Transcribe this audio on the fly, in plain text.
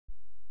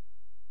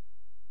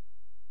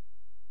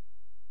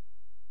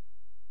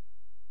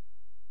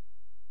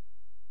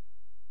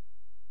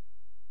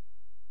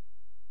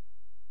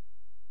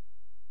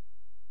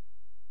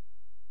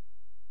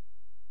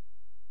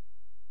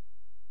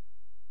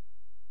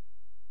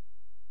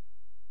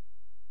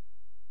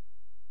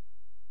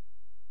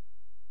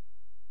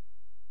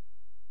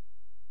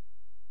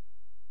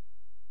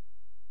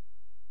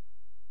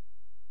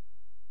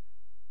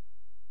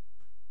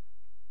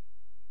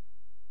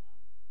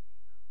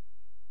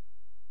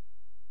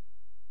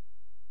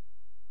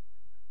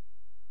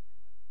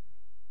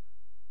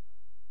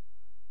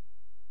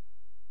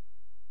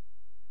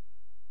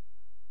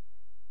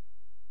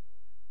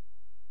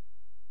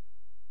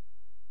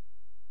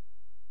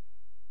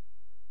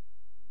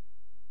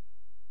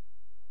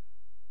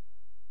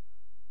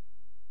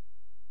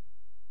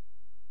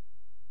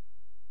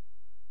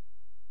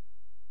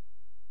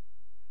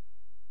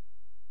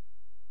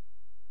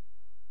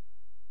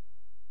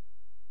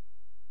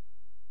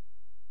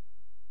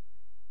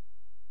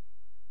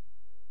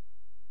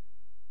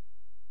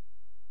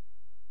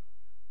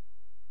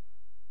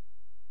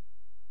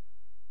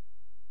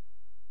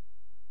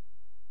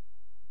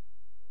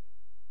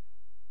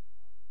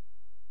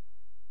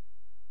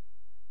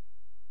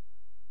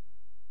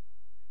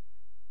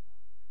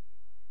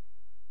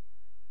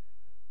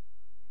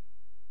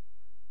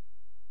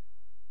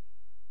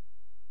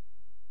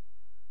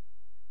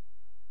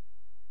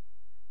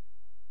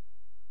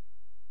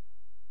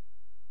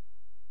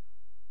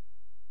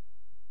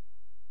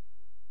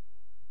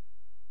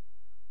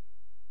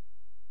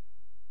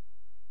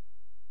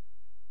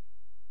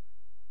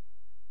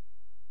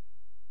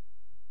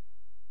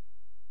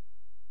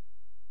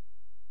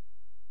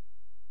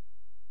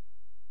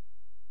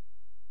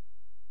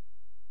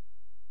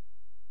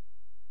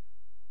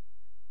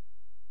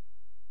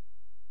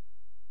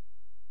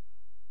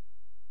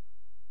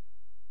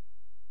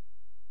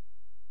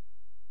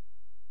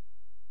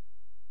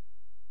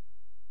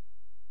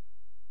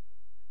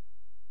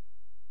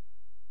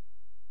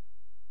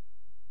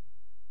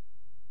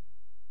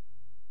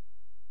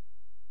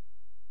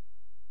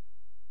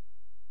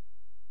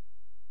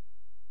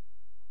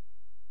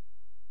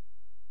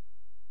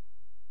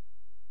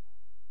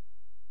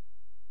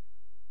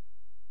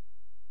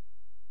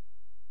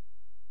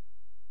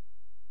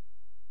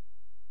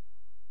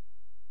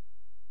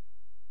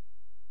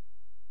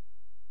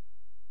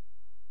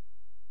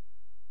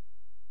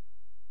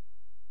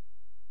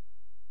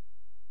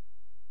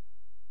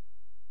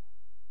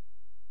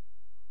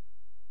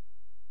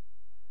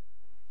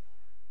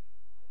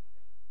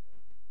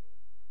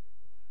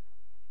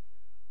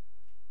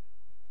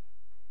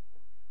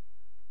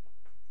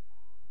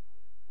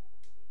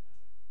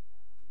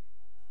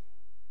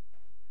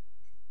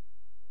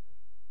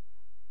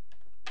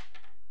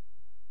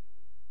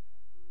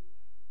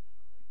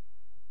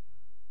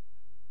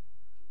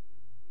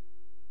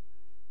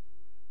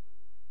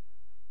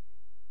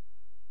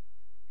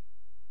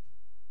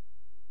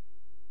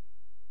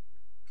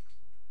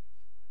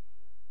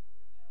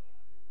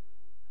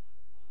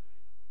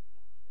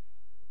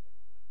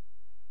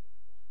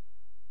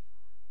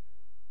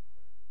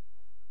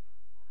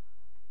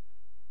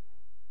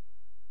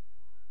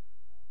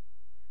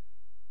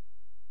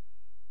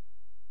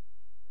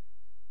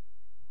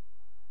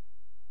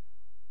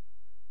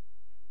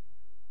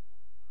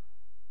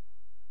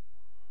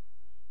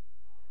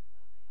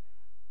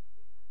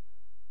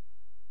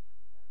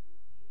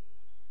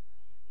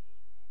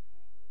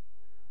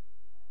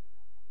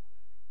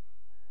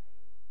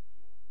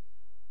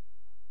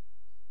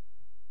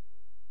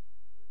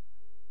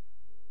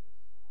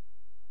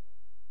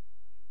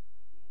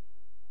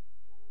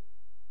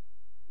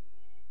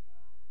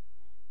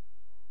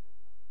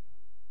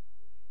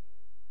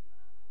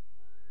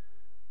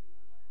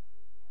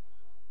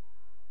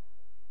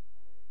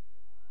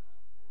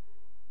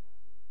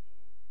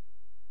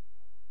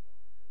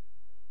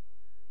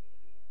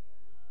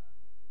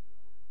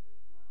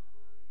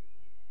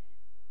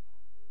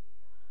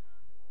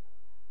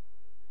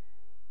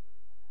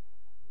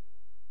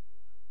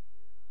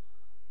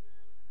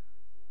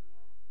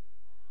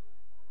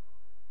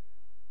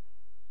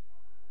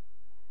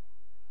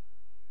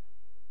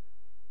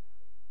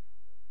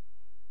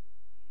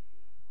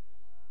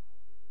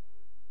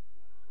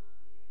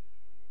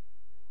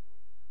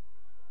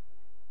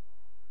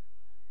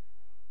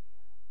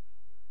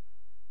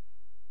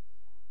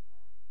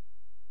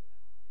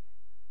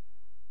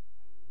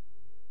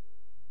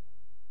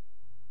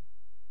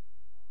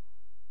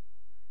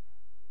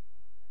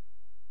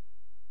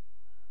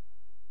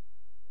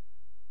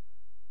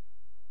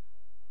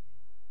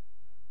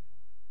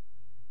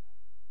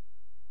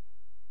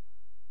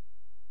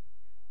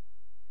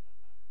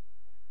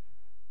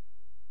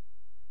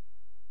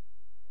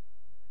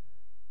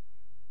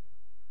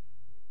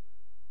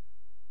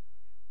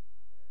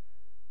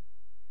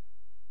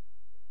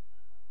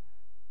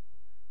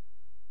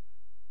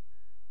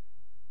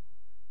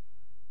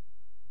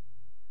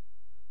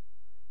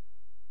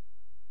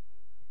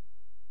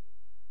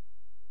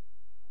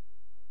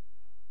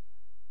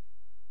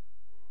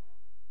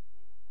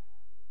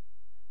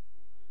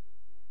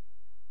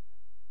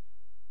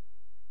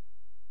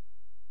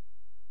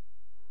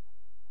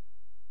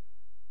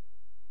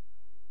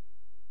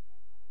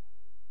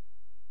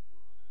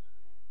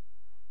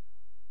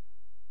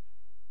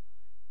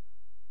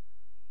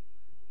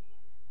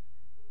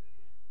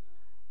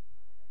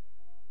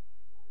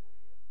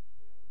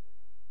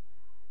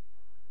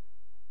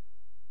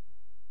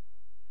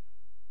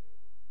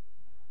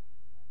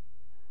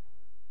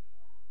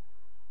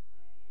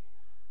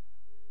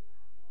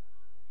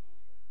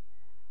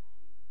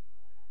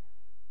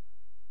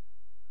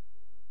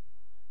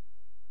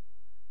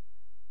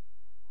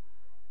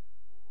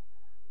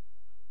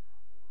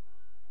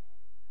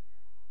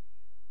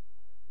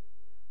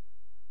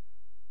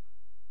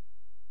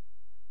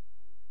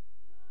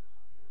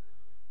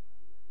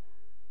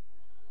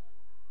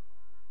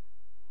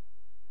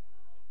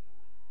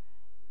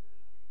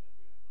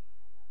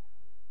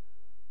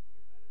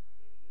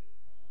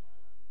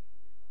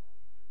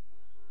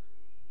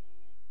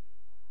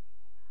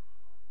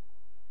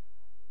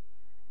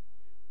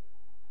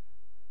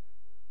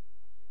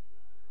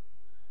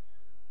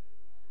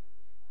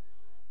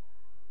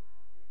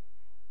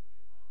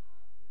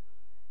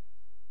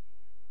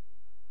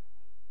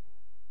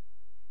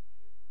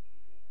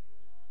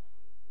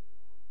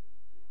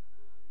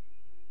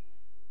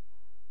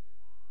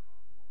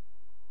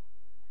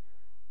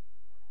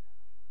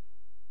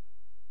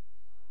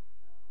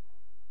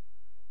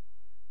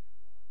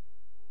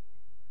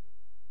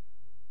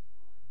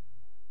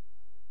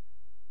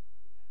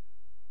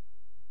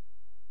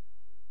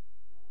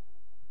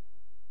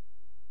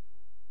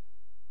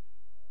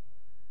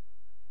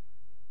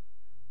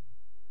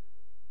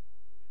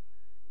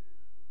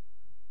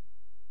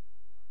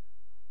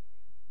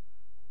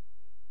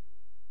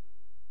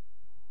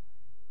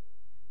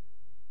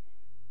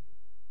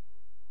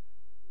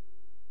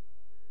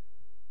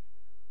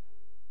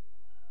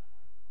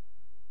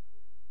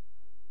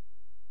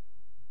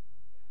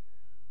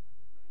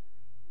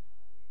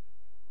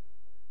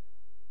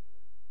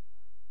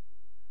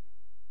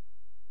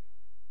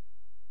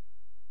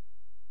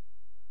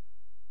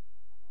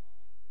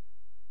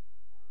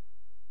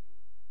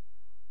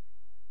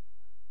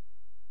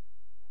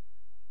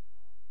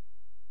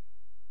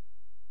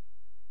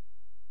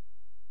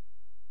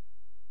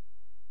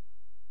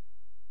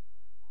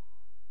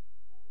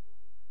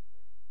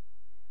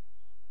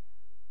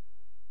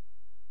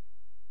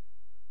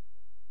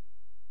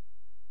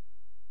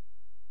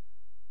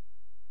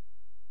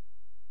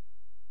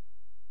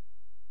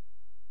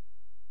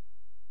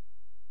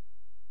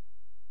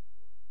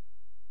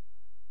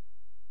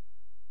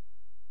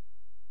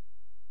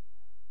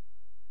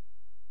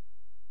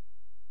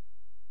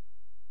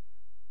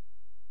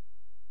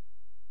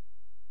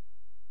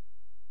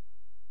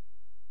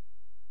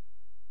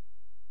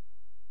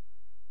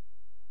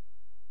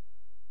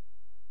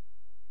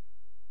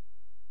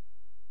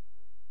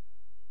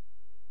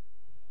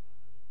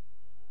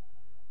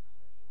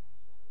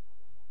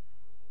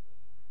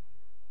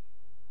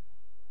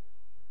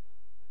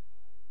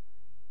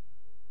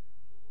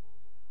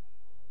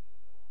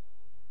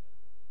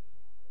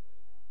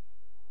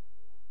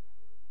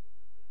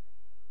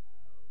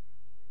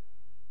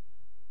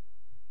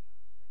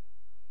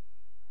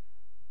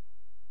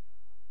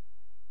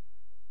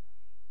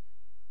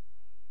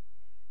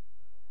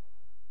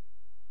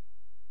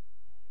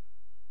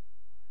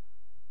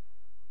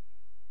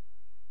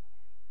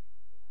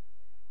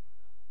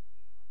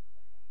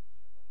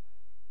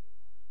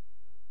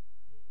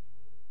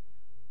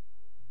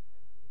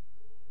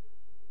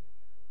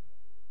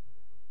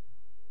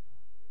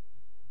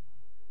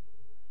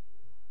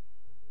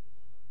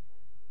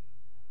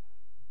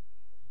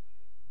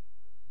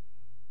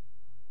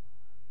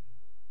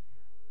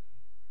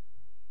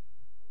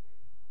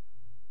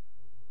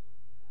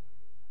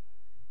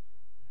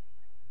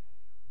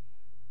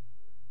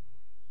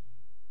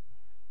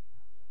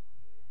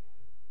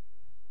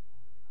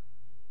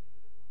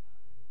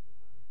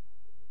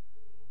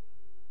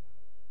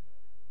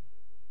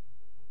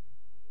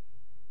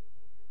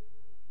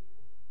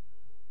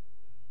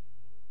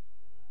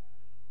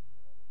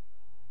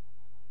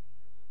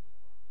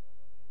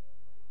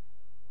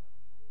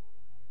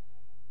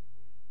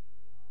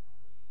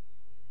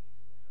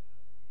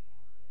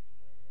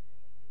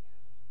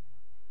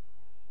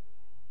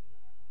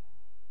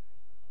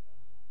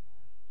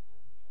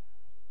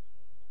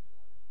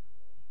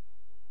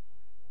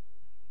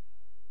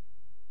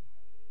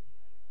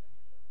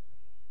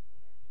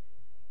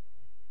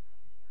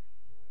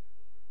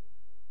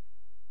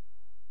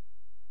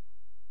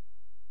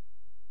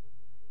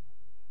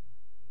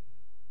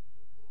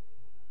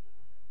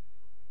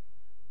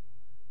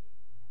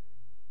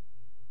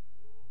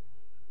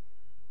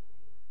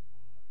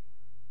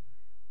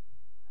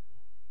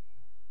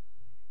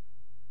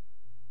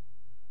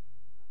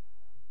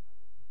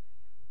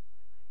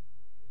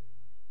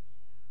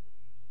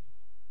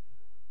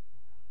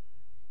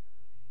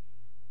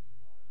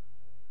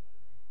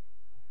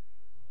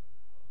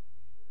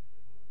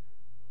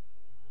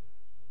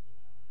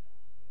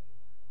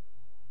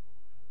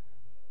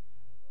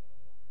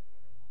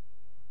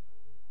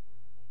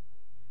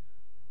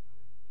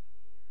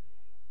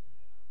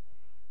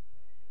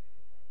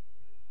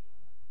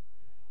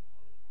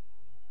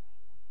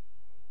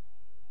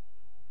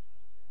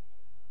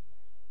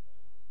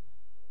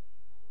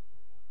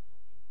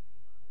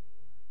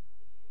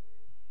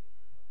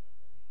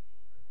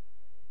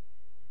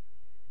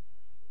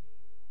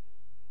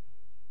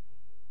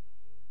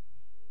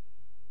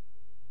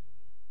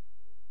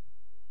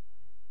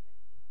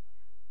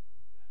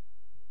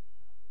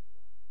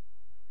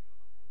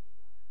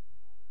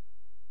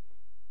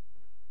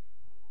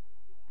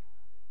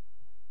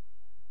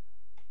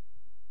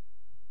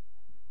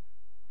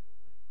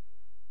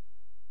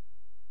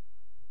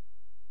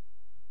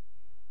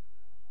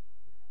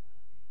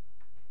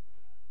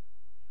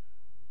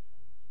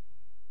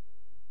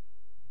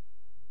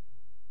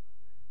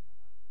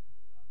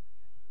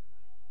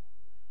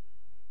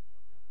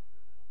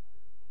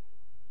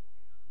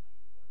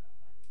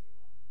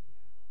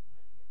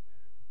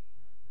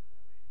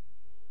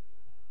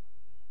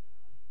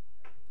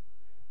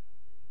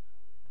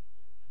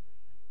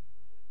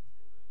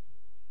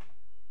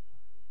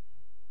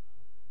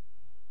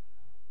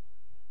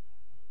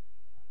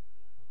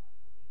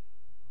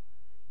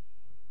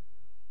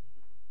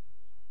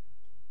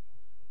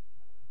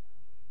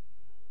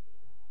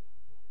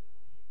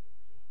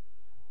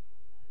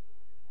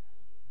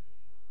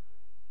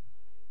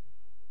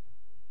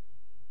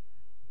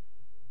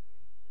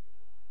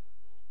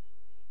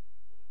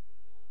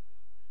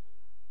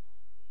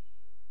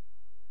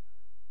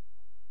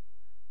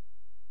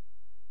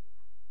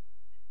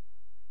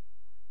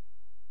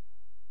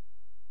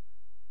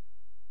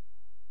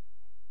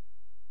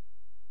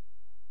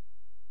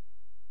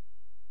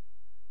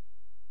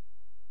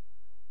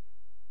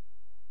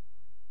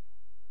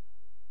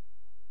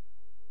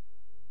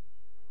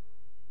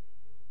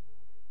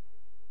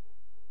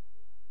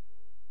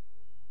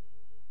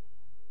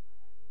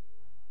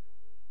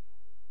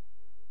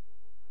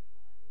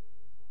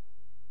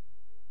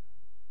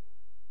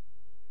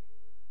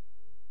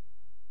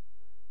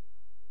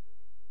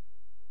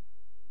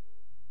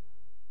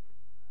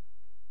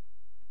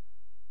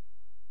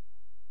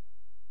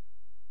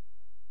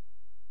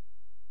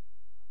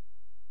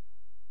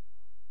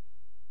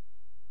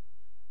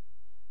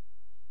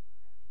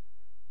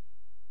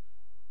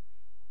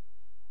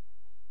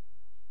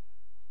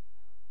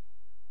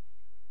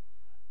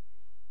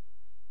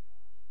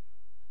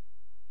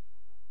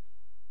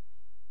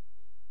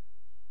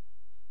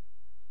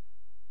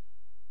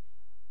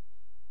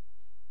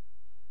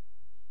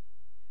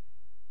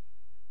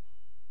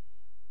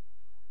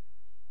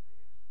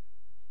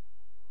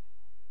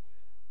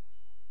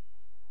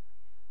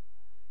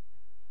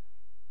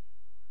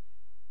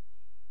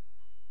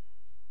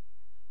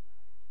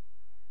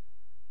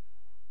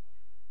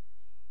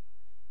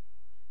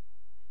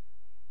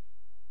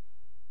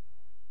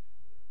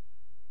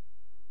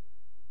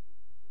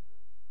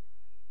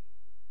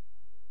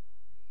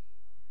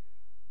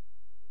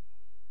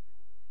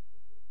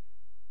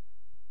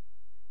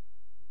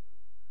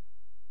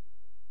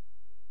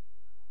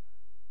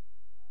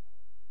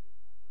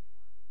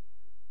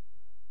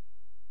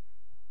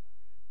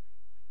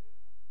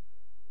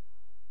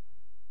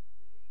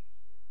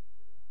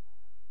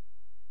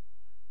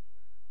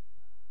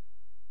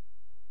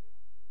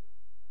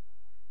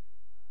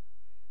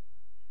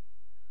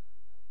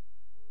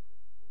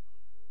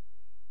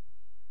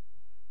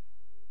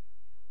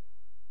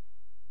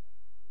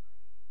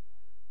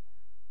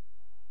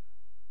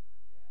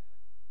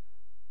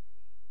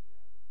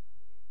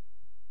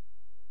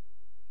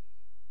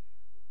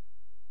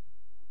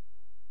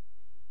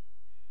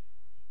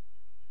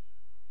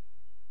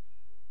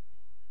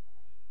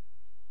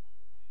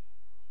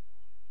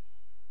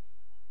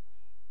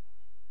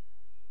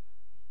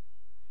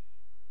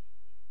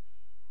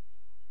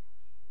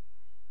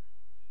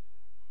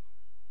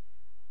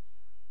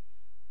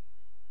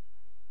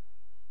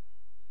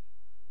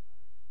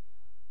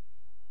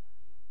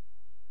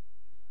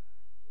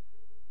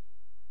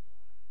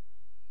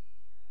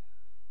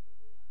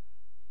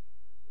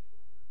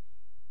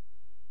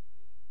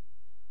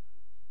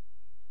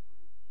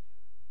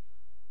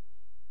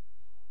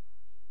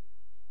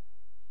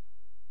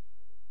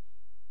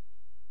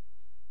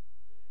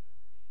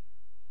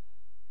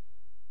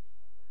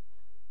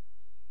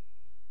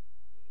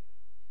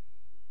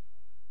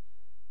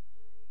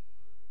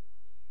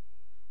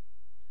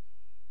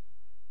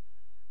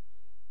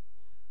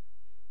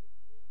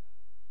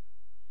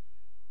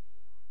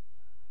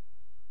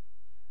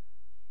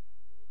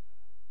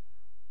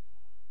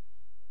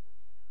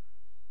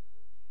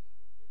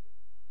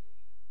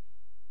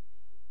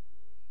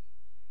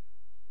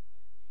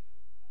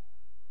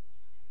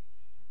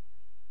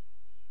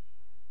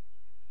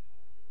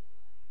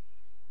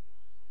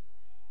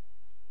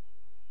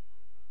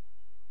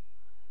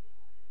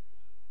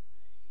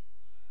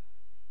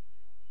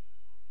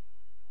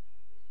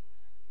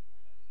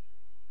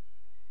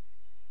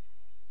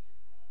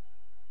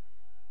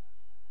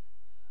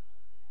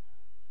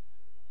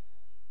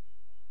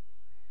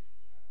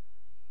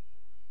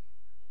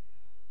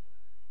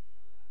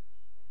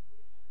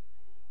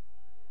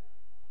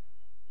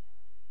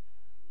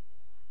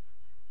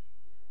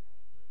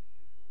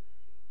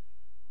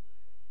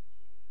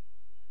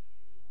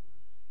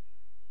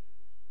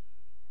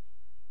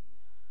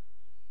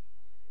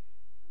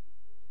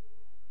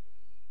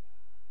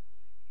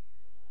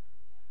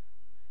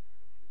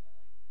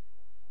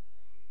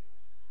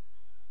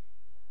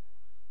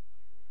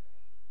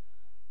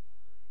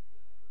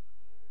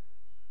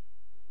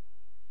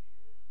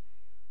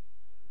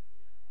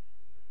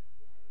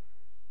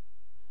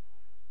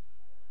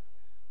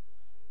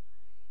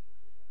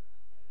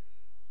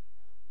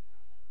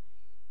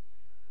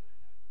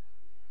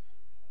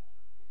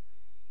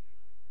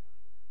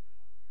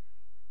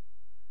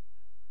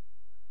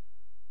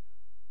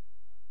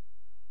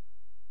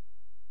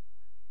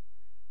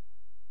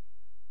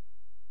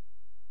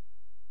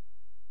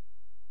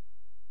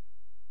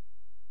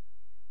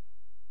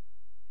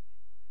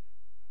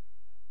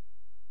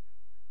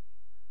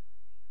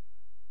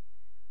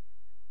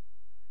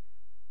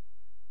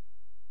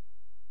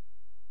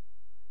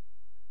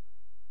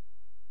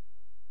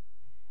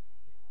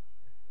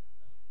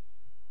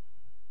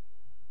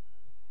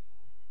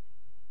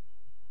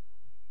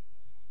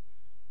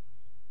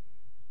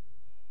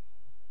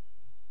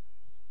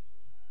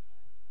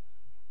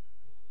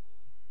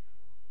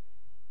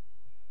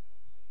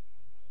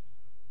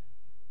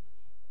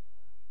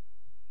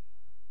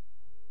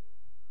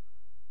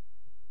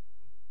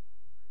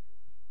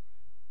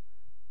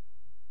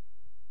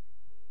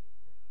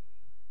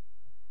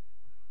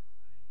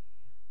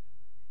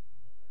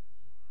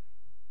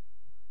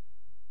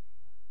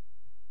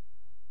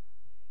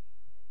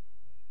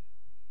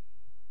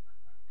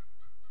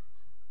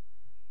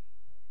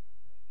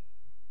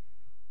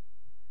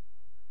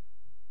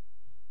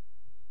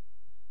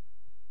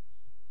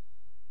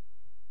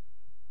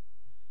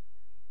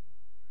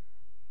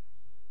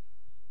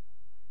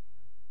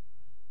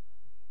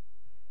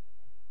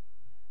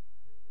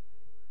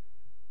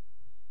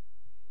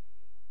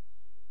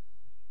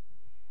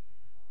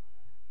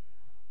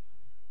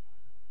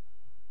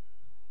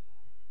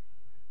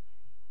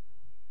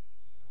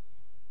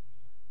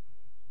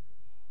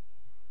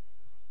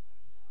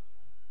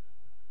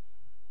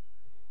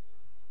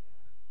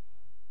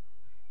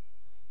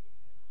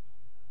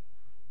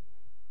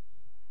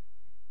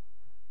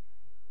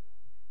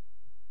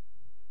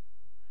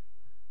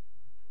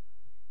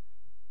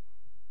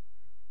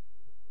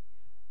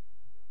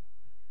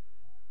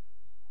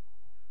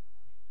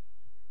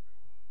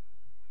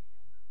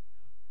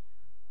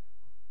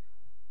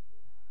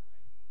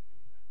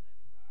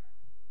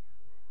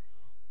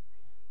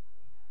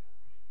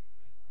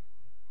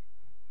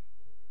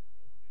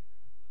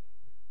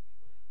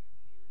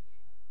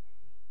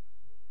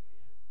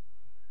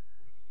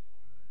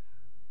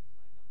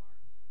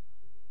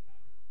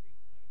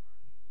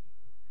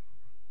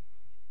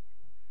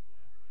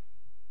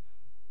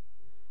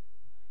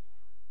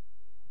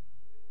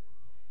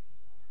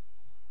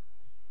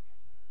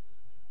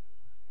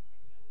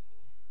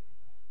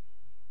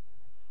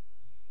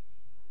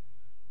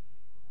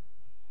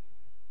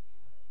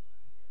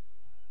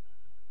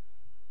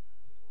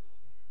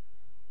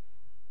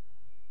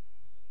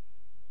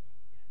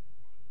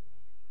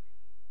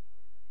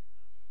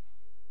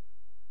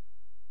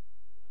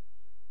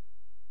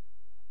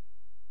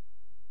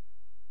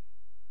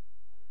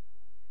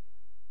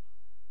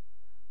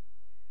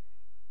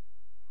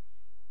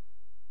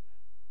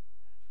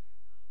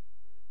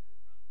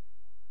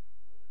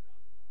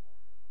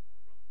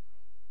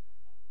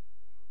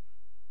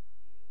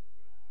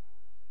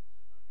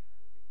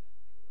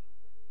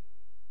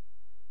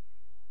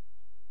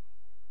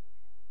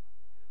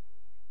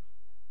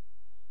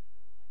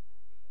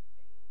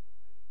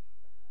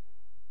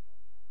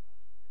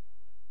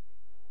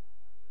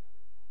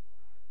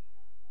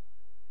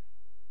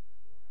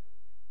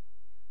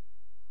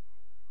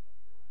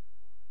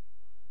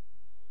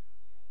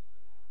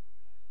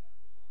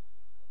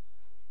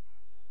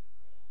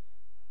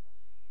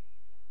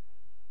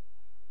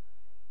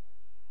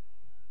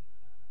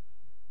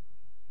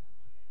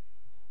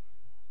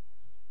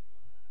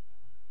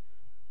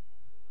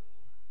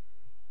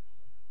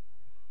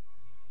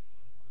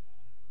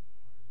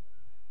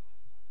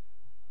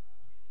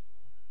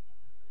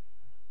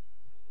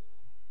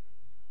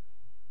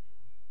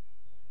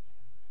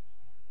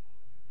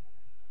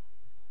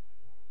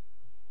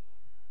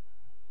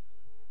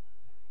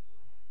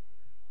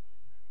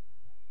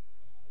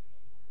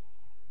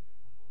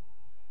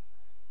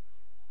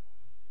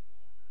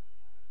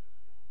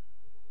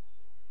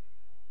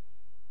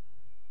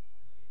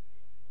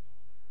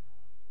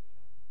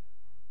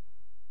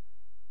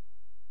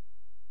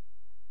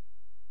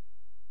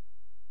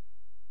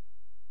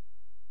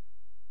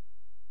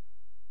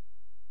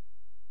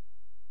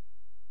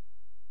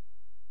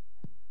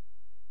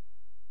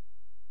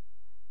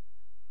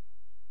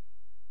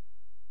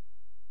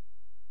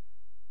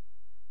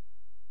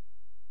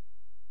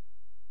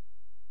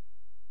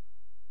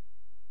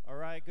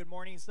right, good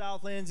morning,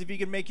 Southlands. If you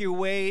can make your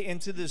way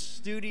into the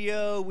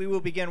studio, we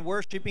will begin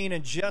worshiping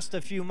in just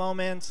a few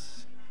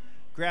moments.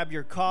 Grab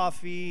your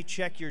coffee,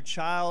 check your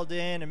child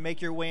in, and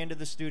make your way into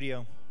the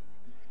studio.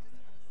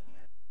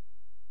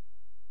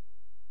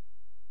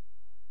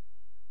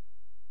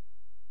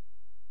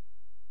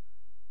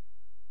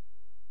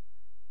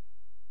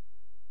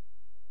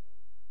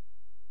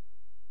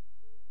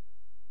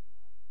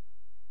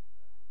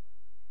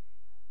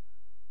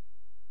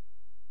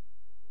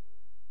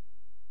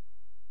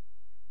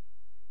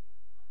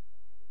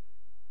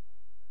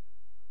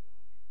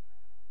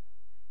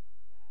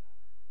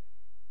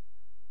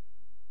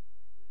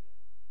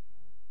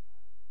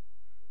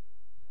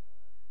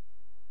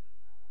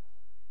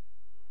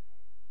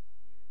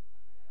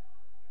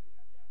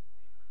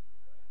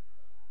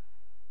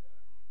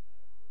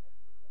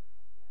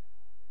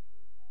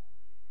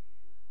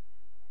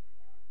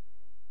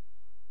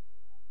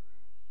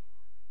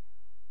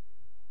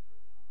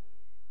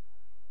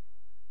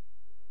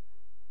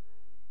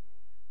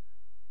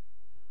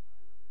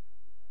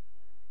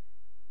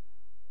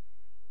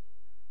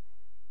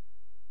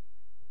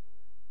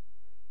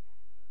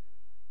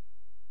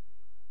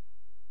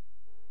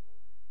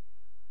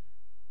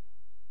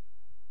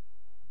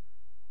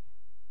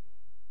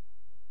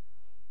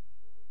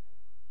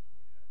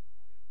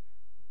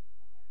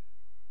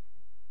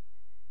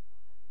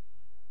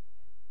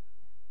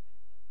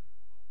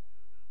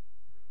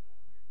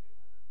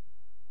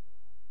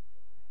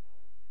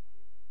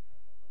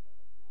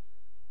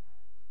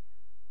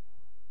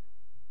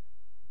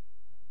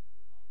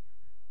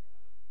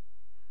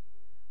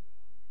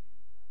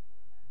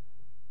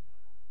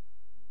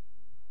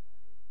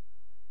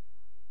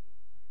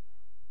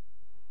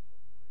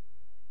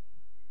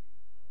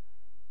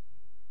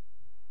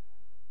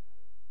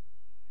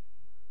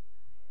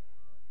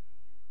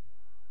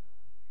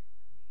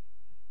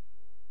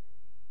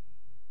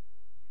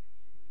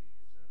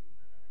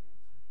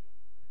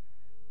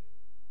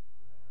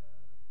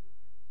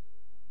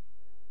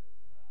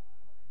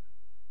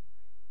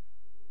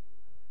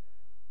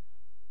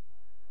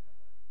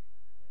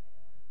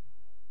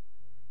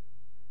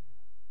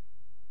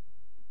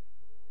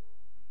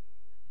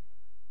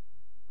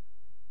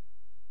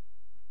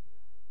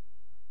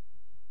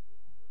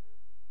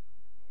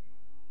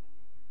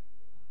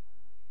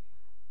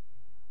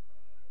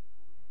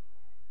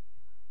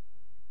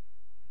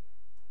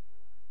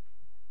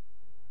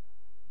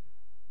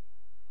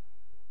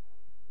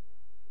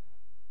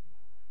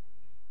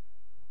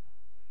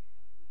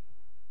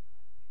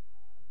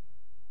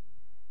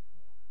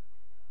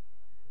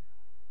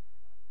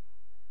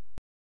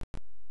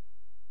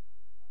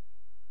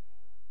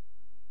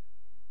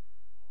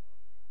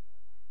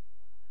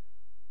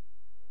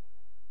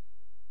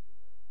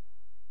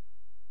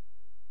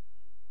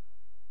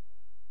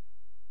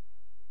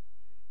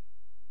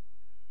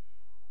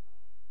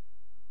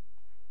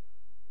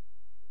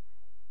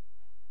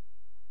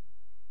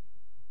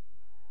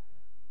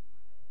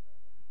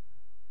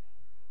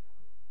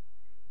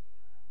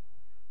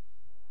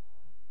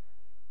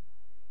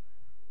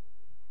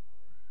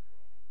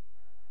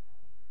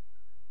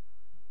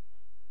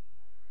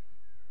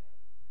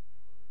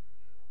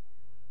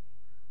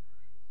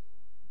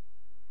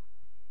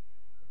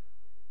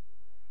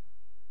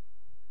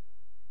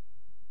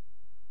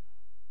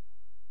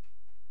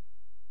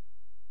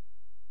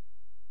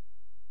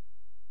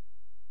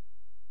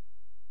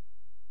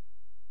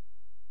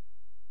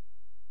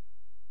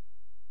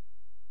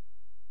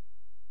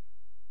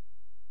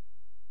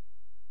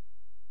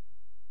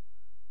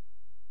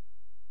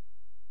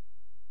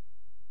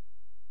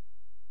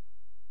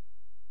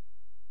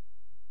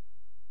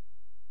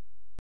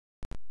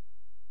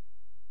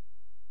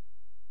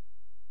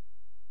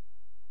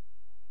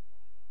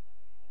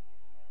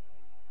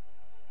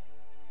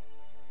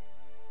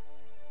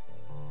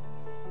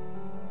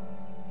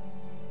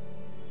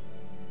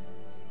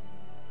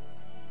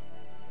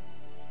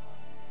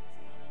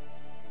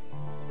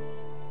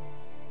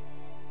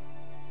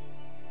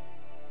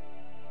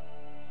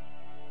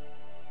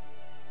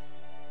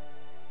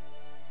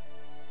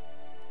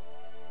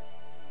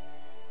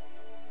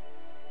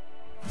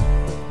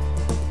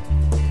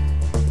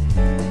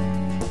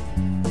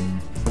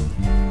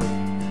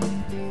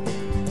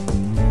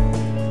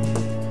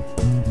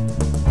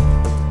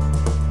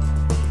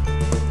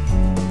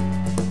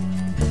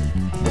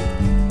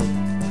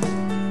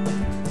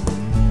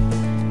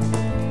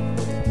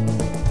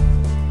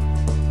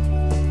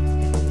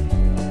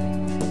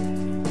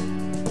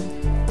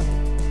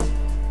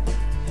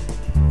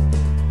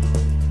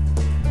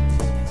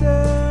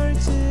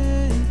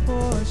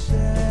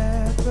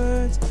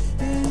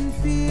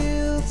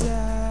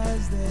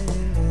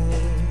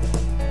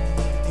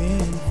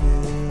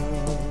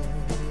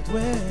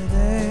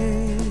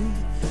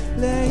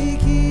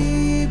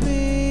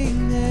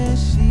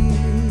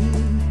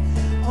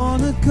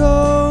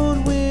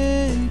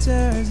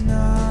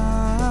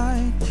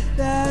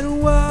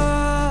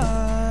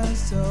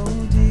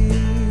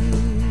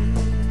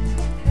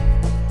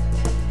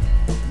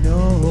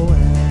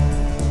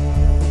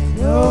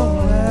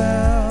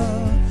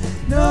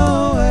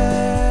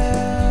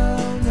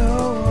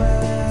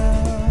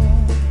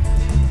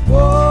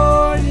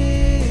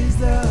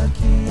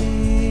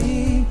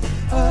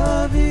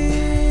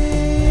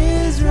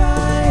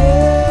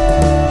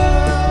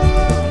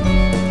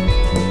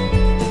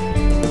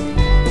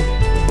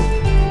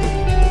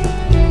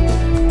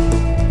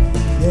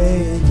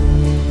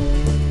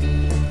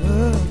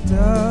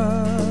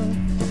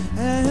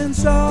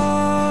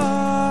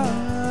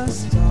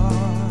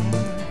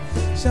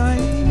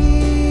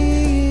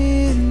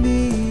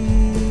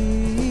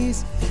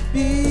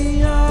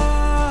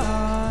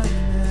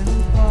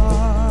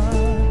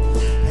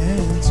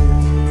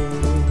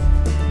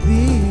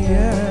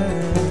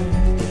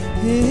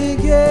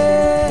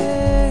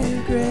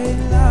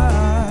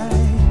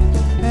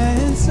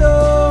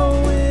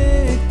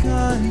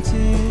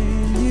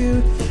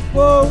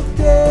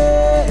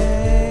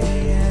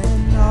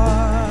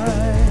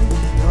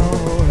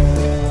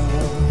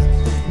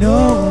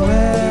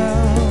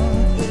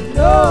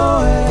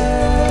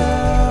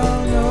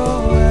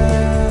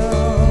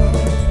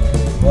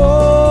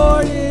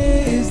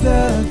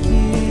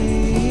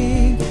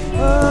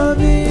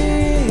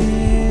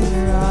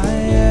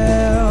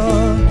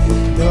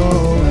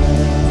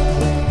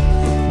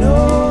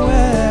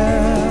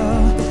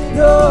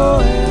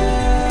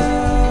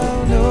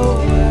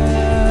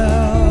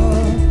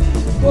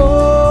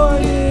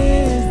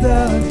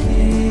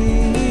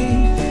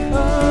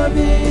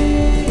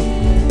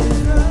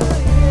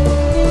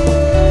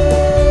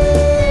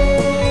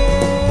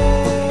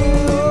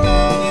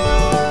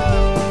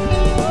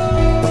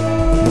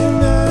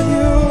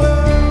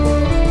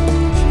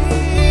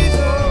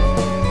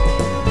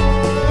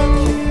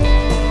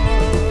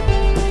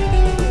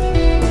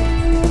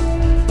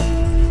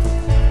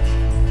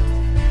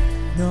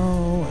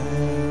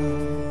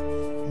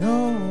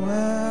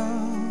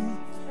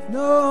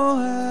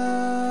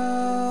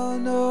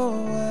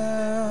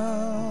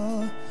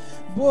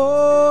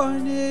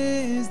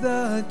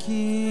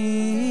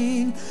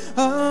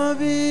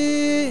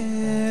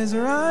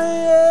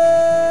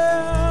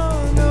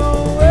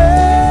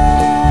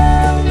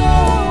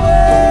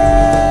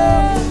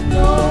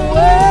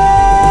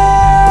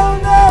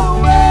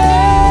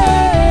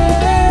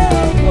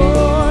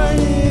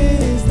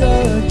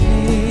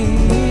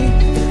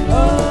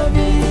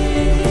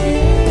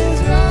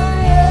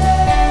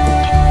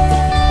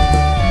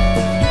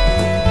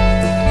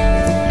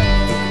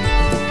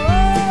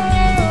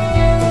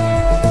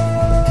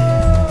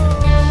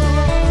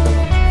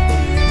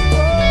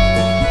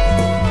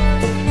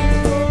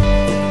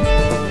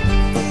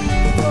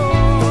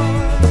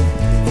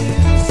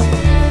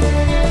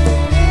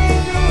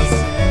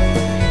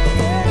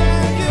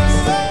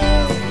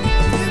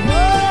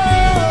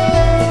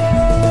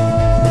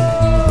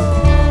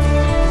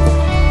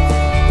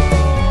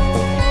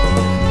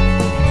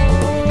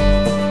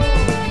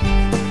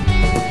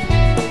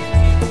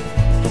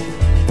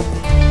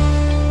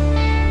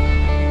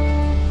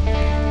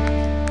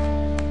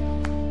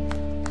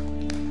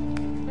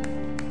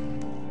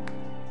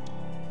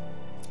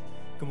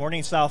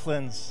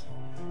 Southlands.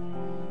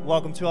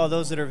 Welcome to all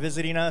those that are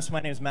visiting us. My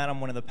name is Matt.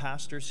 I'm one of the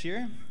pastors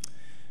here.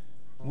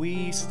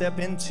 We step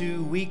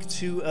into week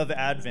 2 of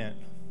Advent.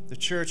 The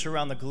church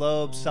around the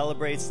globe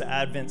celebrates the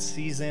Advent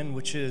season,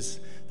 which is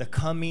the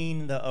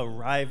coming, the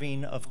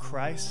arriving of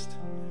Christ.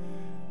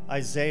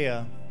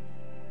 Isaiah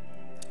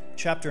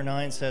chapter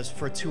 9 says,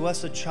 "For to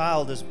us a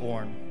child is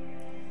born,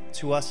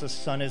 to us a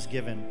son is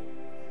given.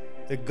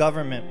 The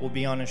government will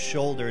be on his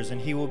shoulders,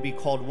 and he will be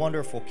called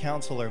Wonderful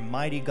Counselor,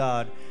 Mighty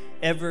God,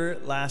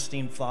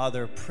 Everlasting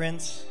Father,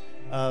 Prince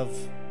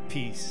of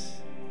Peace."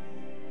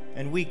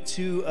 And week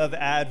 2 of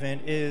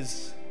Advent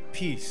is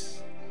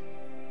peace.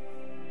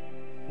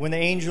 When the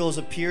angels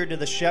appeared to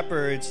the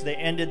shepherds, they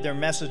ended their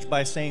message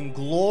by saying,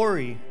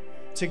 "Glory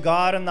to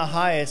God in the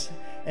highest,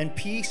 and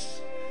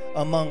peace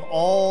among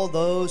all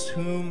those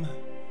whom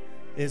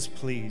is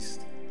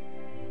pleased."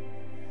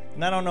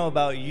 And I don't know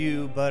about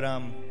you, but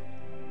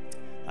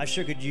I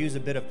sure could use a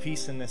bit of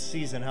peace in this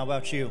season. How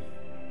about you?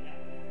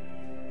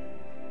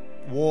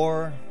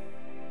 War,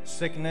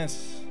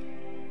 sickness,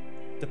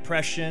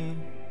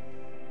 depression,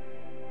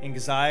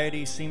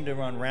 anxiety seem to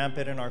run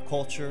rampant in our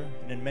culture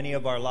and in many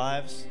of our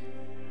lives.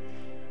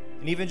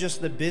 And even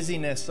just the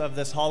busyness of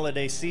this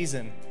holiday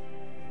season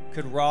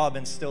could rob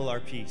and steal our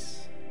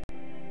peace.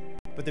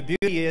 But the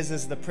beauty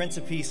is the Prince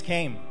of Peace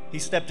came. He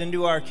stepped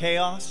into our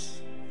chaos,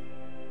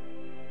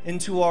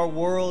 into our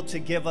world to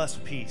give us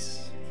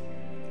peace.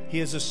 He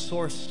is a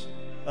source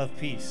of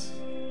peace.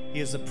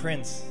 He is the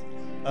Prince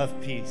of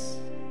Peace.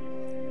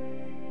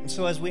 And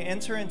so as we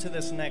enter into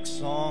this next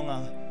song,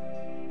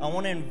 I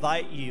want to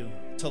invite you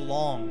to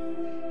long,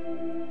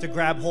 to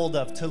grab hold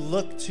of, to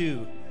look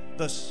to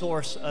the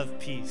source of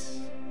peace.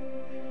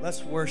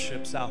 Let's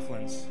worship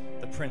Southlands,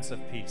 the Prince of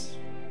Peace.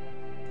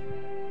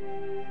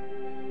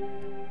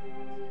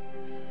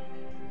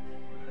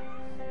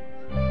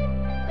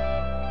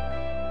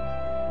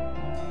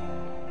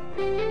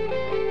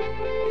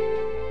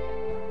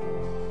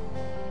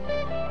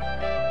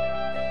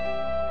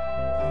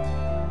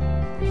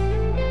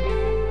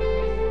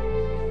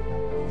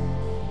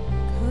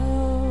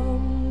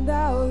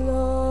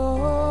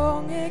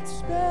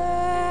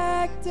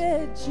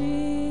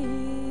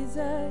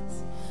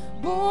 Jesus,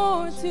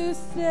 born to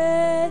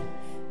set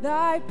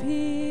thy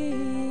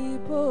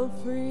people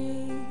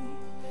free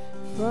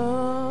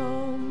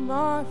from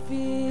our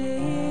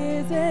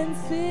fears and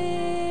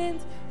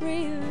sins.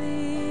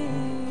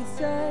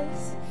 Release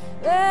us,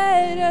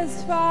 let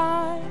us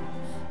find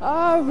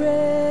our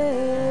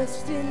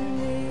rest in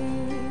thee.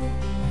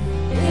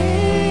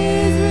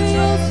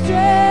 Israel's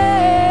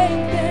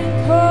strength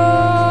and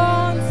consolation,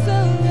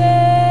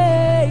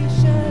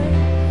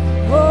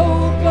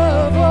 hope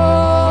of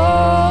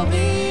all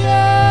the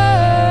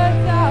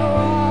earth thou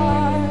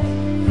art,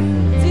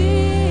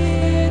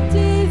 dear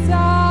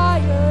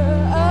desire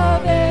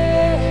of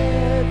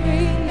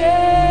every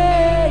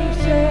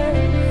nation,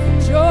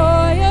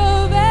 joy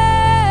of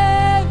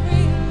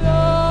every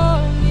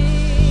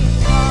longing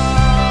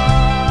heart.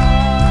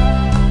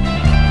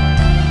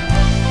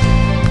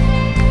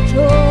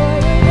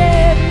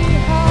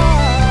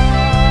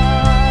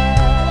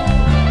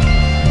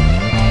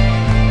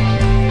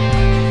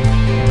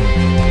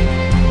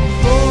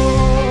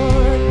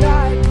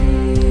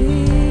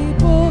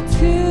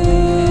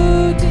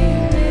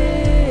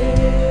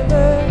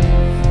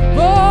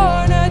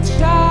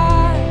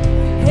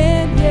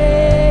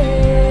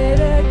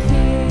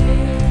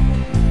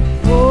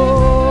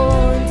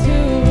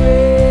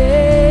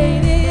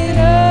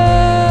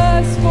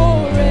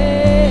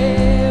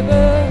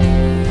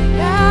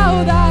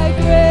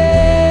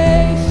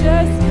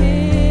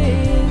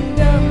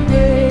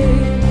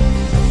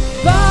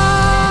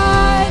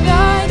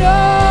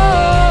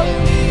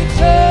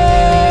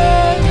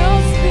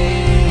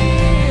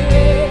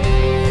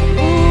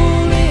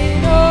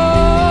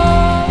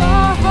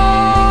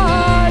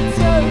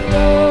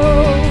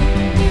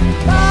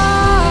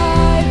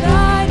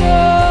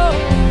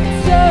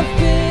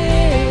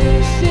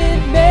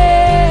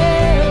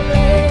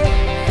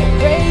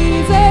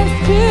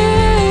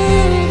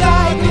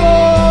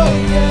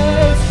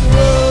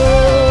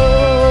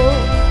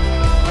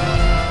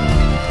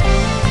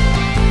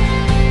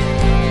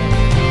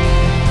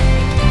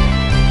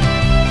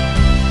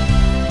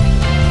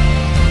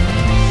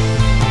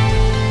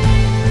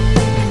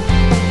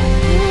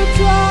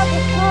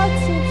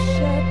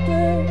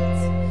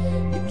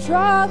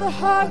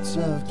 hearts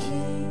of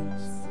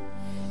kings.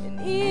 And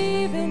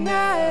even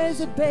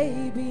as a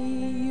baby,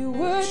 you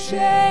were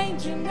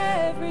changing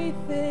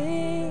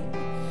everything.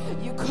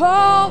 You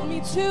called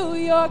me to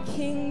your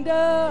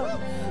kingdom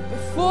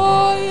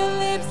before your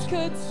lips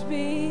could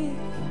speak.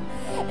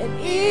 And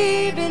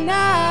even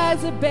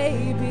as a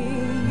baby,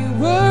 you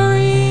were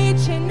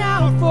reaching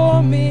out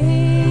for me.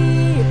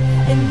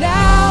 And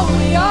now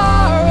we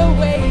are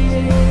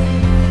awaiting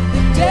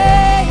the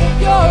day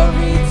of your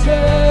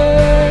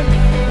return,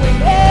 when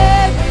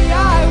every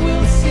eye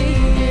will see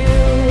you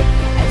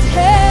as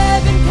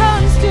heaven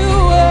comes to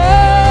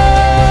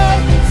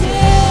earth.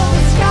 Until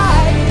the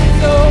sky is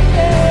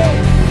open,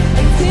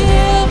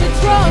 until the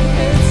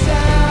trumpet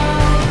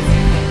sounds,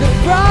 the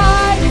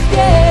bride is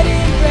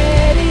getting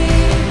ready,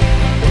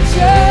 the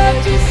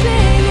church is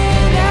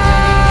singing out.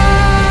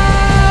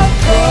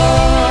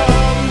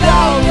 Come,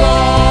 thou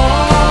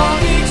long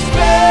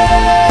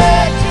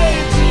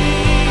expected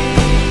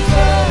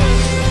Jesus,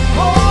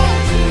 born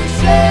to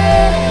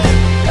set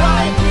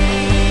thy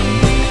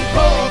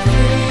people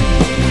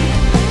free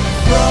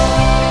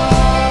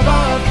from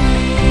our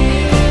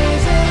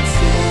fears and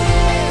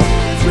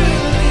sins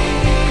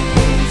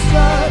released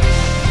us.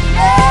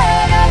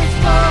 Let us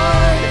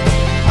find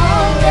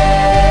our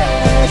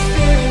rest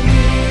in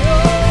thee.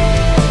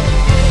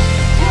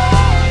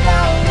 Come,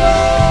 thou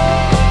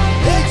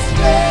long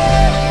expected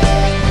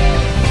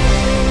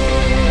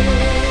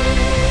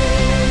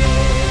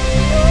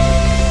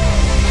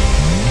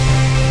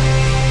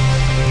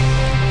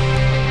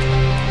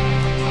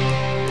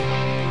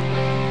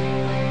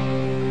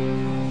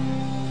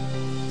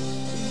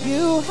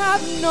You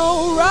have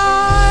no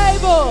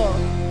rival,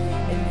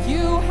 and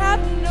you have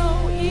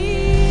no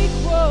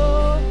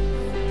equal.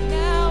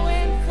 Now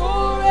and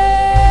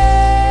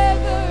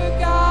forever,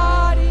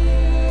 God,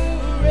 you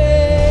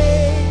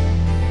reign.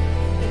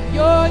 And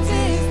yours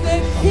is the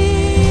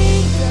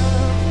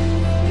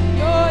kingdom, and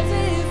yours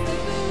is the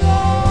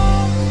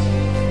glory.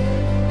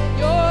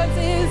 Yours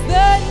is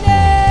the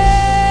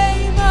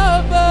name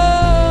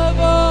above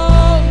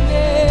all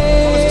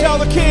names. Let's tell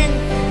the King.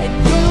 And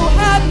you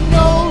have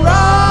no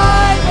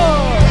rival,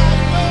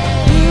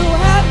 you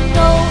have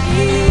no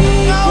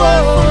equal.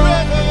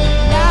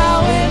 Now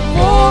and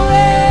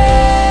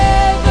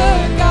forever,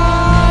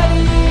 God,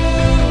 you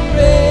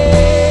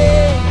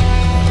reign.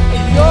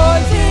 And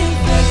yours is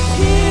the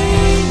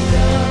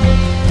kingdom,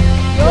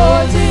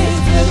 yours is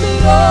the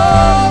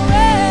glory,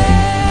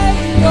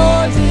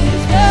 yours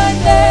is the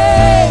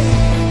name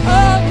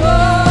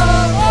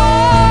above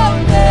all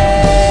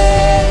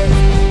names.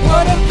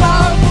 What a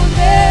powerful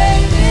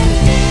name it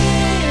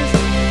is!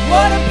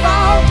 What a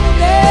powerful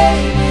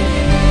name it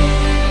is!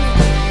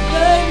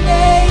 The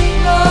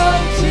name of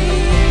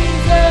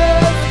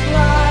Jesus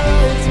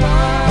Christ,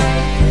 my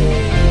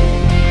King.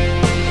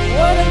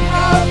 What a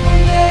powerful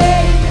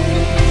name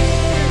it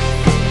is!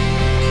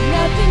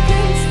 Nothing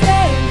can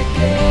stand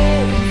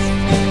against.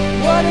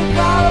 What a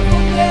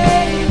powerful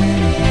name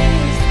it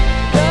is!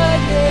 The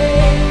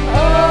name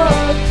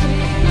of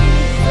Jesus.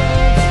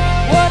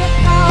 What a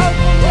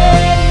powerful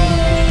name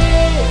it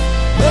is!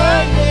 The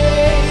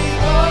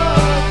name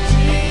of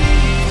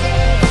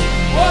Jesus.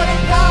 What a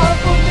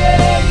powerful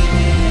name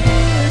it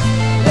is!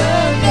 The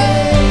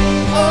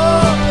name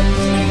of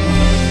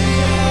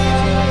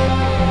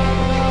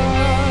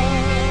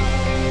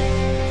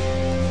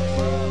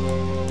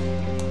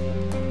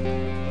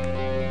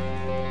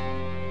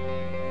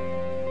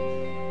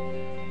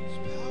There's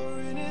power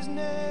in his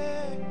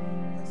name.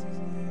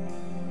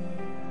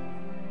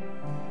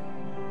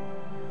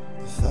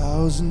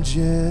 1,000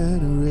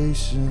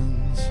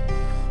 generations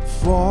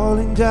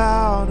falling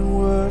down in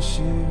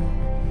worship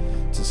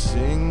to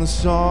sing the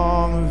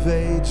song of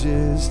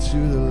ages to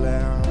the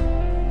Lamb.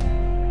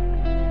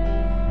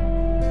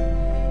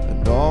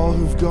 And all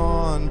who've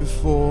gone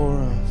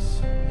before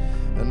us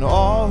and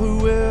all who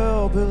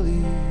will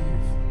believe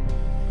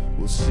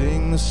will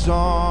sing the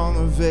song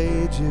of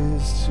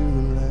ages to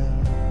the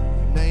Lamb.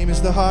 Your name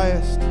is the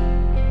highest.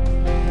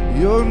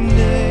 Your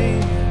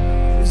name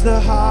is the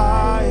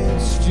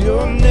highest.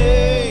 Your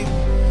name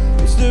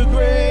is the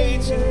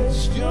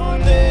greatest. Your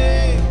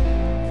name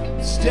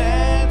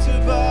stands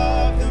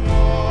above them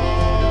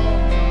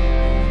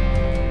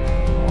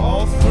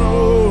all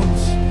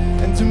thrones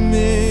and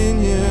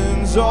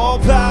dominions, all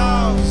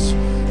powers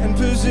and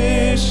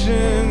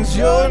positions.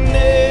 Your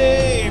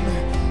name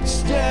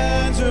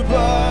stands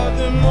above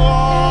them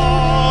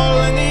all,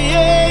 and the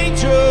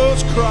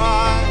angels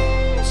cry.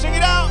 Sing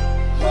it out.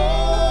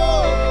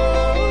 Holy,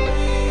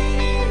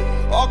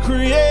 all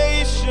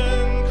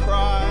creation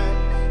cries.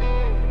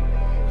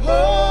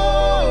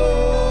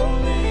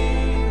 Holy,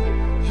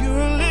 you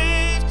are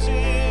lifted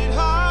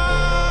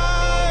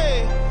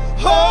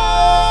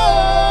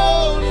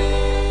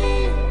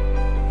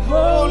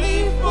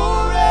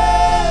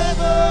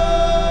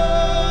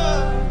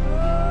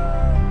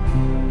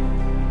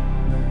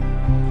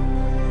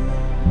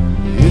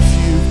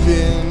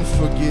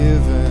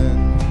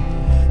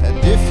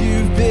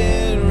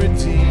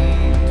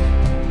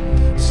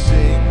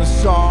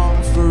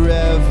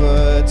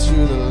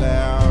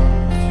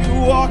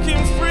walk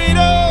in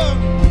freedom,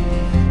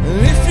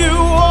 and if you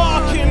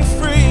walk in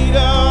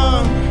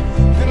freedom,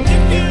 and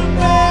if you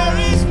bear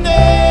his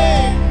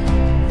name,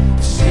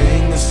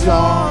 sing the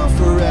song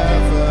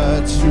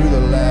forever to the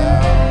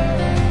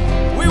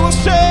Lamb. We will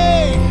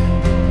sing,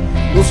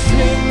 we'll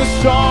sing the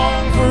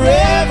song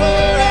forever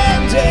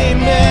and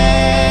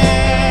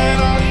amen.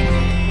 All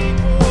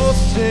people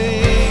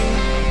sing,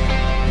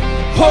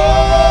 holy,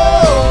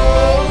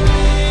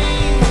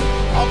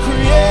 all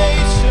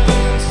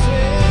creation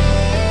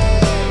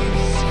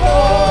sings,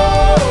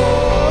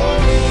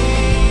 holy,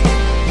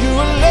 you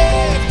are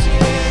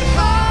lifted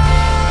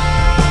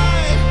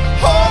high,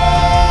 holy,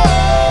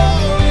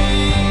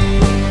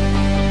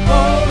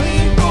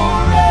 holy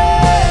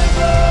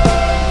forever.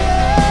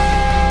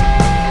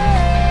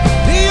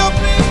 Your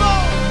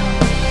people,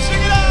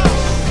 sing it out.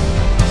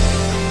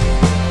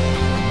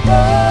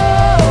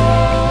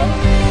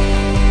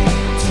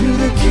 To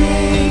the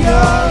King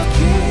of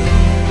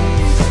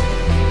Kings,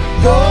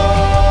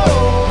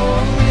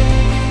 holy,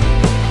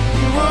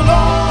 you will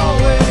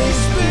always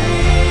be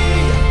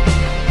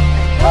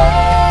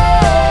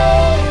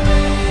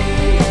holy,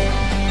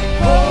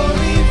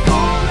 holy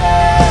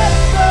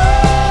forever.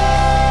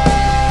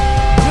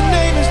 Your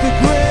name is the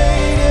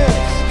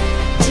greatest,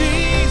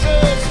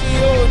 Jesus,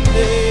 your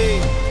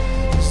name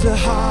is the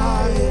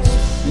highest,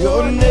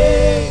 your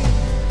name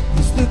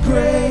is the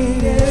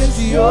greatest,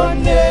 your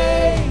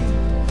name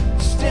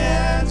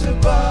stands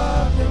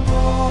above them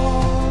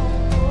all.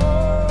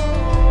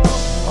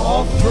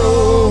 All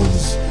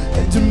thrones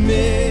and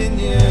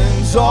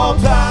dominions, all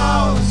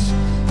powers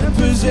and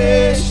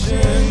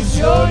positions,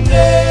 your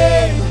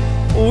name,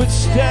 oh, it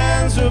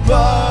stands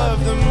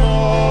above them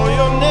all.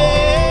 Your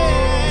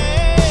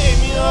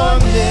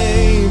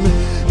name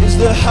is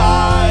the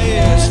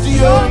highest,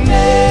 your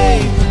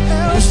name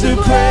is the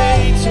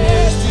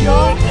greatest,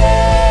 your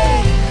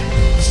name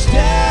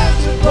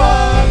stands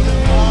above them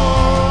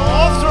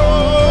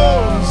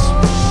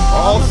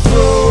all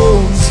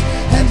thrones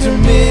and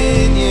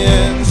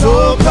dominions,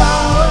 all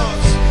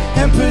powers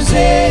and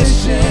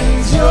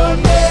positions, your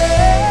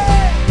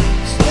name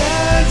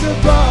stands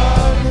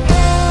above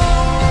them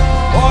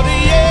all. All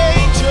the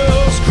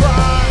angels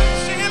cry,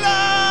 sing it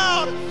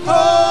loud,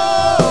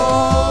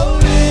 holy,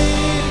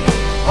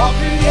 all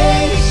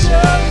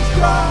creation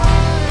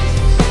cries,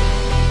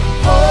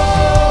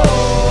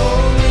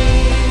 holy,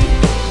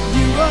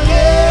 you are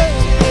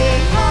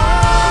lifted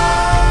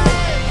high,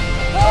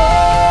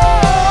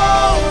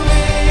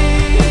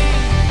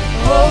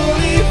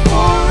 holy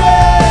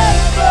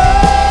forever.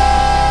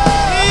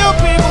 Hear your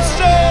people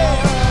sing,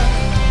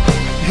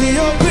 hear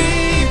your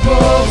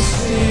people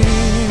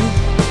sing,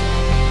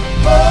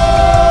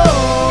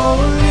 holy,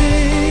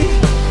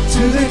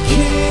 to the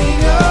King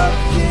of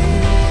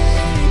Kings.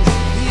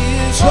 He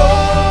is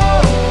holy,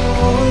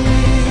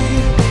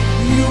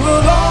 you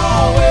will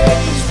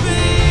always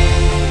be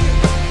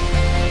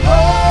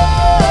holy,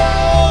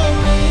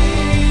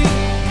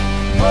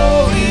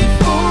 holy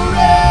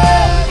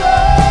forever.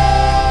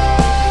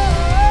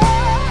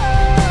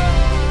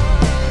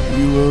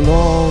 You will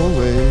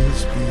always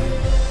be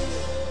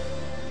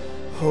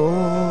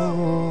holy,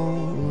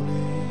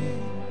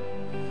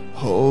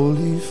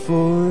 holy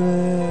forever.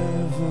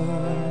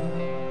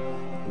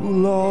 You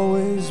will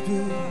always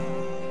be,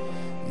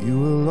 you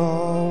will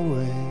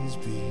always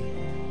be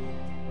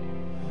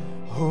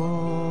holy,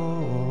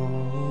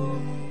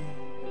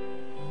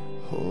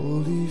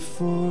 holy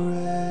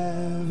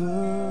forever.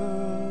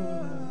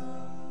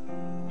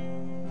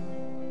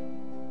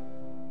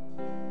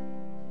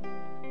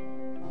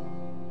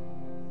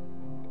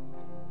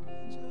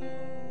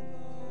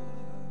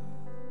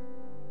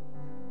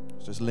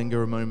 Just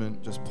linger a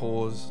moment, just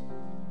pause.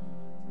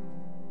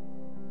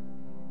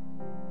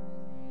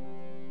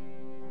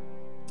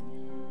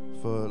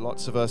 For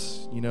lots of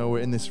us, you know,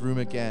 we're in this room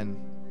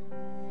again.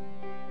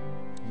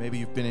 Maybe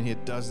you've been in here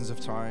dozens of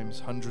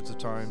times, hundreds of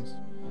times,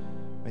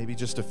 maybe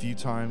just a few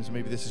times.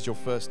 Maybe this is your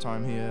first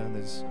time here, and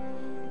there's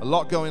a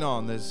lot going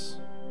on. There's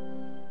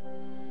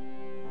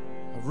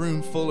a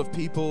room full of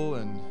people,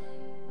 and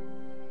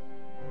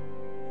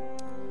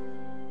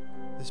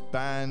this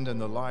band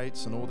and the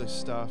lights and all this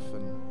stuff,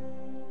 and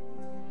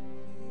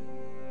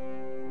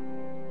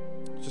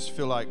I just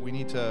feel like we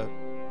need to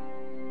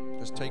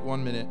just take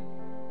 1 minute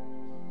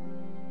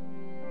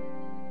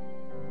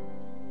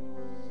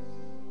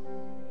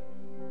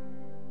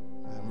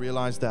and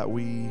realize that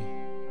we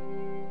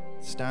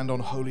stand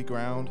on holy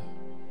ground.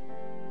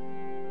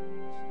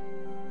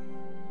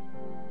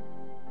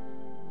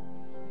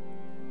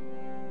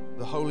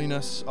 The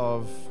holiness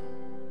of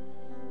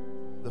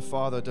the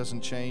Father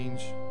doesn't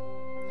change,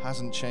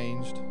 hasn't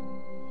changed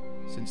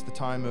since the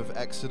time of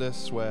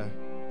Exodus, where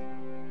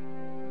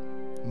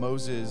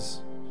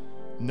Moses,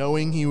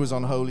 knowing he was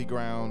on holy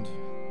ground,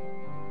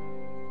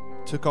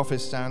 took off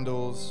his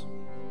sandals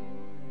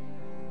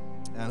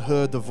and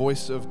heard the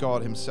voice of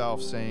God himself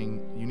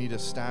saying, you need to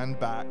stand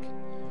back.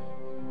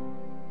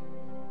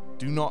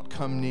 Do not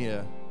come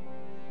near,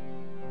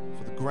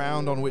 for the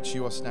ground on which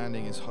you are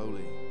standing is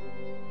holy.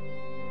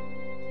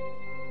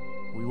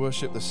 We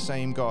worship the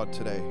same God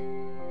today,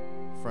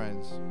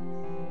 friends.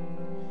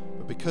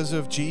 But because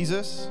of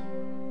Jesus,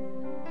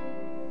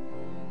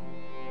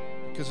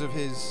 because of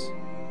his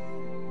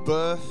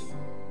birth,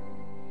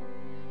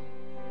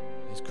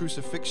 his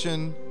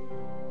crucifixion,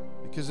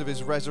 because of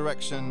his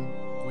resurrection,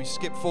 we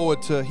skip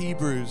forward to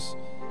Hebrews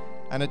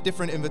and a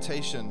different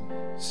invitation.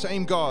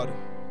 Same God,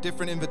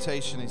 different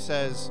invitation. He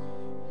says,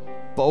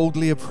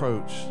 boldly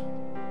approach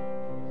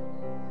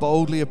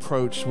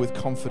with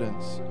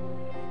confidence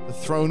the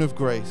throne of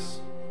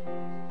grace.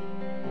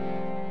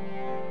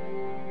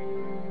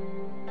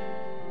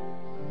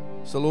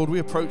 So Lord, we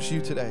approach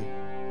you today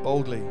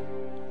boldly,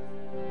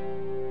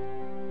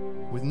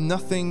 with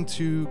nothing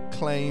to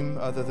claim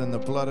other than the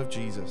blood of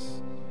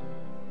Jesus.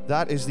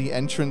 That is the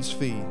entrance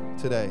fee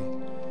today.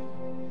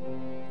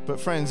 But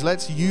friends,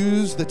 let's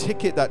use the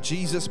ticket that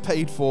Jesus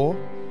paid for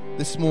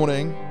this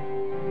morning.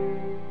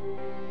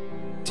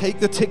 Take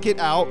the ticket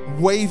out,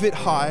 wave it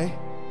high,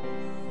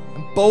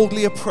 and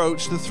boldly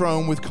approach the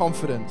throne with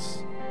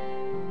confidence.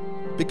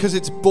 Because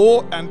it's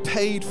bought and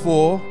paid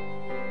for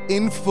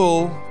in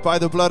full by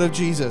the blood of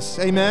Jesus.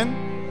 Amen?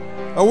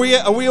 Are we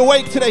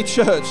awake today,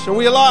 church? Are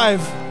we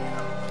alive?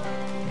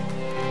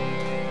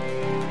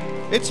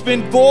 It's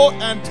been bought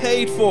and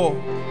paid for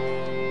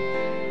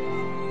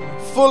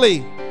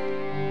fully.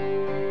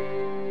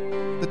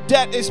 The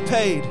debt is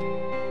paid.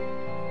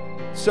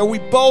 So we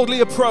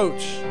boldly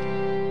approach.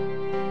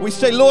 We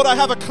say, Lord, I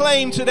have a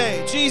claim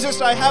today.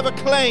 Jesus, I have a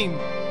claim.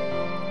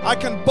 I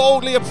can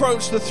boldly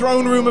approach the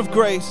throne room of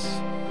grace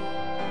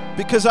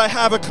because I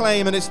have a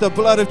claim, and it's the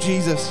blood of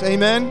Jesus.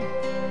 Amen.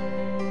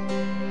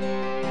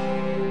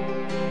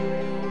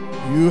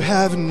 You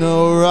have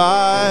no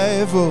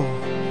rival.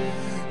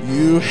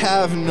 You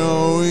have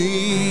no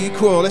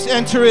equal. Let's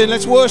enter in.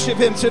 Let's worship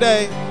him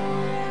today.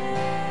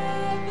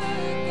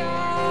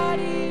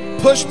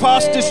 Push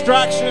past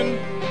distraction.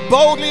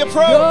 Boldly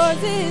approach.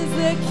 Yours is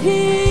the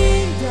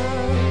kingdom.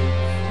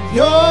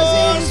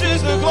 Yours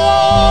is the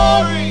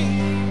glory.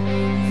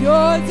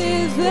 Yours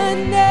is the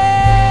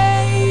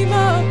name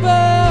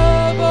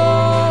above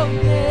all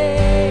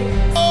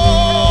names.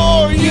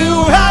 Oh,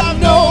 you have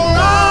no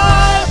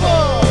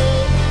rival.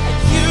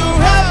 You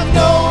have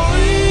no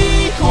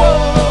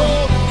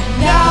equal.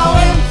 Now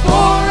and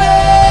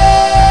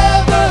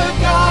forever,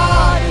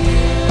 God,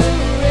 you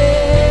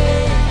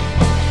reign.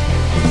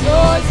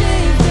 Yours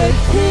is the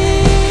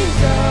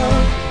kingdom.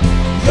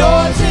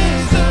 Yours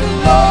is the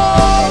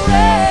glory.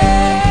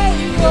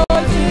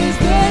 Yours is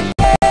the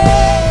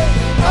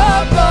name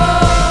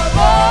above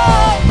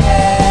all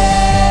names.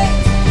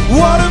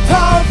 What a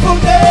powerful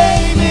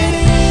name it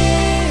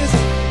is.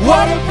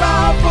 What a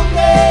powerful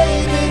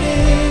name it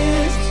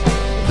is.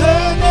 The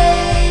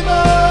name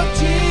of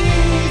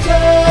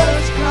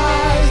Jesus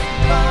Christ,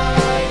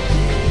 my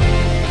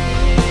King.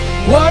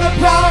 What a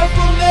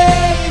powerful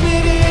name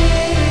it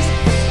is.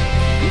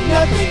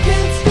 Nothing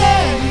can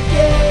stand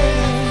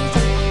against.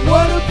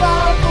 What a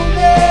powerful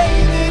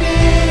name it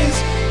is.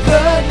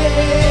 The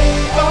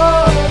name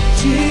of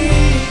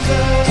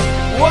Jesus.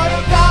 What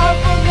a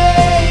powerful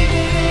name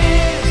it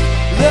is.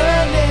 The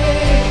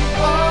name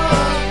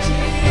of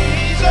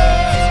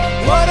Jesus.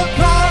 What a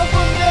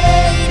powerful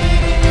name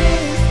it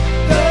is.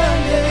 The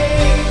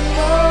name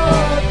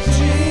of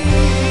Jesus.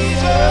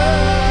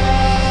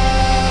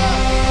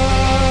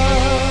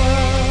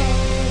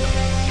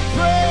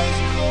 Praise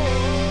you, Lord.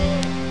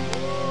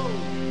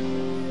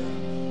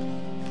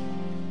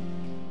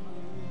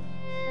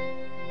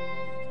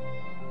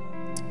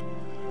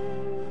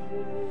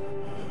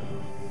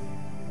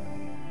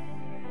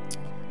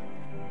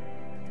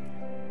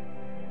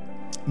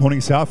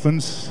 Morning,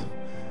 Southlands.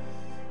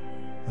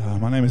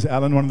 My name is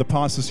Alan, one of the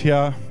pastors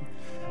here.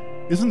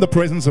 Isn't the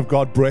presence of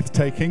God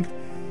breathtaking?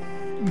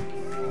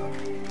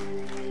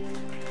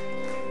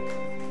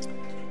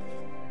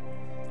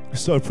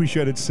 So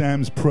appreciated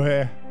Sam's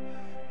prayer.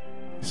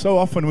 So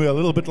often we're a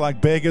little bit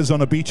like beggars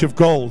on a beach of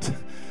gold.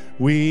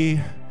 We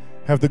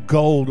have the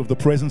gold of the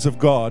presence of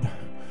God.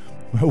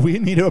 We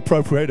need to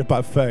appropriate it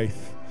by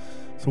faith.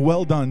 So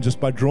well done just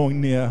by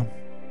drawing near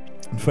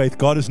in faith.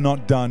 God is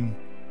not done.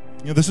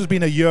 You know, this has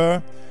been a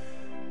year.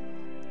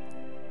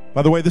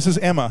 By the way, this is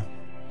Emma.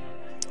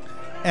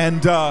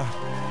 And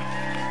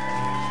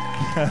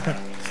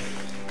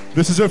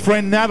this is her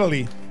friend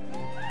Natalie.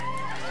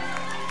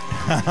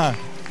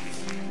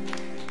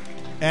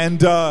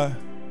 And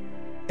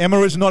Emma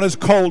is not as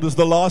cold as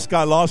the last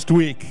guy last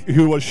week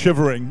who was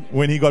shivering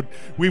when he got...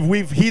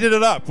 We've heated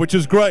it up, which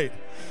is great.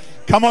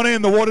 Come on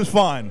in, the water's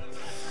fine.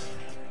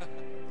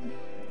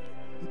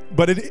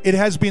 But it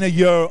has been a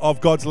year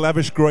of God's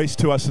lavish grace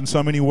to us in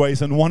so many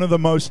ways. And one of the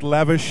most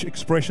lavish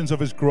expressions of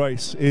his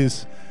grace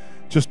is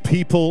just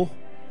people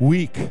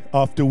week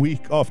after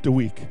week after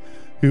week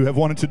who have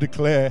wanted to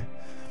declare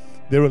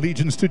their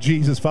allegiance to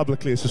Jesus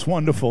publicly. It's just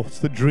wonderful. It's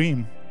the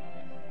dream.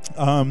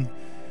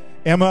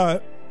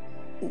 Emma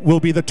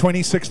will be the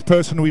 26th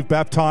person we've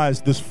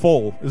baptized this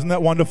fall. Isn't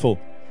that wonderful?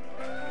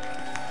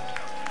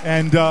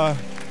 And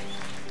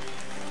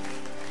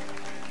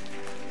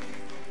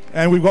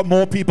And we've got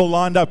more people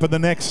lined up in the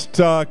next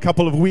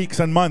couple of weeks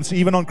and months.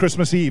 Even on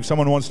Christmas Eve,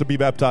 someone wants to be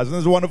baptized. Isn't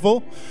this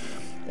wonderful?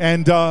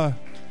 And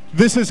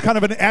this is kind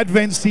of an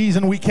Advent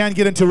season. We can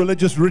get into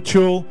religious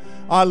ritual.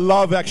 I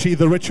love actually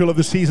the ritual of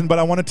the season, but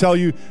I want to tell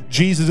you,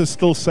 Jesus is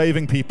still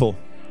saving people.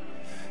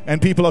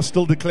 And people are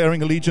still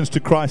declaring allegiance to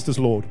Christ as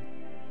Lord.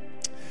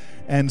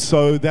 And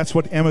so that's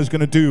what Emma's going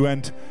to do.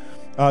 And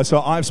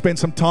so I've spent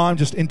some time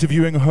just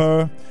interviewing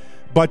her.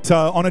 But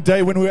on a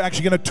day when we're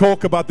actually going to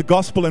talk about the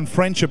gospel and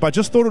friendship, I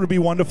just thought it would be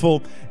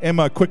wonderful,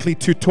 Emma, quickly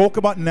to talk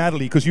about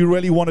Natalie, because you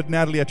really wanted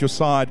Natalie at your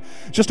side.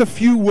 Just a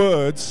few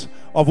words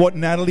of what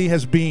Natalie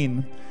has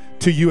been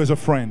to you as a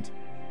friend.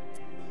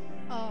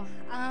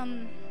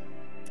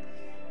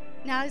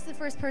 Natalie's the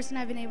first person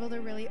I've been able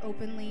to really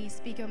openly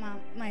speak about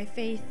my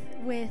faith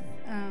with.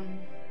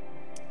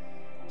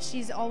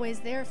 She's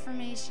always there for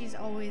me. She's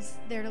always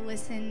there to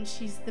listen.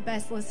 She's the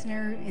best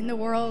listener in the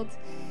world.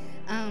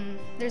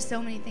 There's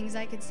so many things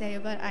I could say,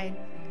 but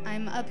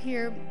I'm up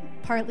here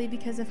partly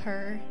because of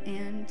her,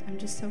 and I'm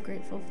just so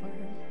grateful for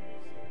her.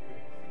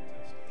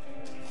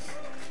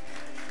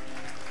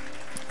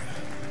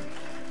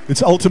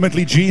 It's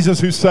ultimately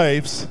Jesus who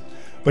saves,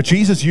 but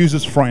Jesus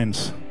uses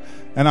friends.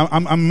 And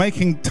I'm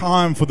making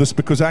time for this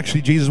because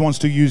actually Jesus wants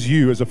to use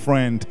you as a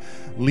friend,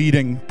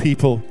 leading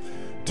people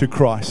to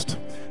Christ.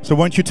 So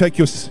won't you take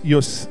your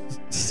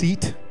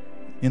seat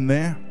in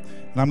there?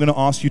 And I'm going to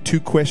ask you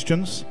 2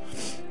 questions.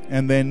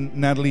 And then,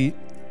 Natalie,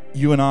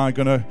 you and I are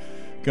gonna,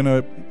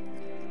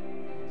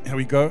 here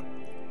we go.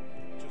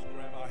 Just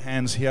grab our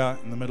hands here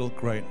in the middle.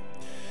 Great.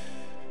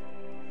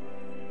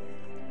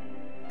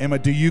 Emma,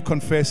 do you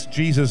confess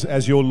Jesus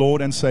as your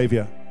Lord and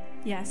Savior?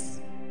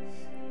 Yes.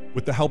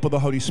 With the help of the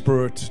Holy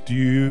Spirit, do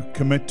you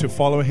commit to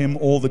follow Him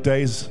all the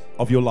days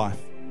of your life?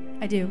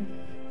 I do.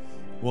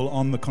 Well,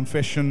 on the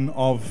confession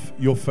of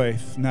your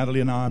faith,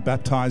 Natalie and I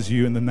baptize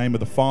you in the name of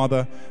the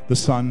Father, the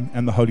Son,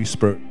 and the Holy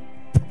Spirit.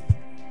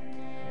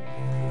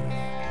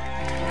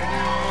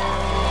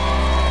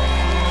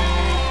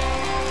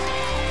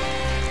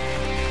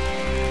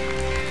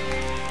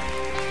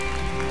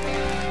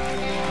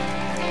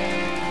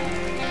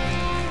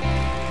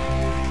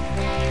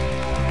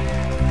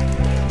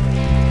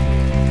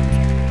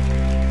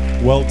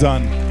 Well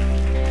done.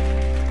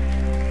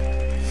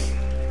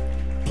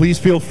 Please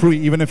feel free,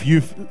 even if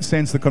you've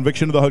sensed the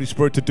conviction of the Holy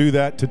Spirit, to do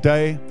that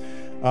today.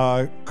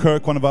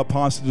 Kirk, one of our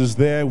pastors, is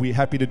there. We're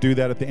happy to do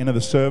that at the end of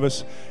the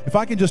service. If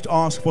I can just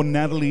ask for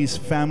Natalie's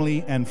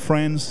family and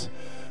friends,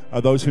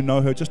 those who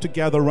know her, just to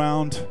gather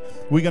around.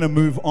 We're going to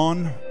move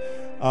on,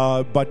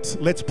 but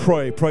let's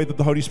pray. Pray that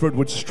the Holy Spirit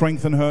would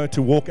strengthen her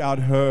to walk out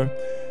her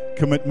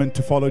commitment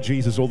to follow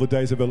Jesus all the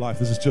days of her life.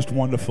 This is just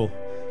wonderful.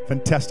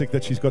 Fantastic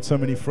that she's got so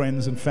many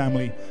friends and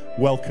family.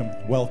 Welcome,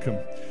 welcome.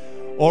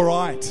 All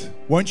right,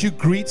 won't you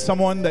greet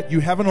someone that you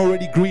haven't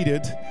already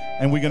greeted,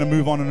 and we're going to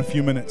move on in a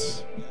few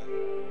minutes.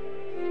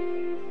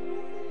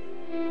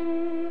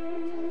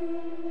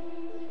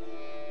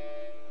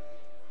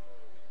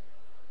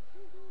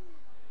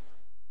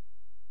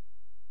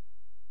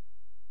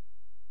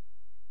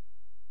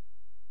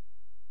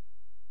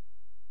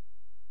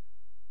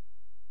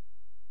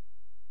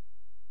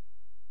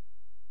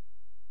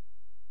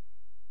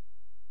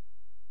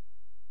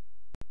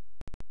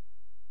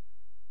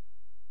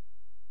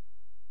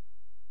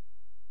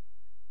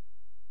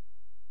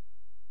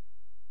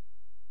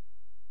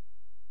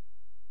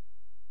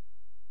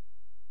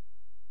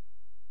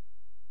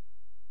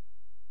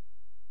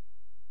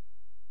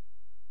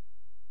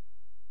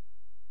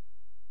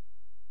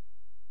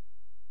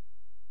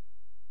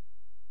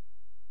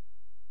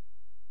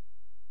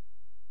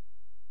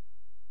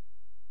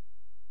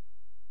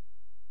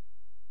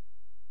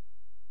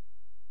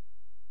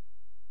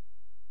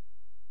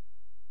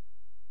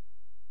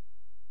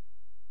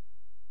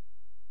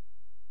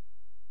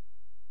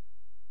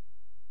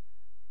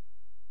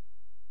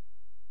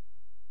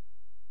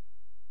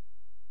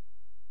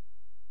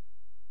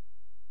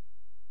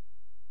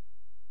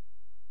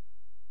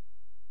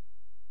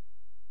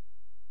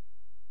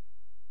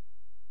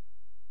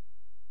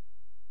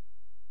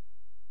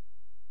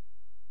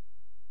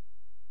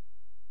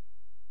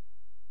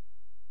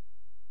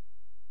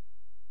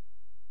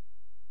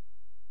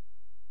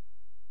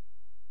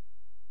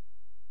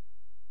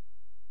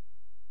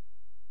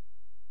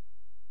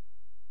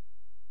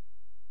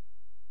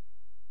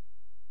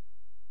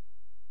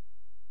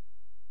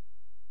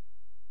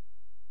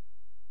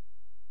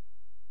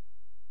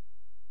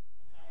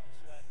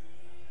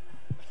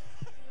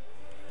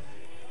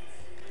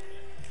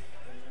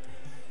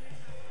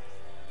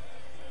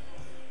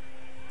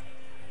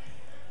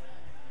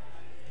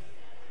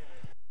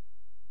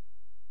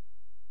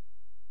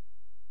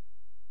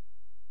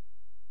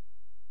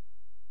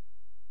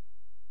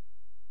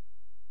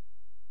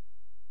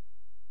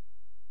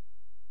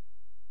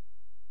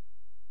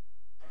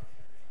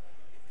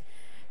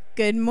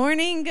 Good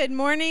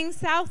morning,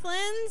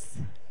 Southlands.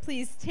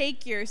 Please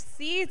take your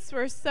seats.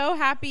 We're so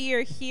happy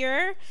you're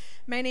here.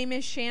 My name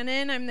is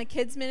Shannon. I'm the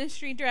Kids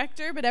Ministry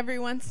Director, but every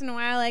once in a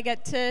while I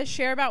get to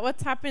share about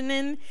what's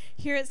happening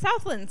here at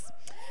Southlands.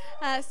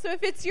 So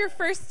if it's your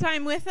first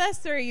time with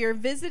us or you're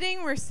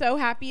visiting, we're so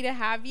happy to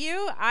have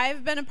you.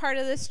 I've been a part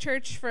of this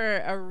church for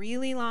a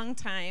really long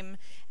time,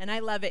 and I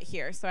love it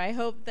here. So I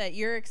hope that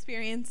your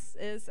experience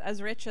is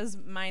as rich as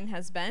mine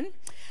has been.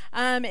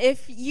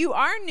 If you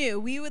are new,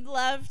 we would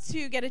love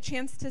to get a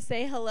chance to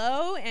say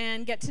hello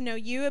and get to know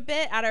you a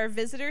bit at our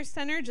visitor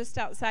center just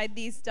outside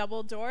these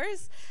double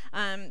doors,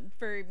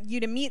 for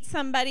you to meet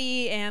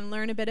somebody and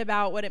learn a bit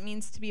about what it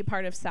means to be a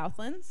part of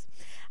Southlands.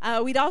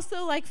 We'd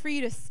also like for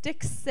you to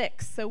stick 6.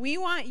 So we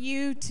want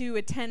you to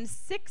attend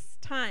 6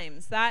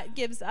 times. That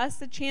gives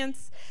us a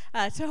chance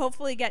to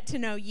hopefully get to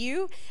know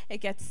you. It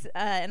gets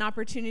an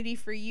opportunity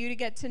for you to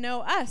get to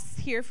know us,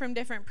 hear from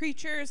different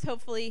preachers,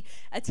 hopefully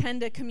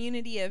attend a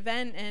community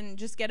event, and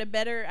just get a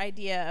better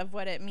idea of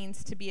what it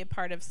means to be a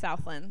part of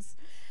Southlands.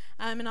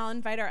 And I'll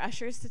invite our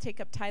ushers to take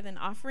up tithe and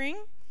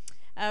offering.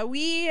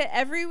 We,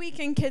 every week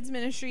in kids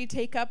ministry,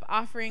 take up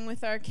offering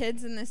with our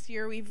kids, and this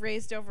year we've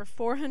raised over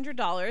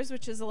 $400,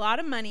 which is a lot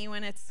of money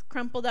when it's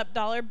crumpled up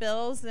dollar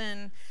bills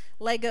and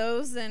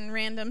Legos and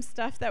random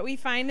stuff that we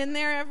find in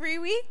there every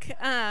week.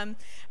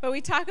 But we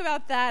talk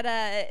about that.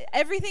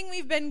 Everything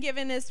we've been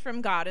given is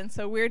from God, and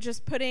so we're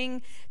just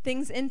putting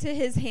things into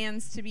his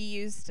hands to be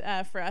used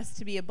for us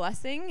to be a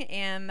blessing,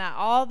 and that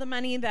all the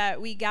money that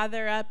we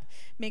gather up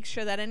makes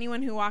sure that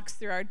anyone who walks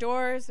through our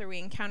doors or we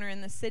encounter in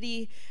the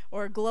city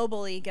or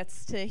globally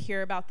gets to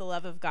hear about the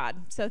love of God.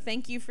 So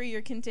thank you for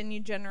your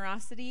continued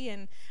generosity,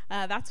 and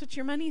that's what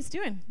your money is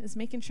doing, is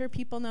making sure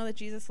people know that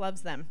Jesus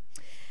loves them.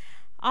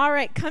 All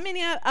right,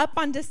 coming up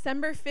on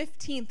December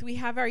 15th, we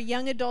have our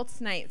Young Adults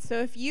Night.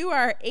 So if you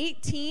are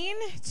 18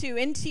 to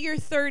into your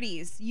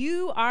 30s,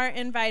 you are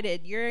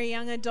invited. You're a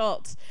young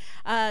adult.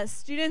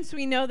 Students,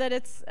 we know that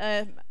it's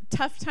a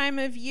tough time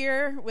of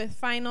year with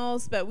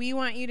finals, but we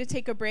want you to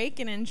take a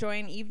break and enjoy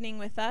an evening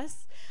with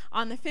us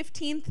on the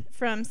 15th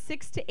from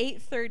 6 to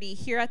 8:30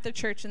 here at the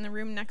church in the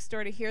room next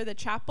door to here, the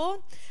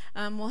chapel.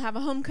 We'll have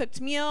a home-cooked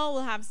meal.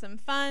 We'll have some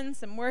fun,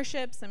 some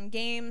worship, some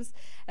games,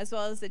 as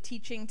well as the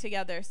teaching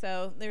together.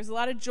 So there's a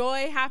lot of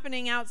joy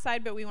happening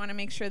outside, but we want to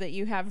make sure that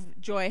you have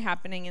joy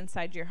happening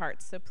inside your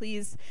hearts. So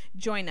please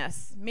join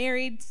us.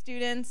 Married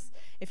students,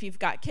 if you've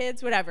got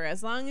kids, whatever,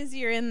 as long as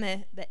you're in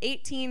the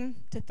 18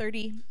 to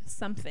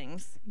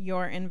 30-somethings,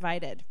 you're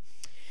invited.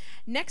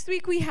 Next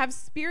week, we have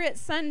Spirit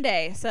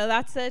Sunday, so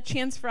that's a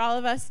chance for all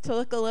of us to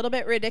look a little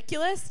bit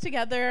ridiculous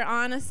together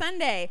on a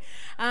Sunday.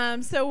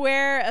 So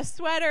wear a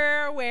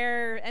sweater,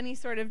 wear any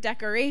sort of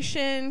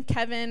decoration.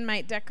 Kevin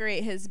might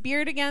decorate his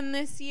beard again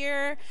this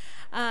year.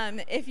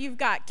 If you've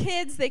got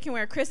kids, they can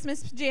wear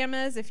Christmas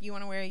pajamas. If you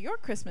want to wear your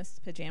Christmas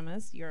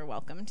pajamas, you're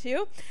welcome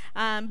to.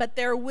 But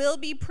there will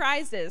be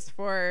prizes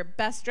for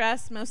best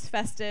dress, most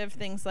festive,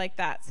 things like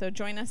that. So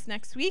join us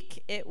next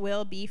week. It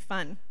will be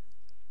fun.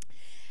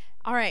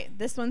 All right,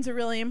 this one's a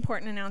really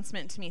important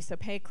announcement to me, so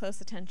pay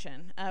close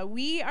attention.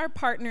 We are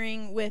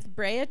partnering with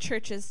Brea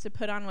churches to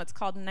put on what's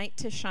called Night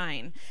to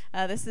Shine.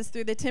 This is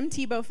through the Tim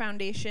Tebow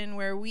Foundation,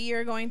 where we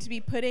are going to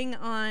be putting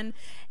on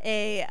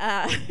a,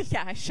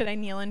 yeah, should I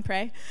kneel and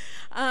pray?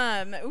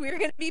 We're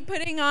going to be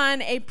putting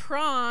on a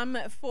prom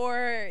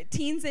for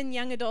teens and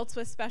young adults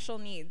with special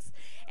needs.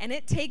 And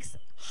it takes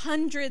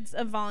hundreds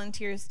of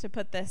volunteers to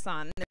put this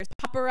on. There's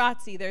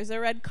paparazzi, there's a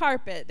red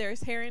carpet,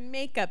 there's hair and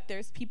makeup,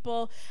 there's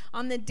people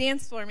on the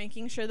dance floor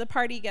making sure the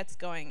party gets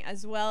going,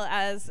 as well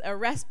as a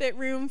respite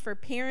room for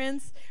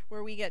parents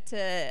where we get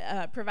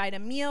to provide a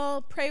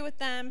meal, pray with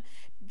them,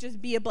 just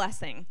be a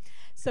blessing.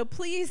 So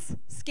please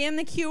scan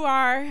the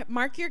QR,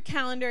 mark your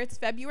calendar. It's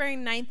February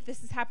 9th.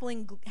 This is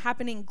happening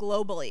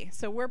globally.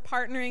 So we're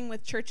partnering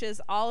with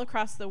churches all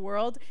across the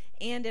world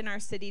and in our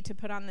city to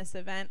put on this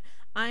event.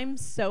 I'm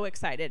so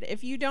excited.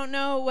 If you don't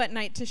know what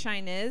Night to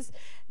Shine is,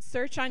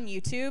 search on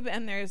YouTube,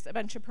 and there's a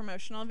bunch of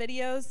promotional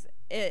videos.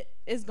 It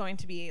is going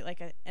to be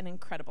like an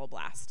incredible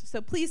blast.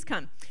 So please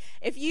come.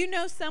 If you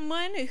know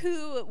someone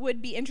who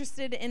would be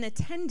interested in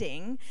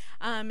attending,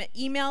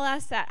 email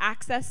us at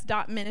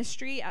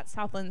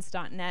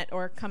access.ministry@southlands.net,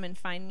 or come and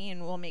find me,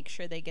 and we'll make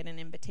sure they get an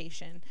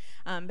invitation.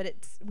 But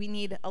we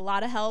need a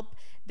lot of help.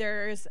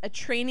 There's a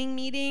training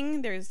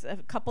meeting. There's a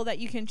couple that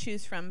you can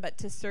choose from, but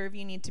to serve,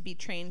 you need to be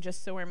trained,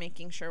 just so we're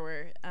making sure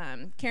we're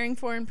caring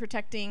for and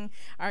protecting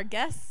our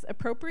guests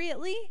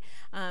appropriately.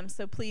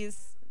 So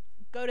please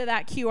go to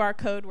that QR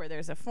code where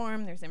there's a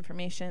form, there's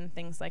information,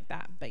 things like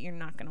that, but you're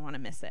not going to want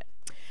to miss it.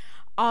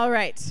 All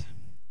right,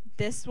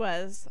 this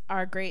was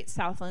our great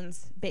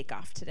Southlands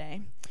Bake-Off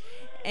today.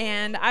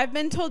 And I've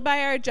been told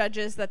by our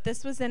judges that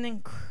this was an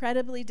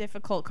incredibly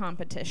difficult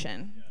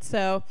competition.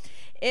 So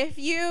if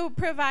you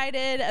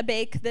provided a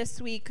bake this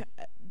week,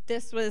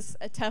 this was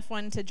a tough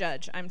one to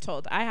judge, I'm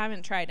told. I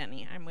haven't tried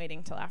any. I'm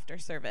waiting till after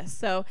service.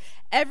 So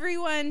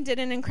everyone did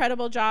an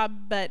incredible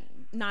job, but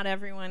not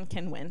everyone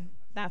can win.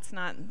 That's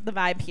not the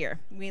vibe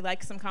here. We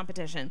like some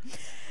competition.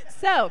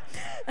 So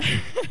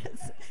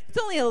it's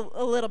only a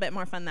little bit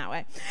more fun that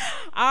way.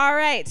 All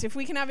right, if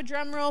we can have a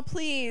drum roll,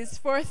 please.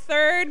 For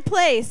third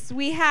place,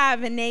 we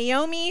have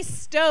Naomi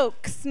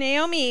Stokes.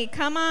 Naomi,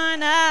 come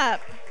on up.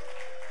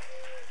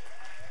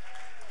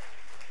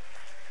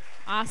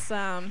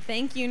 Awesome.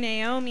 Thank you,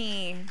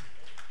 Naomi.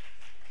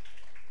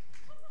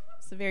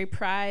 It's a very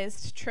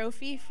prized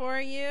trophy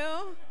for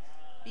you.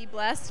 Be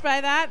blessed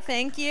by that.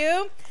 Thank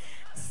you.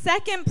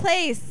 Second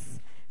place,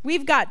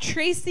 we've got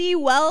Tracy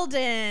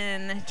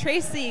Weldon.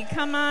 Tracy,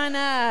 come on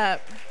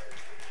up.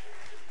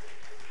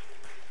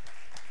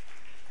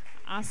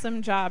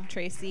 Awesome job,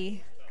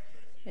 Tracy.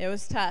 It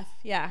was tough,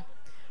 yeah.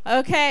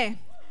 Okay,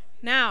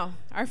 now,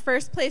 our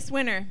first place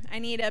winner. I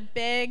need a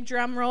big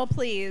drum roll,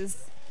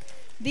 please.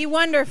 The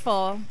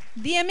wonderful,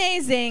 the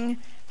amazing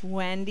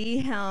Wendy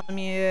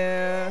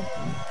Helmuth.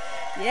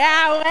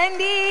 Yeah,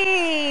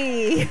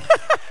 Wendy!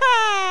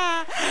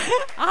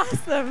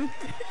 Awesome.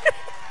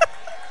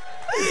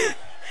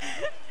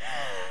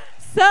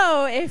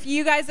 So, if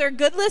you guys are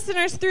good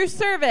listeners through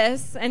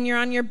service and you're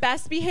on your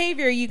best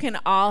behavior, you can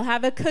all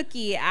have a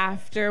cookie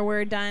after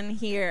we're done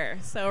here.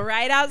 So,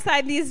 right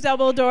outside these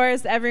double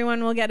doors,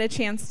 everyone will get a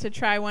chance to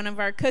try one of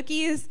our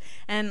cookies.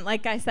 And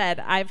like I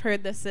said, I've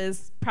heard this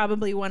is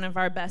probably one of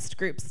our best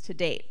groups to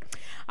date.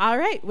 All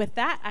right, with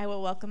that, I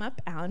will welcome up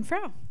Alan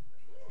Frow.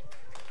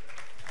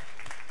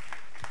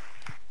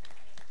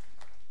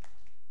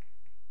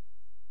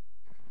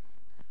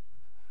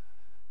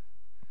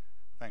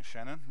 Thanks,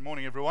 Shannon. Good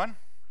morning, everyone.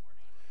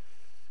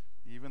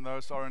 Even though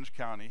it's Orange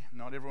County,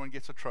 not everyone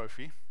gets a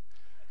trophy,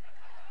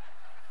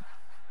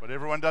 but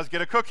everyone does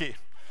get a cookie.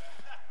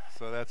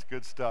 So that's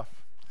good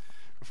stuff.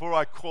 Before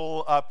I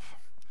call up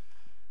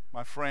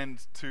my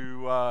friend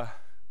to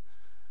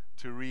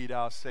read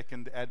our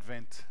second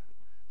Advent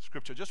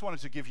scripture, just wanted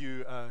to give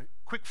you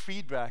quick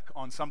feedback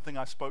on something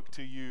I spoke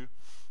to you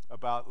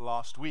about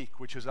last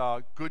week, which is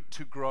our Good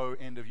to Grow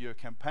end of year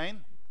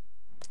campaign.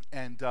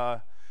 And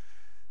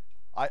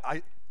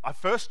I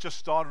first just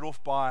started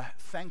off by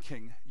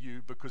thanking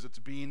you because it's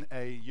been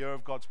a year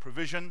of God's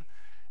provision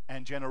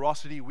and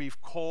generosity.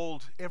 We've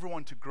called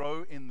everyone to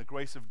grow in the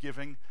grace of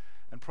giving.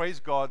 And praise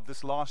God,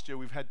 this last year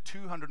we've had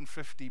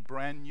 250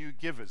 brand new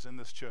givers in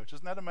this church.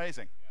 Isn't that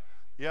amazing?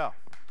 Yeah.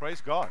 Praise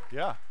God.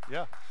 Yeah.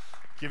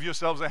 Give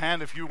yourselves a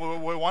hand if you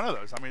were one of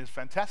those. I mean, it's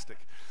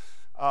fantastic.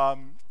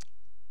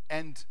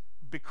 And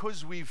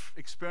because we've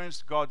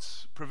experienced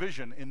God's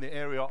provision in the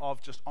area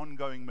of just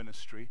ongoing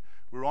ministry,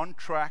 we're on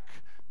track.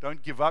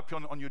 Don't give up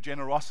on your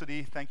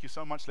generosity. Thank you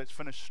so much. Let's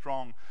finish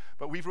strong.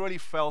 But we've really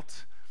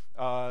felt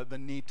the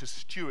need to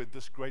steward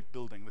this great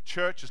building. The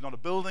church is not a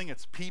building,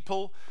 it's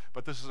people,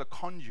 but this is a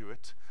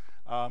conduit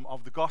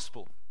of the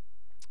gospel.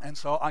 And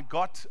so I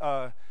got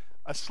a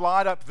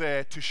slide up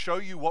there to show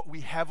you what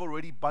we have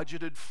already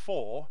budgeted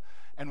for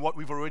and what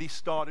we've already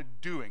started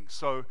doing.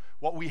 So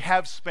what we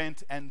have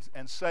spent and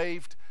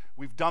saved,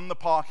 we've done the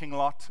parking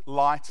lot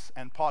lights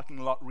and parking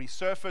lot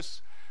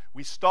resurface.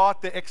 We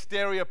start the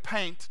exterior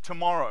paint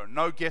tomorrow.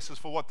 No guesses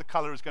for what the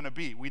color is going to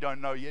be. We don't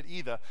know yet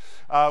either.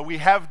 We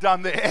have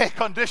done the air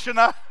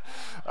conditioner.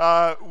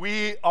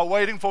 We are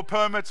waiting for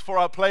permits for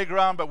our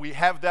playground, but we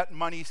have that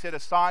money set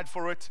aside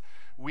for it.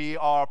 We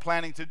are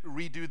planning to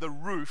redo the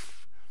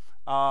roof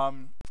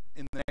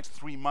in the next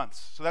 3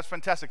 months. So that's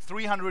fantastic.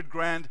 300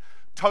 grand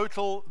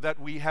total that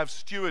we have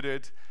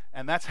stewarded,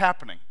 and that's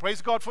happening.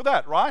 Praise God for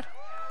that, right?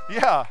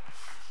 Yeah.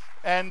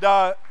 And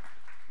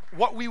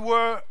what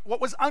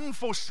was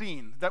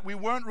unforeseen, that we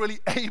weren't really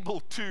able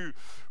to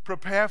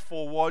prepare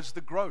for, was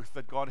the growth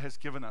that God has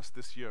given us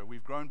this year.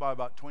 We've grown by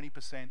about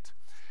 20%.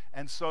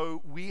 And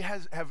so we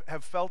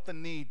have felt the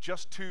need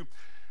just to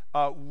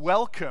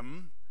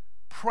welcome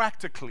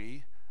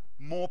practically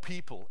more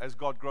people as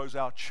God grows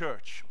our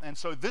church. And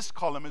so this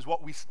column is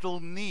what we still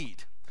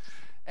need.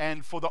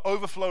 And for the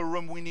overflow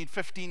room, we need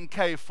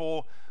 $15K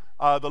for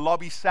the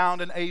lobby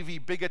sound and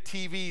AV, bigger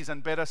TVs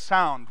and better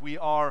sound. We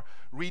are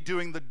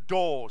redoing the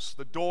doors.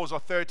 The doors are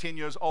 13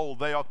 years old.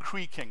 They are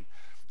creaking.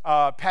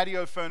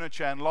 Patio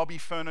furniture and lobby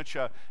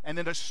furniture. And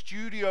then a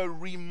studio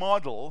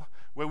remodel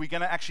where we're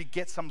going to actually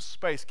get some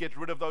space, get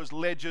rid of those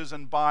ledges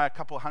and buy a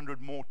couple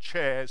hundred more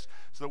chairs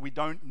so that we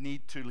don't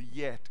need to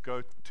yet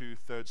go to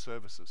third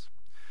services.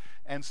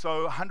 And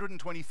so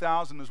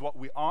 $120,000 is what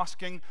we're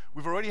asking.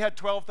 We've already had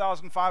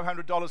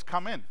 $12,500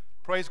 come in.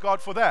 Praise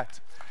God for that.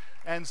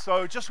 And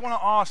so just want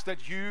to ask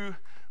that you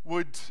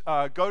would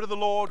go to the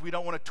Lord. We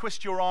don't want to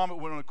twist your arm, but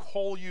we want to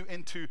call you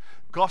into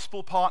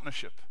gospel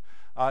partnership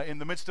in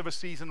the midst of a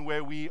season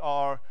where we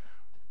are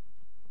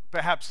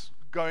perhaps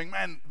going,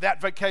 man, that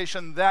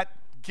vacation, that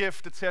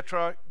gift,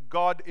 etc.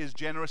 God is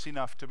generous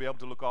enough to be able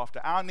to look after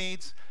our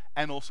needs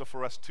and also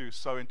for us to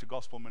sow into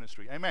gospel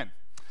ministry. Amen.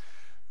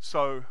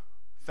 So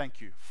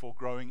thank you for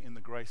growing in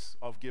the grace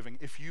of giving.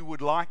 If you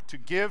would like to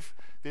give,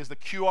 there's the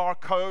QR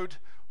code.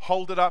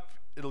 Hold it up.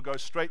 It'll go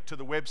straight to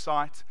the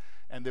website,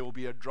 and there will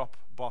be a drop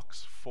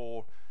box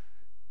for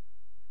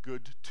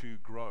Good to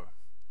Grow.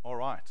 All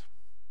right.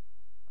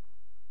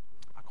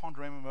 I can't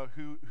remember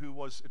who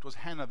was. It was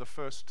Hannah the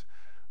first.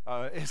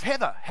 It's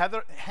Heather.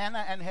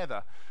 Hannah and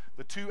Heather.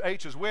 The two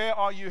H's. Where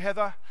are you,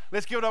 Heather?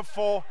 Let's give it up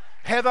for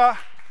Heather.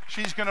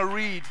 She's going to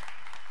read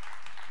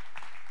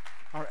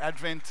our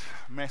Advent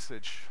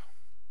message.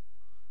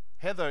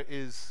 Heather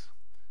is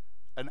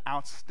an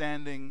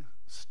outstanding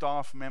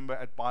staff member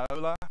at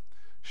Biola.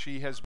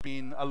 She has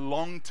been a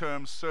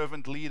long-term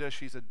servant leader.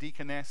 She's a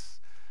deaconess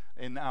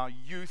in our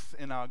youth,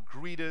 in our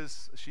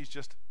greeters. She's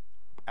just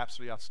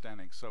absolutely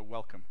outstanding. So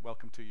welcome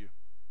to you.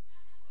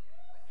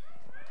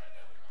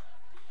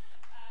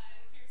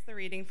 Here's the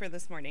reading for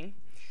this morning.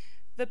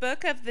 The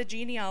book of the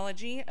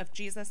genealogy of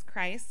Jesus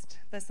Christ,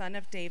 the son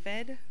of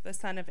David, the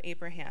son of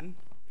Abraham.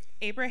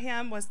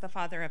 Abraham was the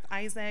father of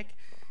Isaac,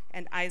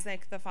 and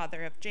Isaac the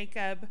father of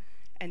Jacob,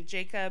 and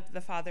Jacob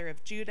the father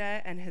of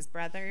Judah and his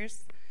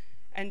brothers,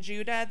 and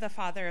Judah the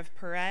father of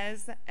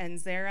Perez, and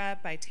Zerah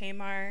by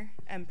Tamar,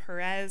 and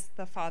Perez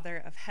the father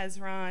of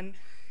Hezron,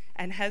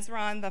 and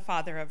Hezron the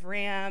father of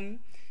Ram,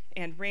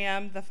 and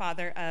Ram the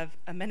father of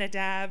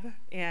Amminadab,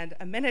 and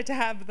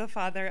Amminadab the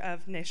father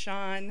of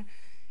Nahshon,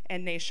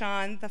 and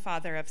Nahshon the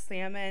father of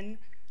Salmon,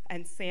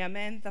 and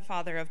Salmon the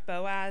father of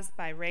Boaz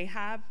by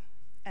Rahab,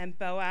 and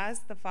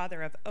Boaz the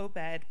father of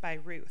Obed by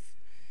Ruth,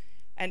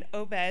 and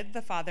Obed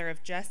the father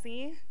of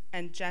Jesse,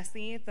 and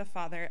Jesse the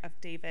father of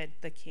David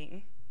the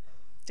king.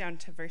 Down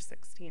to verse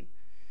 16.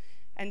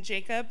 And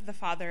Jacob the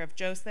father of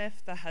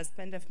Joseph, the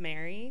husband of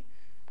Mary,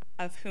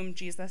 of whom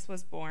Jesus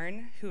was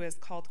born, who is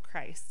called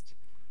Christ.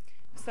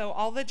 So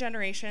all the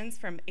generations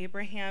from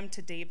Abraham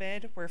to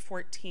David were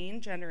 14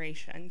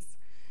 generations,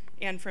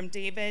 and from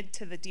David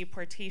to the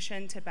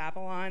deportation to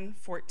Babylon,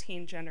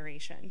 14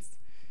 generations,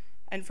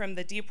 and from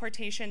the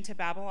deportation to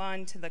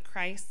Babylon to the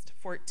Christ,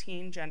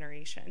 14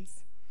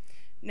 generations.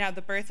 Now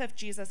the birth of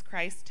Jesus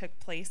Christ took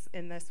place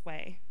in this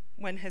way.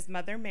 When his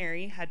mother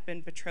Mary had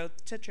been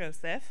betrothed to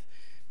Joseph,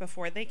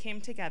 before they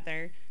came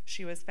together,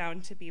 she was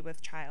found to be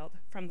with child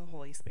from the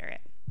Holy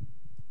Spirit.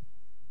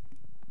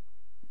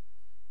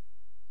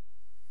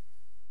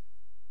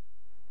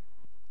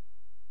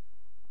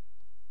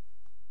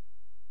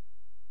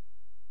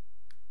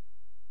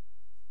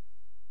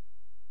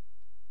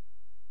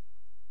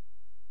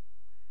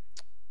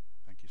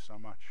 Thank you so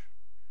much.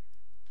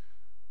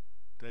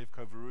 Dave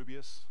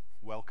Covarrubias,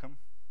 welcome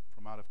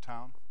from out of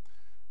town.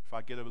 If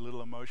I get a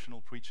little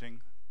emotional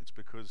preaching, it's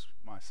because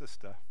my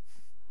sister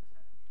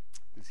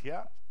is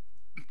here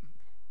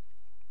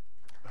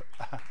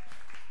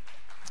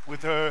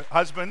with her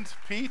husband,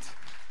 Pete.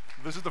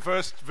 This is the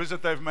first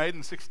visit they've made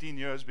in 16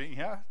 years being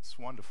here. It's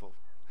wonderful.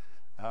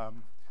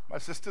 My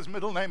sister's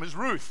middle name is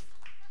Ruth,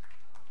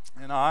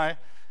 and I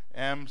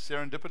am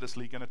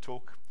serendipitously going to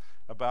talk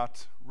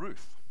about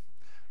Ruth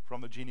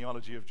from the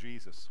genealogy of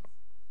Jesus.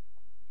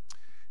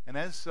 And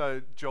as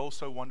Joel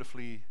so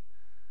wonderfully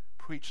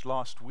preached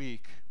last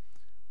week,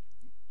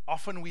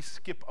 often we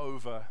skip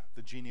over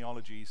the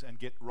genealogies and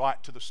get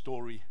right to the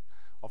story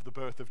of the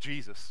birth of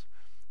Jesus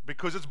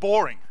because it's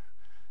boring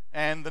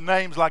and the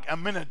names like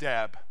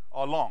Amminadab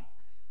are long.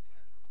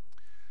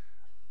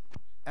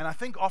 And I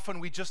think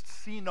often we just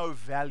see no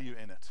value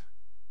in it.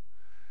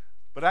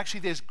 But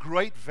actually there's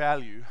great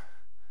value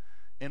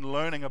in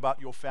learning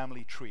about your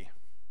family tree.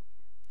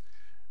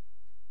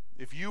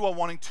 If you are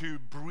wanting to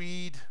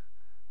breed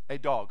a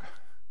dog,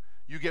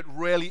 you get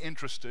really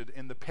interested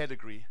in the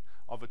pedigree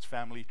of its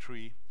family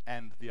tree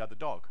and the other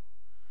dog.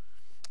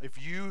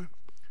 If you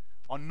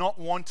are not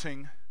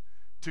wanting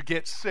to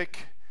get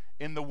sick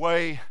in the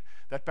way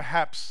that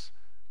perhaps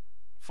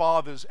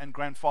fathers and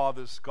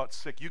grandfathers got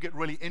sick, you get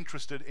really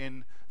interested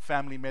in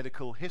family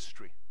medical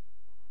history.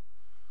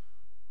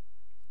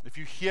 If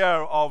you hear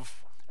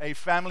of a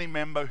family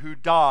member who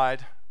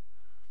died,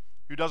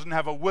 who doesn't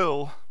have a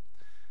will,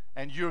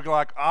 and you're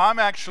like, I'm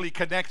actually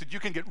connected, you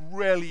can get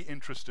really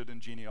interested in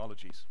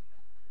genealogies.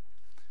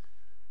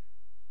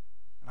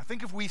 And I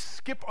think if we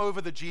skip over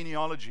the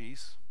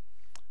genealogies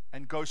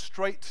and go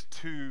straight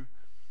to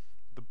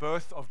the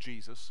birth of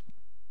Jesus,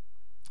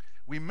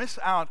 we miss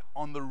out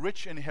on the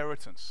rich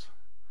inheritance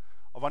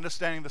of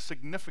understanding the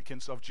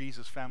significance of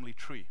Jesus' family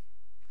tree.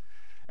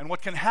 And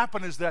what can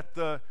happen is that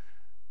the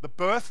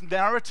birth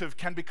narrative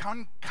can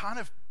become kind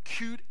of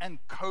cute and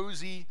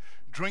cozy,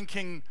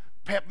 drinking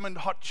peppermint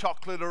hot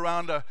chocolate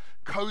around a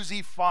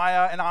cozy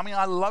fire. And I mean,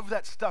 I love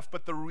that stuff,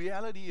 but the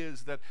reality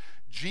is that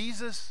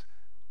Jesus'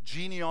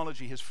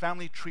 genealogy, his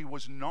family tree,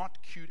 was not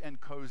cute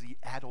and cozy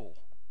at all.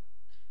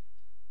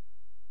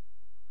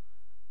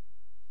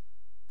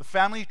 The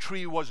family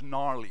tree was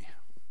gnarly.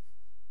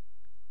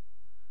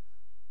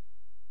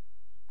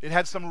 It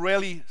had some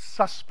really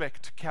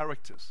suspect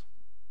characters.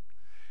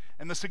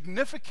 And the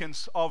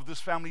significance of this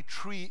family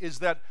tree is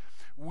that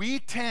we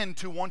tend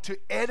to want to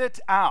edit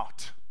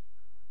out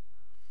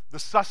the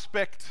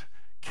suspect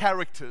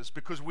characters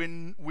because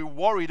we're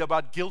worried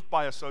about guilt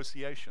by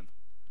association.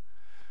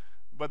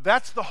 But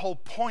that's the whole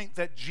point,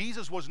 that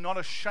Jesus was not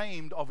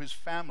ashamed of his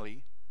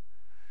family.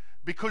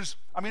 Because,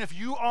 I mean, if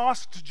you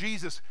asked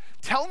Jesus,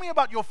 tell me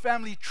about your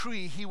family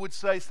tree, he would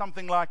say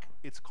something like,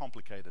 it's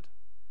complicated.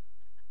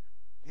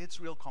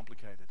 It's real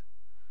complicated.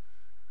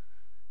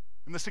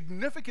 And the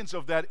significance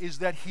of that is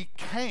that he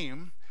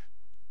came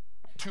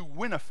to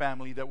win a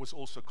family that was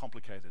also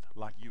complicated,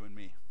 like you and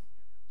me.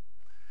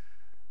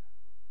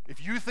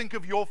 If you think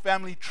of your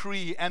family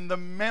tree and the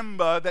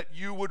member that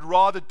you would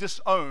rather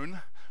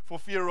disown for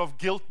fear of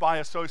guilt by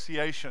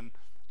association,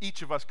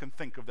 each of us can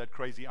think of that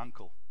crazy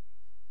uncle.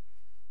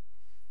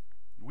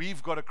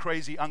 We've got a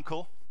crazy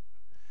uncle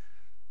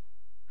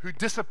who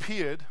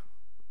disappeared.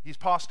 He's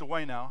passed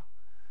away now.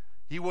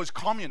 He was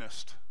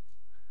communist,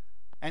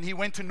 and he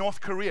went to North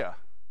Korea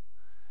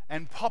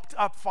and popped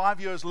up 5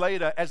 years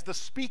later as the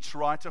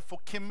speechwriter for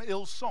Kim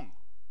Il-sung.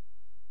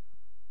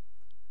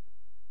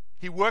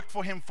 He worked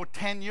for him for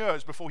 10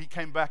 years before he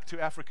came back to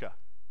Africa.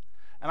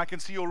 And I can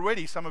see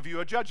already some of you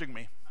are judging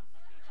me.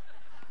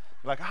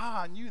 Like,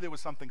 I knew there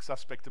was something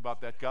suspect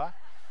about that guy.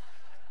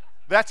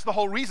 That's the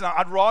whole reason.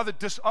 I'd rather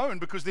disown,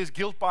 because there's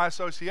guilt by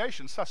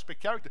association,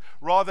 suspect character,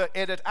 rather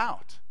edit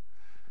out.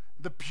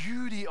 The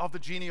beauty of the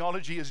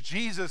genealogy is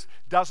Jesus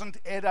doesn't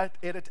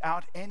edit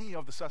out any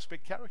of the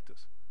suspect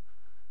characters.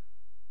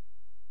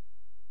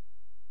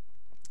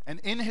 And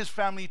in his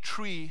family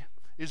tree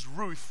is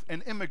Ruth,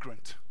 an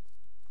immigrant.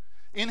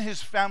 In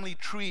his family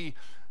tree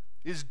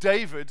is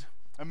David,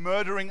 a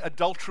murdering,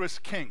 adulterous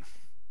king.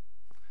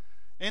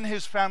 In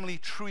his family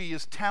tree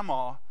is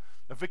Tamar,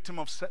 a victim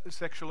of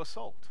sexual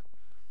assault.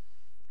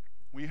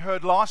 We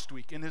heard last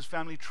week in his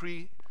family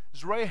tree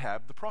is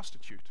Rahab, the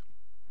prostitute,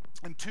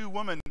 and 2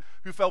 women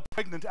who fell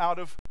pregnant out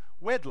of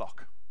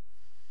wedlock.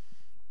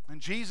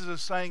 And Jesus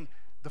is saying,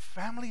 the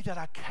family that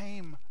I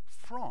came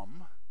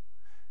from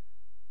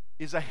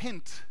is a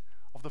hint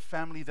of the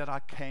family that I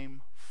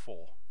came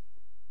for.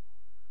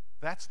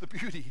 That's the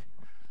beauty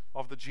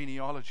of the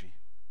genealogy.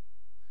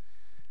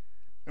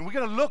 And we're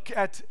going to look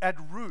at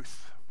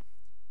Ruth.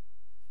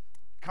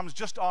 It comes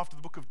just after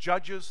the book of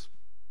Judges.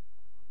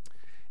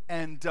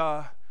 And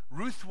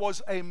Ruth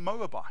was a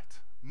Moabite.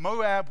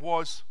 Moab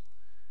was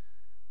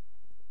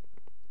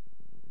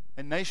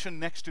a nation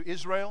next to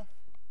Israel.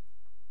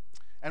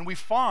 And we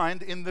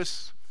find in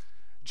this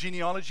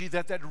genealogy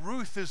that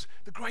Ruth is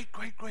the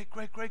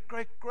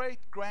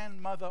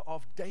great-great-great-great-great-great-grandmother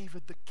of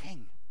David the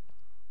king.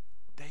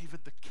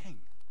 David the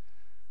king.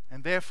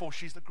 And therefore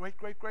she's the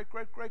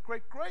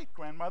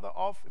great-great-great-great-great-great-great-grandmother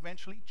of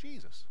eventually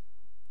Jesus.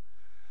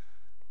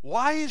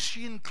 Why is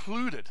she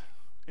included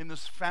in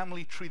this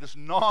family tree, this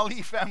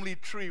gnarly family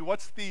tree?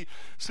 What's the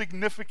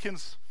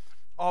significance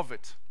of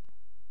it?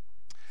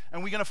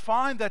 And we're going to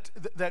find that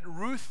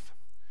Ruth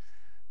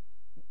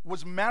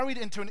was married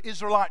into an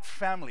Israelite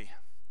family.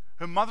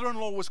 Her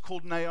mother-in-law was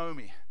called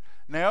Naomi.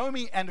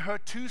 Naomi and her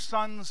 2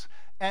 sons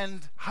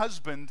and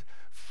husband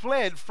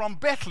fled from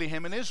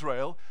Bethlehem in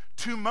Israel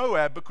to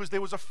Moab because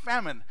there was a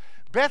famine.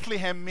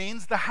 Bethlehem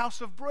means the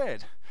house of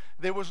bread.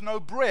 There was no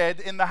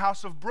bread in the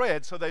house of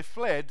bread, so they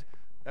fled,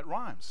 that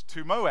rhymes,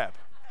 to Moab.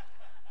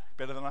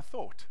 Better than I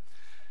thought.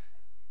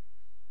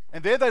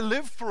 And there they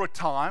lived for a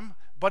time,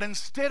 but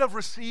instead of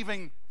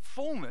receiving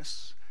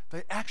fullness,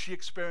 they actually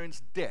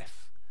experienced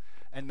death.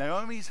 And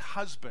Naomi's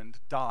husband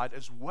died,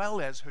 as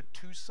well as her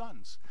 2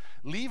 sons.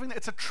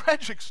 It's a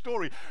tragic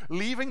story,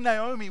 leaving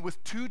Naomi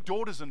with 2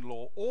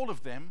 daughters-in-law, all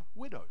of them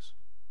widows.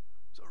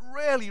 So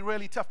really,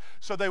 really tough.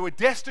 So they were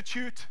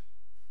destitute,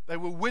 they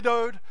were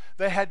widowed,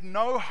 they had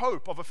no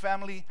hope of a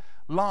family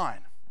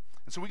line.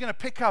 And so we're going to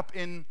pick up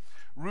in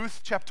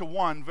Ruth chapter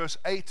 1, verse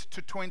 8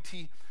 to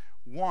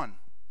 21.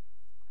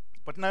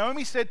 But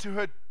Naomi said to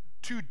her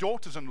 2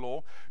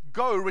 daughters-in-law,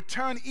 "Go,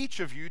 return each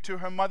of you to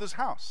her mother's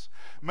house.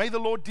 May the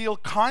Lord deal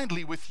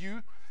kindly with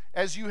you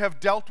as you have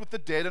dealt with the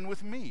dead and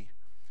with me.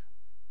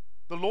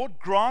 The Lord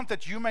grant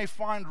that you may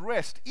find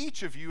rest,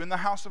 each of you in the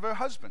house of her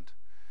husband."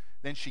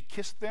 Then she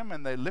kissed them,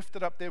 and they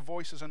lifted up their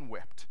voices and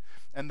wept.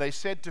 And they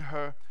said to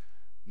her,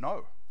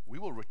 "No, we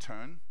will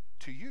return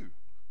to you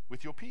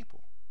with your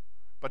people."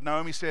 But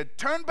Naomi said,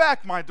 "Turn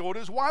back, my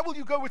daughters. Why will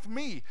you go with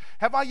me?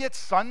 Have I yet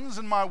sons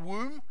in my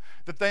womb,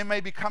 that they may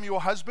become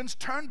your husbands?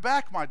 Turn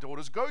back, my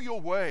daughters. Go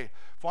your way,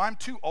 for I am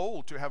too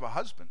old to have a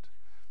husband.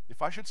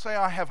 If I should say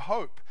I have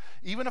hope,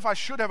 even if I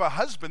should have a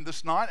husband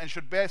this night and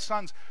should bear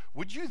sons,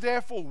 would you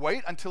therefore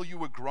wait until you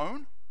were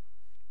grown?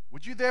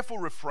 Would you therefore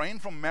refrain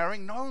from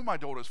marrying? No, my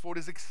daughters, for it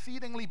is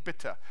exceedingly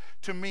bitter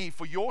to me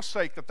for your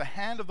sake that the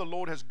hand of the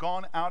Lord has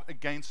gone out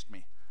against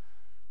me."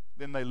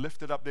 Then they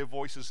lifted up their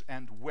voices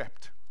and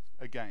wept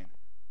again.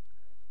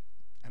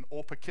 And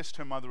Orpah kissed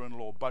her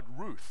mother-in-law, but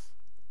Ruth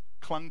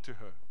clung to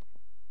her.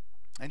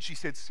 And she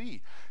said,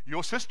 "See,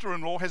 your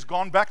sister-in-law has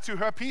gone back to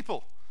her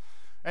people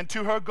and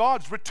to her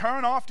gods.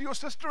 Return after your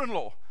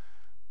sister-in-law."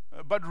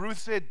 But Ruth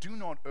said, "Do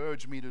not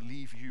urge me to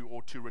leave you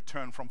or to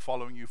return from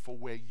following you, for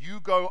where you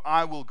go,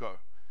 I will go.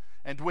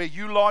 And where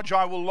you lodge,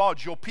 I will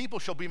lodge. Your people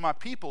shall be my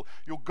people,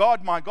 your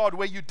God, my God.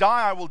 Where you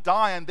die, I will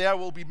die, and there I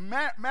will be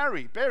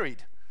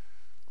buried.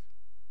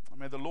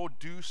 May the Lord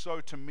do so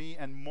to me,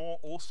 and more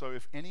also,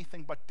 if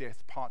anything but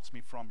death parts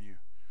me from you."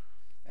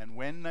 And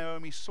when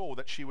Naomi saw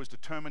that she was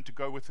determined to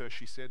go with her,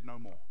 she said no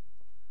more.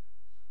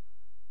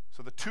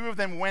 So the 2 of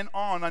them went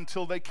on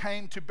until they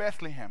came to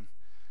Bethlehem.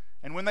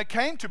 And when they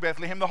came to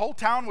Bethlehem, the whole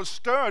town was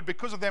stirred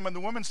because of them. And the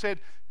woman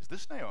said, "Is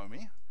this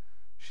Naomi?"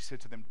 She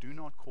said to them, "Do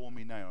not call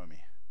me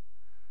Naomi.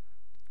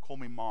 Call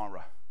me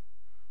Mara,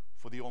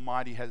 for the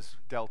Almighty has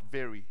dealt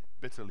very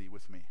bitterly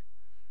with me.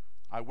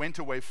 I went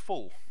away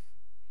full,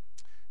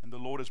 and the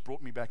Lord has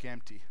brought me back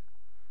empty.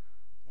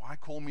 Why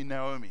call me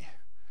Naomi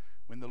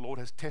when the Lord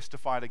has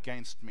testified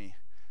against me,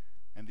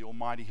 and the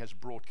Almighty has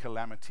brought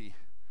calamity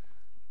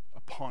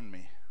upon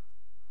me.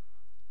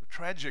 The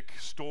tragic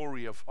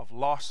story of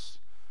loss,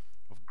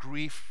 of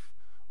grief,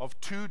 of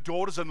two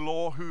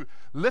daughters-in-law who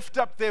lift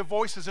up their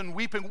voices and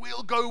weeping,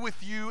 "We'll go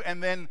with you,"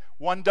 and then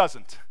one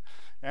doesn't,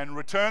 and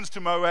returns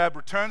to Moab,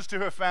 returns to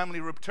her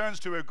family, returns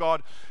to her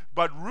God.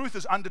 But Ruth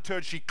is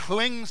undeterred. She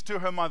clings to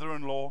her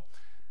mother-in-law,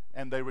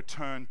 and they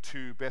return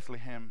to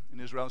Bethlehem in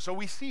Israel. So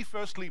we see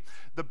firstly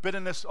the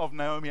bitterness of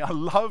Naomi. I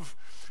love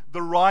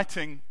the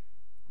writing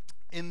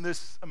in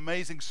this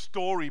amazing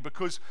story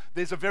because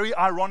there's a very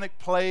ironic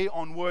play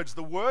on words.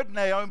 The word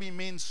Naomi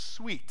means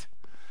sweet,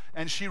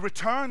 and she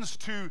returns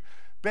to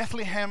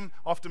Bethlehem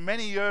after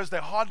many years. They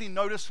hardly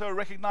notice her,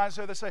 recognize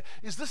her. They say,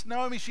 "Is this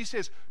Naomi?" She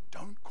says,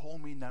 "Don't call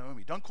me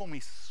Naomi. Don't call me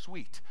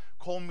sweet.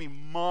 Call me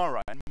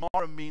Mara." And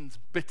Mara means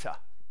bitter.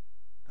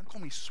 Don't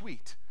call me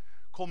sweet.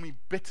 Call me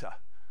bitter.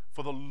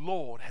 For the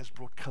Lord has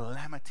brought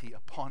calamity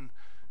upon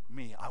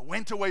me. I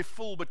went away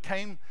full but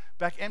came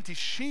back empty.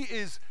 She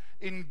is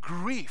in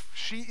grief.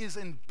 She is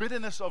in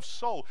bitterness of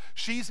soul.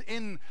 She's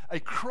in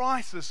a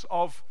crisis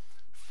of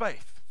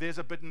faith. There's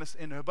a bitterness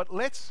in her. But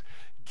let's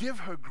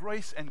give her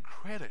grace and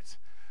credit.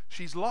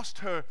 She's lost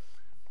her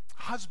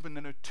husband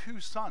and her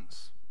two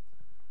sons.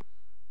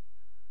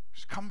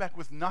 She's come back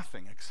with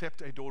nothing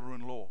except a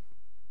daughter-in-law.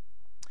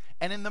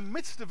 And in the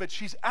midst of it,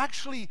 she's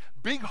actually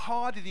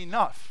big-hearted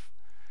enough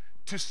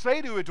to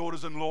say to her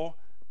daughters-in-law,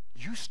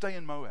 "You stay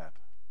in Moab.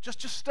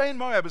 Just stay in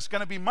Moab. It's going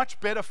to be much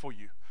better for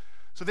you."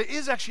 So there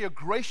is actually a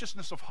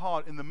graciousness of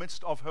heart in the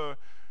midst of her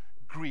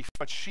grief,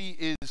 but she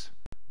is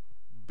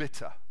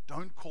bitter.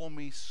 Don't call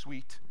me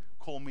sweet,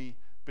 call me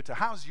bitter.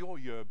 How's your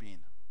year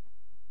been?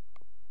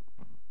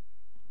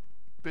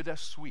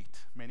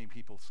 Bittersweet, many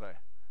people say.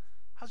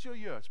 How's your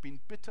year? It's been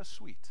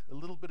bittersweet. A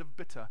little bit of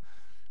bitter,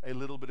 a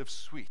little bit of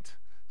sweet.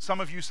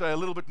 Some of you say a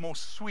little bit more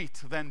sweet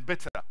than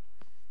bitter.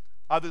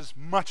 Others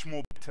much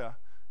more bitter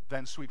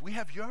than sweet. We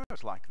have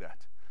years like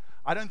that.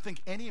 I don't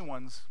think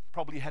anyone's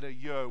probably had a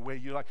year where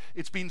you're like,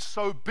 "It's been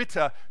so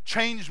bitter,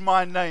 change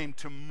my name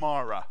to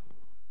Mara."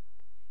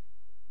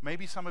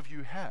 Maybe some of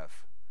you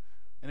have.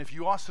 And if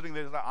you are sitting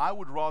there, like, "I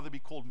would rather be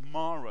called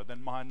Mara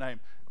than my name,"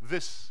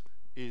 this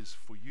is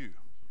for you.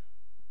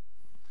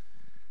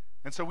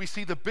 And so we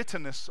see the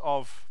bitterness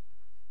of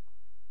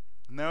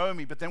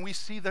Naomi, but then we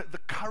see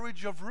the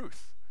courage of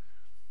Ruth.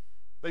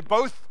 They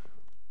both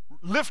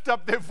lift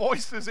up their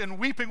voices in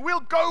weeping, "We'll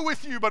go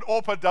with you," but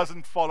Orpah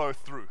doesn't follow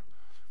through.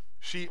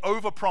 She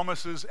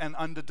overpromises and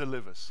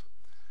underdelivers.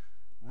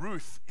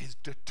 Ruth is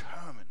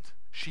determined.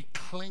 She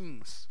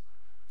clings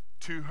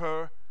to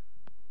her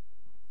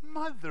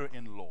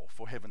mother-in-law,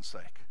 for heaven's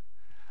sake.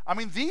 I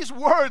mean, these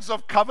words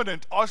of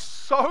covenant are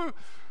so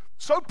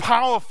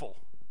powerful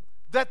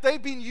that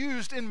they've been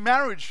used in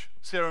marriage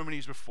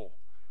ceremonies before.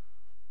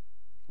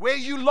 Where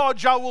you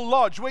lodge, I will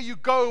lodge. Where you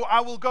go,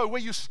 I will go.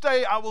 Where you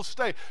stay, I will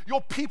stay. Your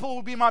people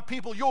will be my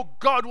people. Your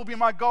God will be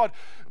my God.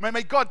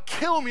 May God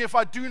kill me if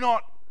I do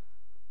not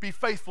be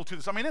faithful to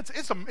this. I mean,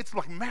 it's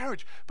like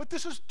marriage, but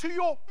this is to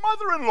your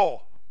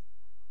mother-in-law.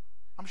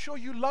 I'm sure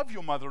you love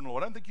your mother-in-law. I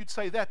don't think you'd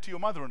say that to your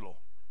mother-in-law.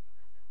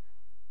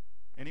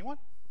 Anyone?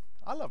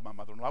 I love my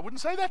mother-in-law. I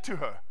wouldn't say that to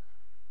her.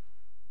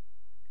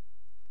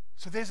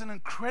 So there's an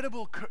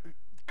incredible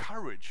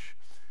courage.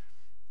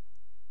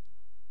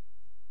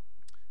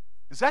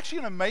 It's actually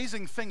an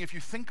amazing thing if you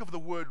think of the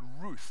word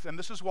Ruth, and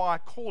this is why I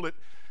call it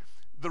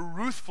the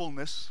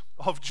Ruthfulness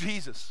of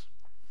Jesus.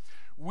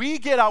 We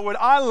get our word.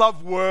 I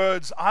love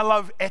words. I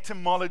love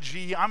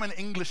etymology. I'm an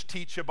English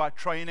teacher by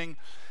training.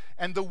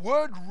 And the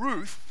word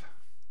Ruth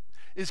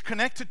is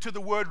connected to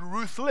the word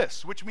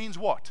ruthless, which means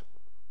what?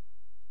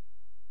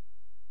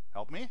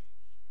 Help me?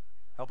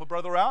 Help a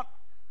brother out?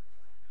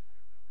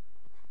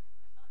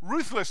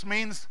 Ruthless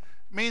means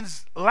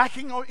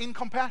lacking in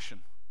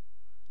compassion,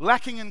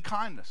 lacking in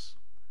kindness.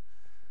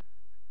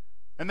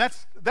 And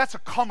that's a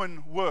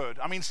common word.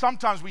 I mean,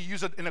 sometimes we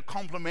use it in a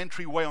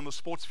complimentary way on the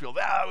sports field.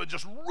 "Ah, we're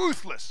just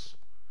ruthless."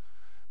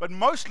 But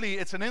mostly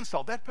it's an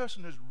insult. That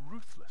person is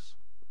ruthless.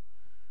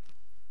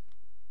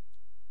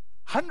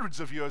 Hundreds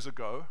of years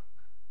ago,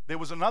 there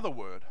was another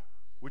word,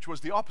 which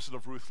was the opposite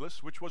of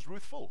ruthless, which was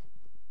ruthful,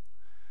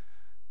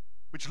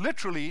 which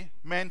literally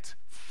meant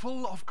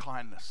full of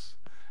kindness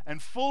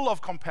and full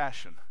of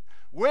compassion.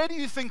 Where do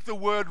you think the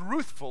word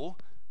ruthful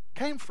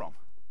came from?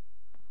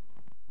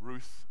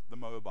 Ruth the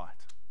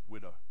Moabite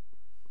widow.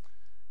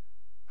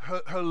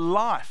 Her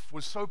life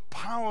was so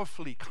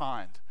powerfully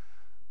kind,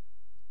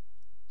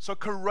 so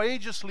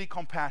courageously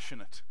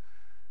compassionate,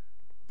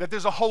 that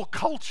there's a whole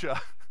culture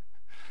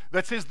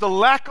that says the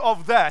lack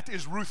of that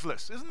is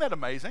ruthless. Isn't that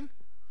amazing?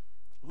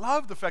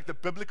 Love the fact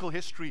that biblical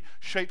history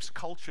shapes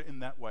culture in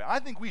that way. I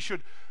think we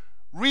should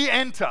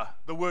re-enter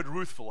the word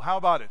ruthful. How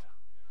about it?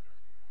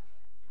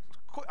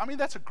 I mean,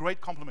 that's a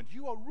great compliment.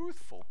 You are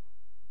ruthful.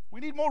 We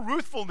need more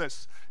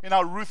ruthfulness in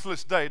our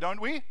ruthless day, don't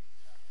we?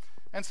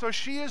 And so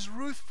she is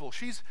ruthful.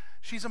 She's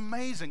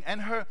amazing.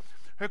 And her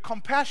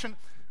compassion.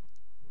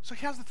 So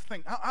here's the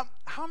thing.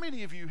 How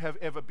many of you have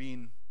ever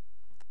been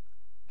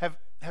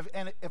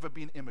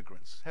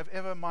immigrants? Have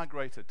ever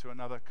migrated to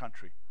another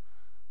country?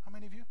 How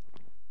many of you?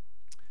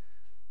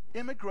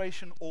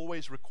 immigration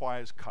always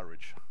requires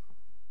courage.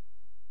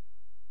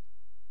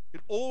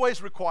 It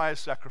always requires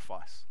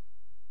sacrifice.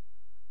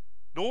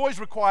 It always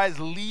requires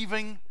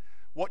leaving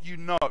what you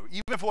know,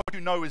 even if what you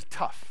know is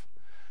tough.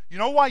 You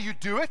know why you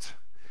do it?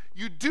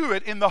 You do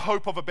it in the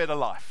hope of a better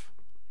life.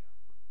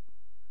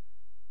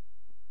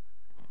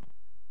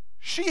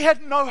 She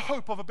had no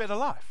hope of a better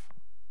life.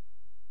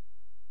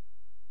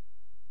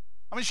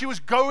 I mean, she was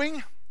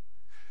going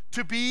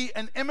to be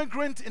an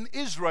immigrant in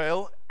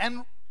Israel,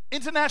 and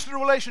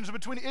international relations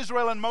between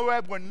Israel and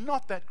Moab were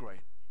not that great.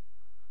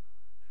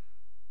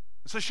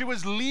 So she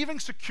was leaving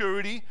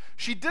security.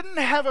 She didn't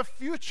have a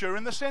future,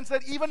 in the sense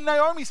that even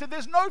Naomi said,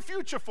 there's no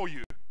future for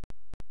you.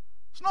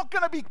 It's not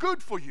going to be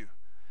good for you.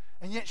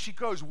 And yet she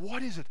goes,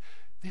 what is it?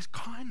 There's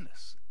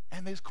kindness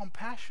and there's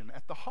compassion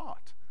at the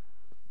heart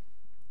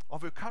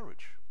of her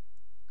courage.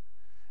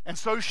 And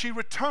so she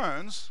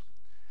returns,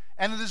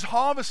 and it is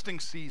harvesting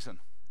season.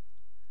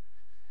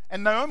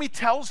 And Naomi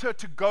tells her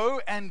to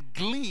go and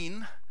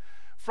glean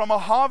from a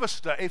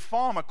harvester, a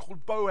farmer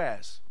called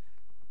Boaz.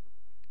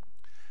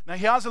 Now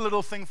here's a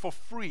little thing for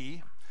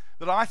free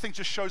that I think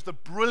just shows the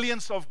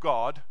brilliance of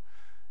God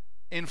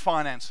in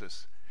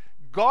finances.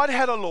 God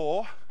had a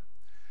law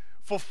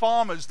for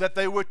farmers that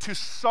they were to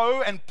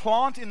sow and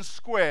plant in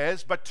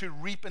squares, but to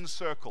reap in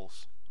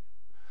circles.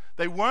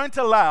 They weren't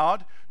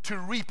allowed to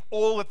reap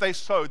all that they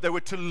sowed. They were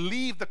to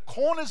leave the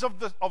corners of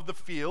the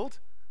field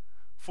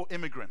for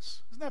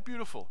immigrants. Isn't that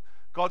beautiful?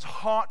 God's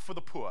heart for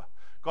the poor.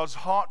 God's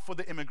heart for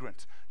the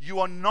immigrant. You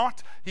are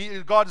not,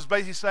 God is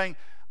basically saying,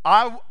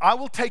 I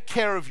will take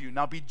care of you.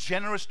 Now be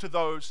generous to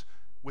those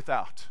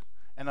without,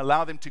 and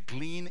allow them to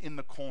glean in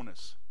the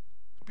corners.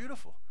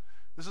 Beautiful.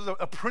 This is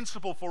a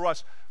principle for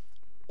us,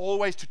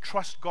 always to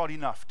trust God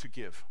enough to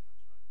give.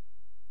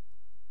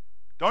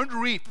 Don't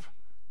reap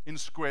in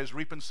squares,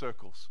 reap in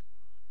circles.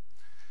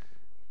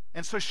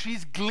 And so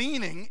she's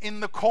gleaning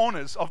in the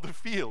corners of the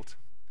field,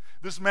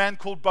 this man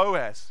called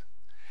Boaz.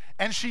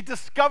 And she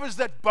discovers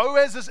that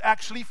Boaz is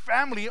actually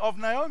family of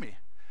Naomi.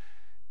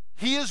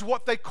 He is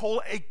what they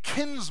call a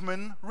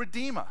kinsman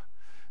redeemer.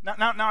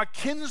 Now a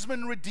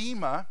kinsman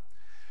redeemer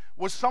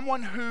was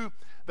someone who,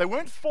 they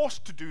weren't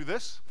forced to do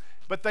this,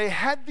 but they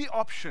had the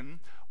option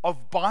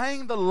of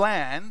buying the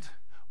land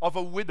of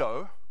a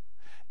widow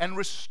and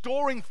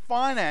restoring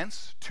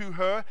finance to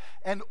her,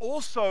 and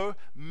also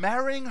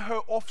marrying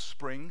her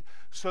offspring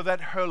so that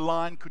her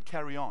line could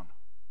carry on.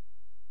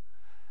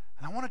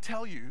 And I want to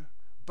tell you,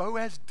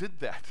 Boaz did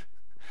that.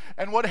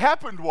 And what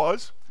happened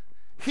was,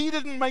 he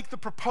didn't make the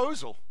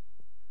proposal.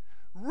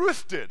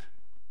 Ruth did.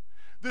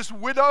 This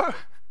widow,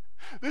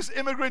 this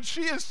immigrant,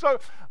 she is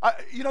so,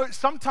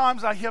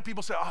 sometimes I hear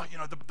people say,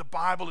 the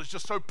Bible is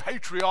just so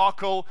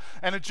patriarchal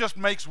and it just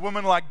makes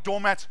women like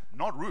doormats.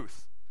 Not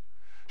Ruth.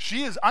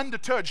 She is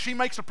undeterred. She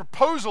makes a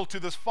proposal to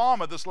this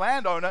farmer, this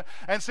landowner,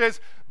 and says,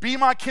 be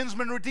my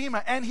kinsman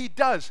redeemer. And he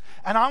does.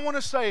 And I want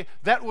to say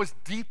that was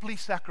deeply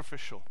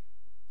sacrificial.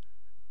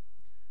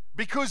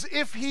 Because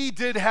if he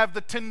did have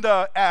the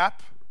Tinder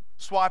app,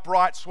 swipe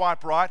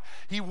right,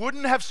 he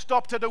wouldn't have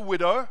stopped at a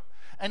widow,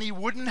 and he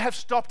wouldn't have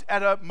stopped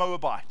at a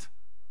Moabite.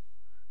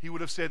 He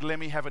would have said, let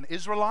me have an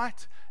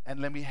Israelite, and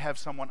let me have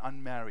someone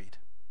unmarried.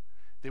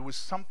 There was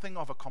something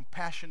of a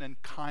compassion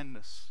and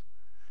kindness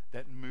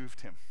that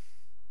moved him.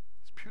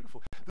 It's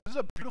beautiful. This is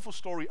a beautiful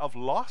story of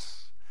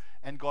loss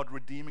and God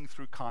redeeming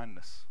through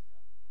kindness.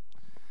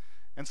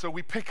 And so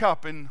we pick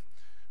up in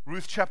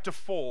Ruth chapter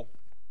 4,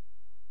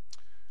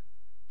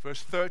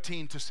 verse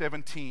 13 to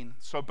 17.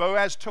 So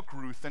Boaz took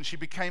Ruth, and she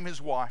became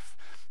his wife,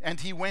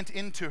 and he went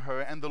into her,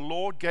 and the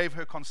Lord gave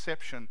her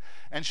conception,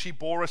 and she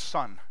bore a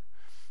son.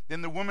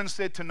 Then the woman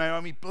said to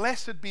Naomi,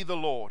 blessed be the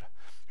Lord,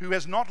 who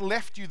has not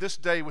left you this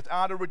day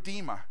without a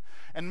redeemer,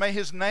 and may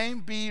his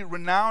name be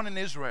renowned in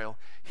Israel.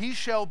 He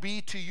shall be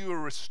to you a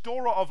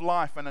restorer of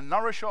life and a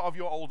nourisher of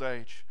your old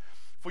age.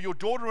 For your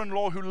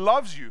daughter-in-law who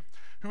loves you,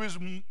 who is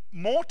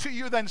more to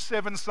you than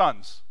 7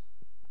 sons.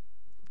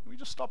 Can we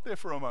just stop there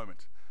for a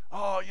moment?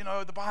 Oh,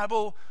 the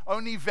Bible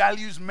only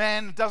values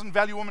men, it doesn't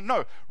value women.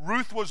 No,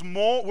 Ruth was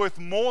worth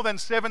more than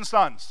 7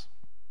 sons.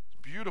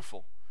 It's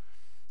beautiful.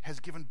 Has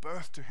given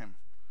birth to him.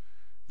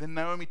 Then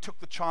Naomi took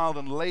the child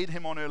and laid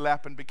him on her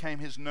lap and became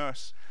his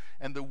nurse.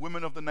 And the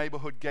women of the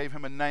neighborhood gave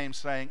him a name,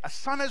 saying, a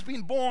son has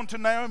been born to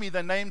Naomi.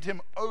 They named him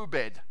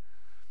Obed.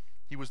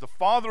 He was the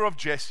father of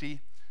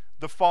Jesse,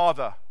 the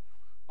father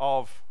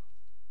of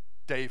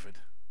David.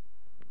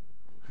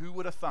 Who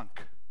would have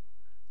thunk?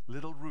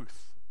 Little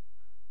Ruth,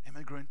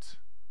 immigrant,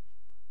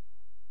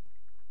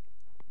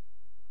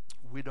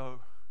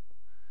 widow,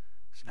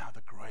 is now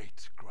the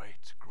great,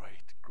 great,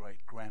 great,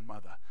 great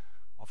grandmother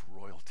of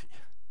royalty,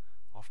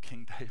 of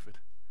King David.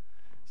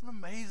 Isn't it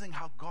amazing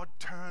how God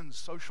turns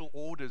social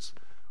orders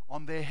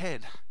on their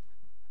head?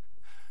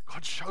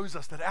 God shows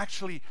us that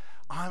actually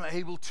I'm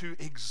able to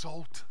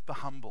exalt the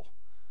humble.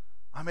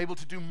 I'm able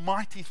to do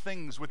mighty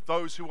things with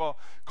those who are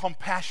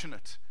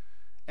compassionate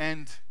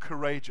and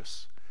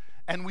courageous.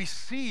 And we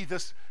see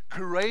this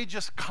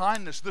courageous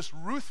kindness, this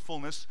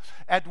ruthfulness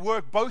at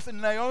work both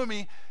in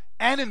Naomi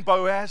and in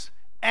Boaz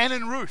and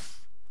in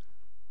Ruth.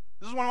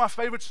 This is one of my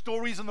favorite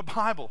stories in the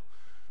Bible.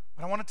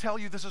 But I want to tell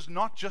you, this is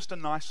not just a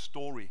nice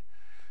story.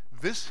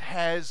 This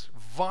has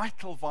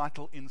vital,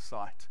 vital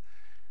insight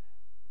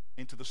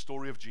into the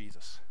story of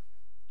Jesus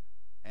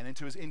and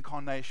into his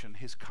incarnation,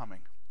 his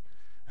coming.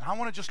 And I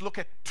want to just look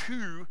at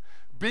two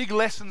big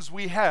lessons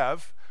we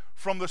have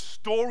from the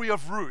story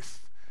of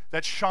Ruth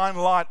that shine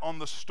light on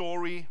the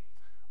story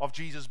of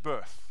Jesus'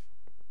 birth.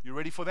 You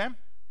ready for them?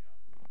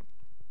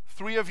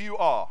 3 of you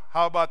are.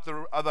 How about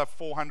the other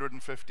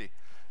 450?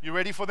 You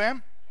ready for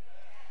them?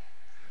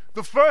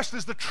 The first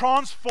is the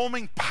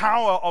transforming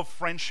power of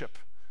friendship.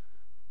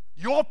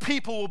 Your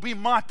people will be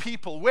my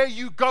people. Where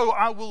you go,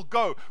 I will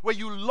go. Where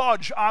you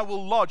lodge, I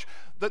will lodge.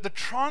 The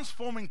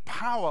transforming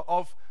power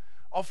of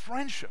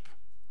friendship.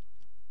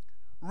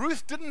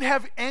 Ruth didn't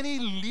have any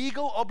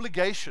legal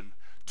obligation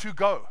to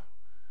go.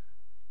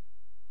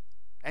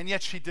 And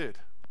yet she did.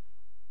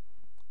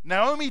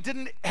 Naomi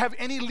didn't have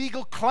any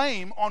legal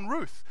claim on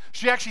Ruth.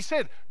 She actually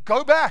said,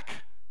 go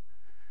back.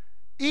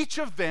 Each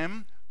of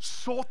them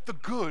sought the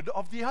good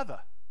of the other.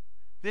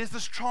 There's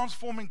this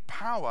transforming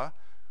power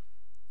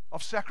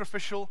of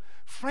sacrificial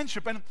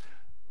friendship. And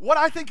what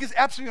I think is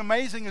absolutely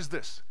amazing is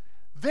this.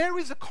 There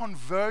is a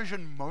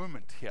conversion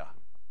moment here.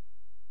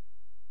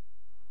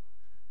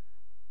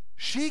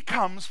 She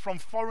comes from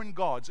foreign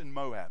gods in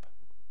Moab.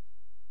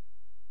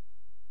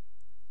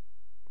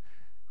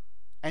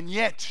 And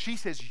yet she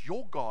says,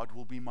 your God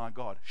will be my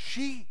God.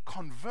 She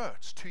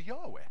converts to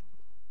Yahweh.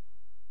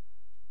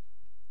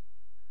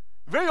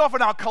 Very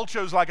often our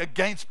culture is like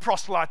against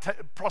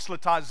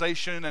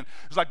proselytization, and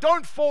it's like,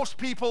 don't force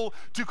people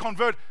to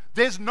convert.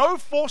 There's no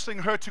forcing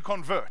her to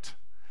convert.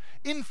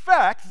 In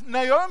fact,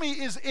 Naomi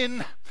is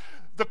in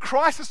the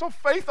crisis of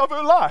faith of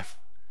her life.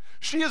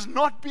 She is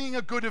not being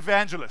a good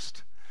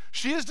evangelist.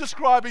 She is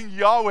describing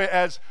Yahweh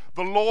as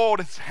the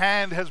Lord's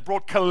hand has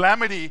brought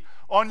calamity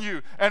on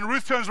you. And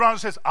Ruth turns around and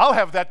says, I'll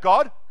have that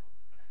God.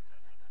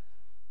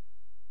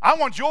 I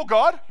want your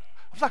God. I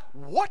was like,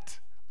 what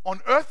on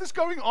earth is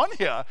going on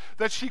here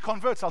that she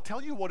converts? I'll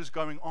tell you what is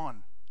going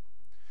on.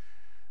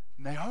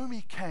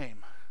 Naomi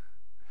came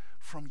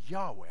from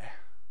Yahweh,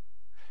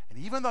 and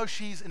even though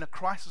she's in a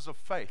crisis of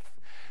faith,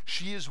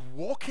 she is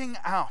walking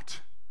out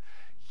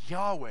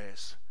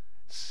Yahweh's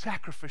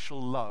sacrificial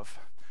love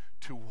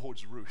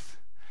towards Ruth.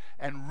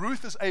 And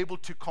Ruth is able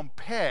to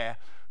compare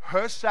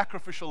her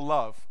sacrificial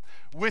love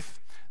with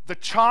the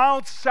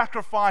child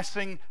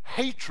sacrificing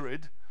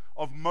hatred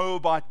of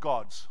Moabite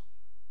gods.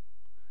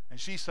 And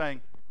she's saying,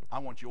 I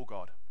want your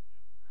God.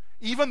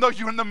 Even though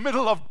you're in the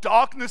middle of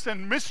darkness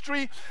and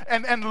mystery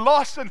and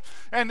loss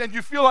and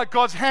you feel like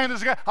God's hand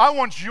is against, I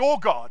want your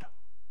God.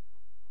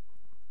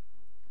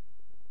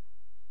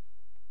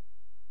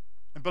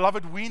 And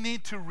beloved, we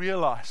need to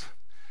realize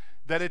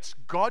that it's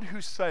God who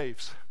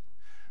saves,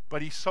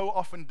 but he so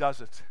often does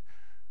it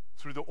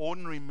through the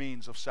ordinary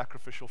means of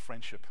sacrificial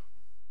friendship.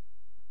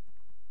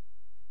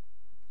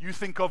 You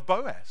think of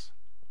Boaz.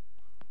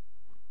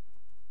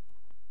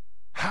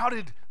 How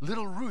did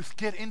little Ruth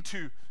get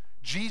into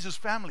Jesus'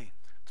 family?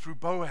 Through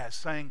Boaz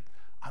saying,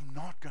 I'm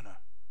not going to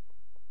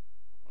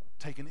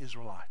take an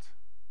Israelite.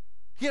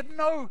 He had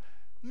no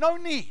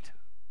need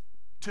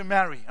to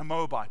marry a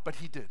Moabite, but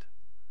he did.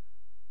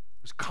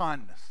 It was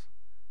kindness.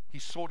 He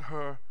sought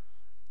her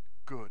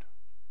good.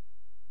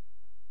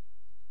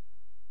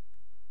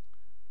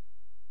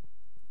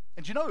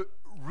 And you know,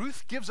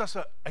 Ruth gives us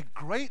a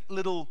great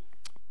little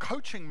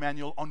coaching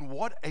manual on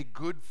what a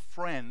good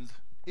friend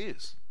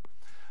is.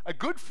 A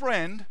good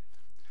friend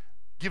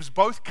gives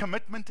both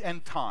commitment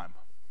and time.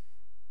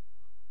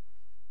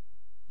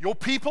 Your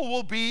people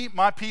will be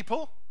my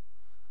people,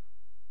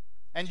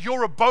 and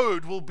your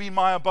abode will be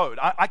my abode.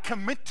 I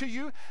commit to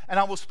you, and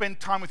I will spend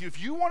time with you.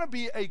 If you want to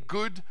be a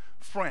good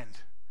friend,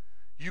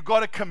 you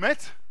got to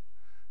commit,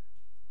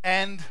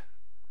 and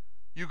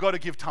you got to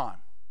give time.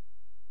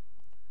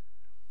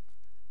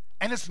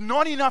 And it's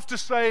not enough to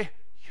say,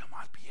 you're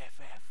my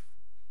BFF.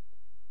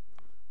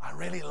 I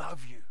really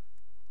love you.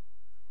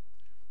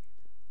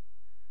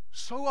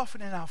 So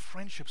often in our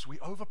friendships, we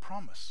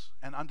overpromise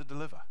and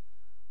underdeliver.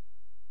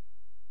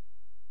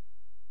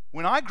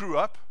 When I grew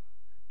up,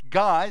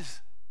 guys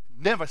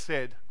never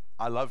said,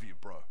 I love you,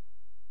 bro.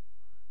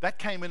 That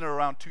came in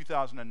around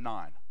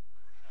 2009.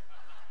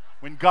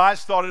 When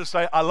guys started to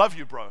say, I love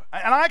you, bro.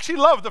 And I actually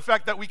love the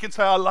fact that we can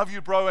say, I love you,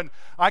 bro, and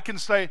I can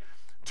say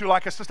to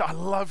like a sister, I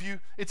love you.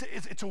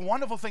 It's a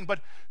wonderful thing,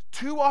 but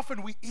too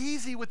often we're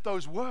easy with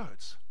those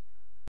words.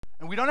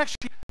 And we don't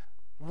actually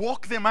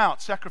walk them out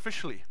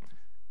sacrificially.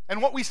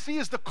 And what we see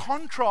is the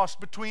contrast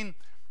between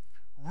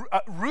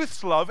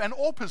Ruth's love and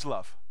Orpah's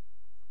love.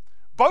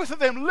 Both of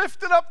them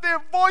lifted up their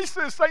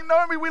voices saying,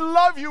 Naomi, we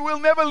love you,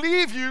 we'll never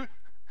leave you.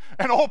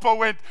 And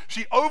Orpah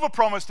she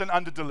overpromised and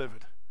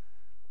underdelivered.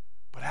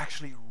 But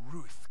actually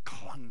Ruth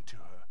clung to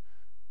her.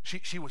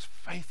 She was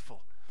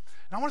faithful.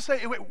 And I want to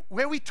say,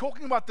 where we're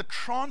talking about the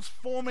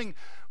transforming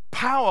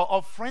power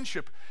of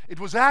friendship, it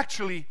was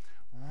actually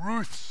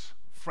Ruth's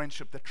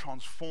friendship that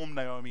transformed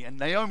Naomi, and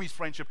Naomi's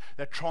friendship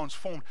that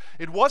transformed.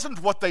 It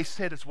wasn't what they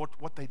said, it's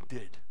what they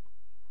did.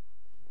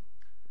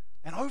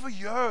 And over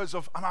years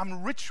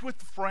I'm rich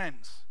with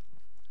friends.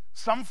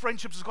 Some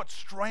friendships have got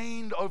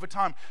strained over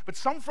time, but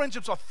some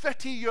friendships are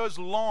 30 years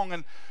long.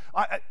 And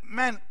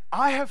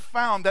I have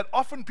found that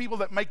often people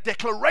that make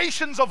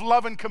declarations of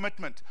love and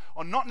commitment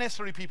are not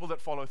necessarily people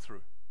that follow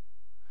through.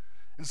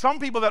 And some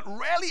people that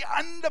really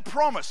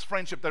under-promise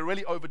friendship, they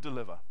really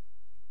over-deliver.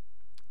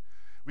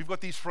 We've got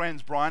these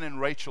friends, Brian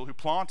and Rachel, who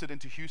planted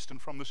into Houston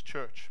from this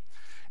church.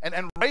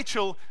 And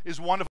Rachel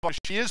is wonderful.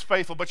 She is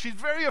faithful, but she's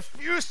very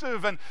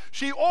effusive, and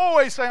she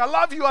always saying, I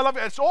love you, I love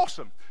you. It's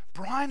awesome.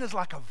 Brian is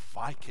like a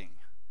Viking.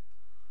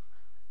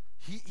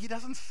 He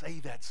doesn't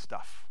say that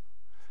stuff.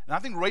 And I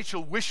think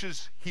Rachel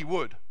wishes he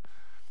would.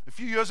 A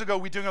few years ago,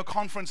 we're doing a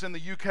conference in the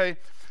UK.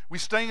 We're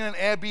staying in an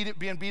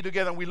Airbnb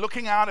together, and we're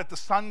looking out at the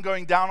sun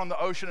going down on the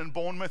ocean in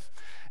Bournemouth.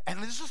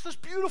 And there's just this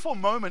beautiful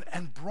moment,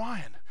 and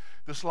Brian,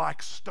 this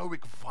like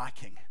stoic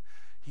Viking,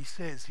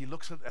 he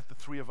looks at the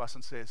three of us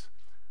and says,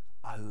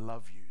 I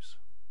love yous.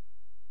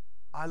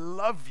 I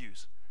love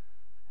yous.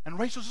 And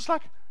Rachel's just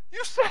like, you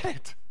said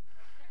it.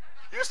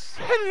 You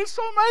said it. It's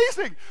so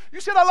amazing. You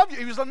said I love you.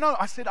 He was like, no,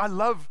 I said I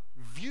love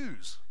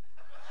views.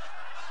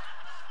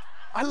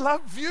 I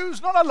love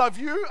views. Not I love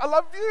you. I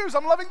love views.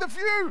 I'm loving the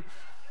view.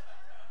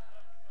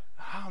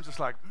 I'm just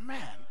like,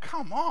 man,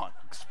 come on.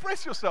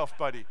 Express yourself,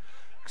 buddy.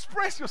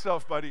 Express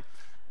yourself, buddy.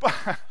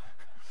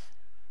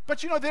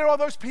 But you know, there are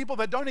those people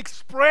that don't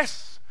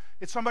express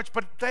it so much,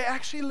 but they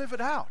actually live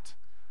it out.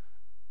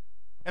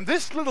 And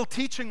this little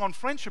teaching on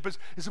friendship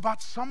is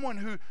about someone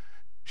who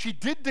she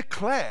did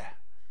declare,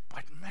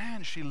 but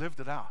man, she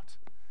lived it out.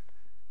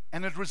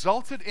 And it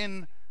resulted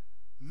in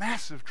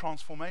massive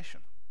transformation.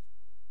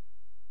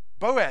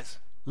 Boaz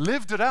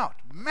lived it out,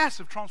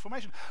 massive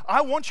transformation. I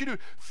want you to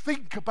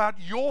think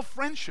about your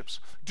friendships.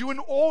 Do an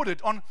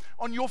audit on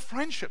your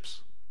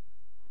friendships.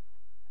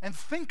 And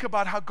think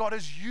about how God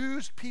has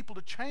used people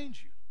to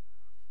change you.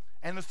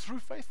 And it's through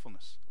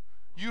faithfulness.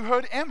 You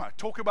heard Emma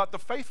talk about the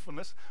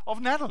faithfulness of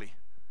Natalie.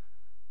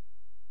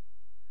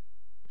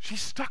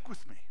 She's stuck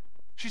with me.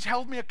 She's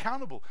held me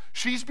accountable.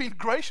 She's been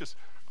gracious.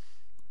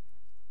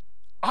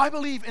 I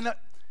believe in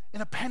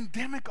a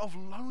pandemic of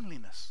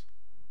loneliness,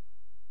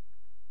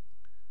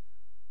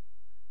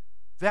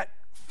 that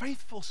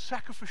faithful,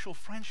 sacrificial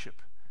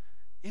friendship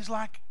is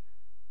like,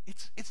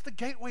 it's the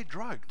gateway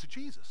drug to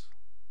Jesus,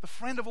 the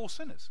friend of all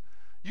sinners.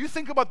 You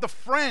think about the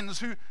friends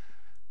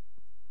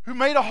who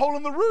made a hole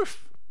in the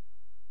roof,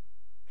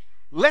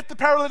 let the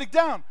paralytic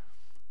down.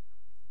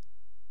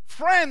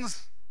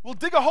 Friends will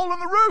dig a hole in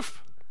the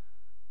roof.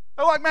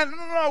 They're like, man,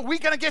 no, we're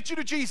going to get you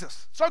to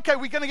Jesus. It's okay,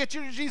 we're going to get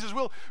you to Jesus.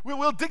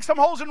 We'll dig some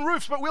holes in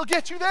roofs, but we'll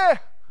get you there.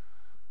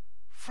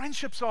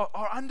 Friendships are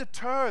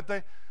undeterred.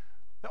 They're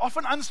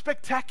often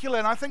unspectacular,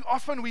 and I think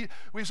often we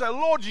say,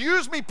 Lord,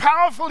 use me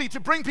powerfully to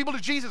bring people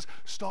to Jesus.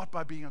 Start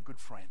by being a good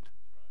friend.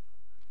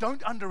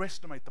 Don't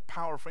underestimate the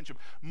power of friendship.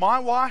 My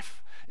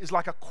wife is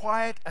like a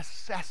quiet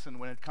assassin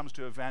when it comes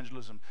to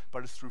evangelism,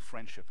 but it's through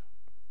friendship.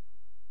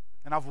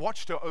 And I've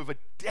watched her over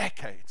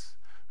decades.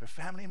 Her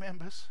family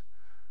members,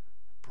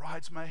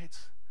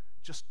 bridesmaids,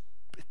 just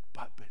bit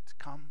by bit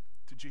come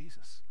to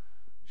Jesus.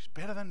 She's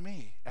better than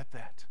me at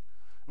that.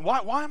 And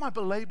why am I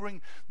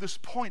belaboring this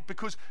point?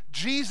 Because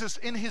Jesus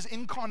in his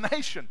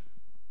incarnation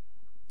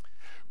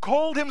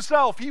called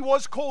himself, he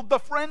was called the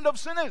friend of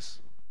sinners.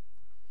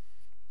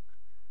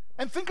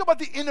 And think about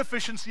the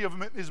inefficiency of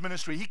his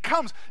ministry. He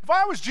comes, if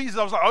I was Jesus,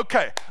 I was like,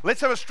 okay, let's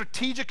have a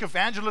strategic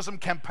evangelism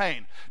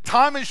campaign.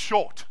 Time is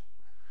short.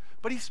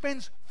 But he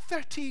spends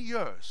 30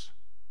 years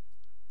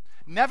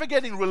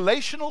navigating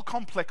relational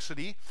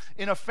complexity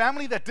in a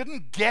family that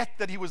didn't get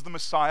that he was the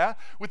Messiah,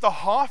 with a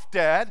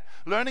half-dad,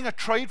 learning a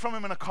trade from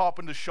him in a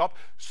carpenter's shop,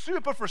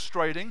 super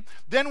frustrating.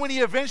 Then when he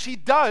eventually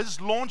does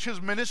launch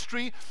his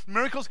ministry,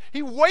 miracles,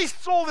 he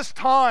wastes all this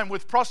time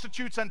with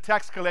prostitutes and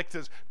tax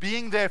collectors,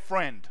 being their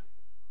friend.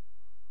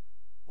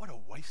 What a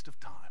waste of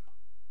time.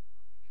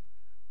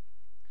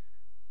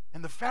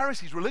 And the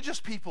Pharisees,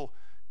 religious people,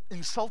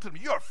 insulted him.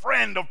 You're a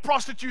friend of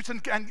prostitutes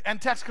and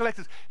tax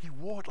collectors. He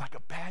wore it like a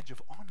badge of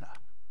honor.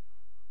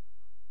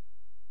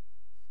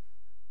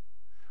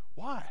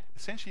 Why?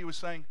 Essentially, he was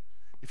saying,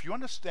 if you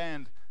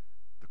understand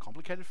the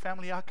complicated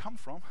family I come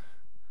from,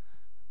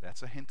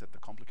 that's a hint at the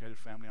complicated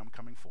family I'm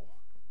coming for.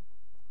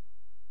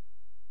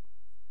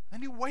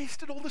 And he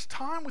wasted all this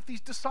time with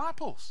these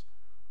disciples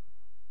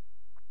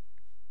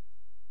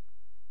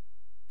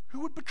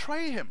who would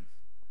betray him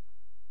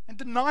and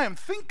deny him.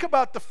 Think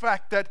about the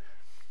fact that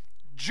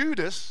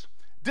Judas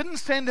didn't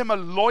send him a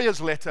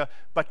lawyer's letter,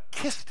 but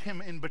kissed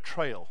him in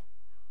betrayal.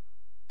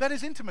 That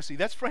is intimacy.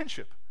 That's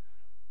friendship.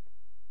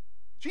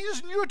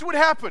 Jesus knew it would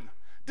happen.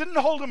 Didn't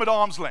hold him at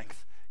arm's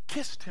length.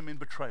 Kissed him in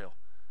betrayal.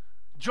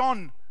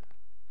 John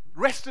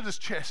rested his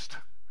chest,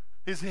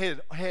 his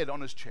head on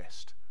his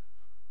chest.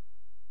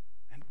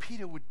 And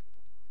Peter would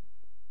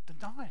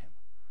deny him.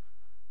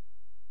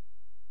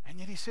 And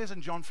yet he says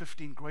in John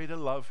 15, greater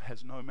love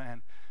has no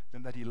man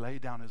than that he lay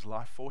down his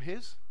life for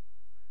his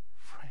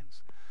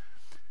friends.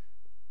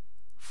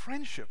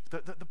 Friendship,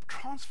 the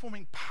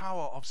transforming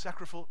power of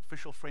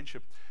sacrificial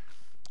friendship.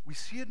 We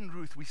see it in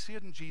Ruth, we see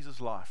it in Jesus'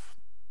 life.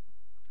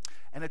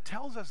 And it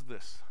tells us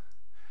this,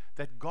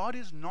 that God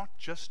is not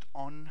just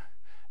on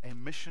a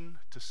mission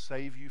to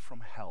save you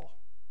from hell.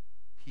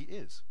 He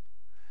is.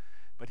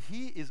 But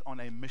He is on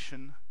a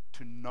mission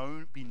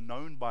to be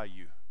known by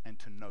you and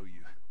to know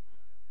you.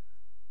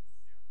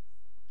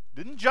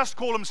 Didn't just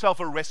call Himself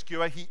a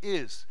rescuer, He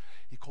is.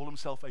 He called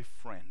Himself a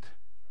friend.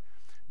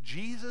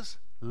 Jesus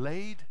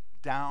laid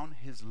down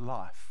His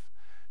life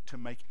to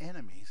make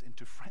enemies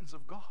into friends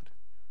of God.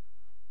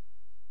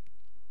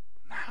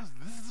 Now,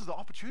 this is the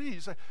opportunity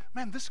to say,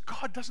 man, this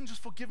God doesn't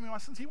just forgive me my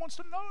sins, He wants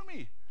to know me.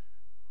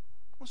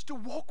 He wants to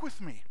walk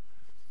with me.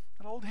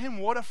 That old hymn,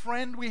 what a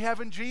friend we have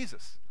in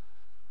Jesus.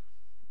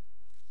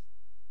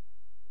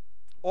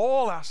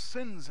 All our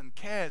sins and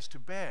cares to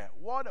bear.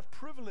 What a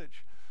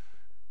privilege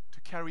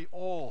to carry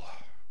all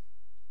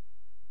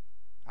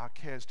our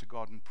cares to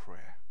God in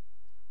prayer.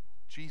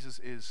 Jesus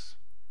is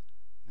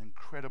an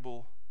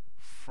incredible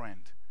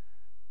friend.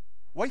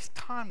 Waste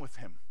time with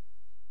Him.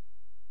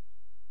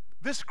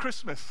 This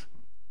Christmas,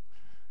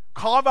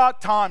 carve out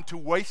time to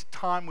waste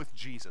time with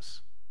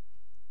Jesus.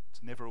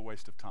 It's never a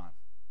waste of time.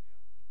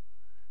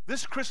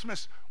 This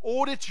Christmas,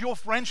 audit your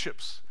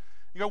friendships.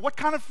 You go, what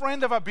kind of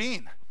friend have I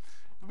been?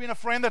 Have I been a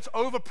friend that's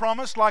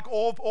overpromised like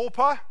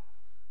Orpah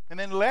and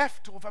then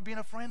left? Or have I been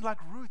a friend like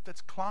Ruth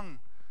that's clung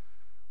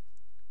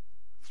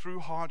through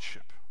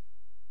hardship?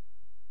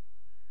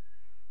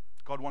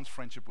 God wants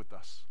friendship with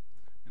us,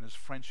 and His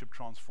friendship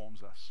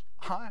transforms us.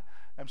 I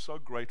am so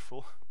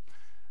grateful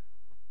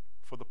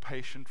for the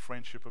patient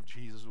friendship of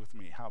Jesus with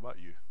me. How about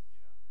you?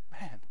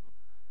 Man,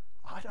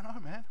 I don't know,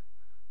 man.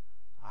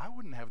 I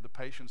wouldn't have the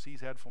patience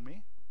He's had for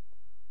me.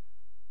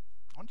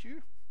 Aren't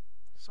you?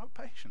 So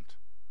patient.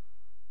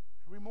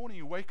 Every morning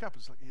you wake up,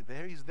 it's like,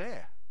 He's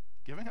there,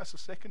 giving us a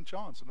second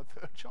chance and a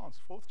third chance,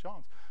 fourth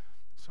chance.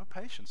 So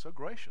patient, so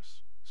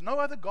gracious. There's no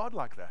other God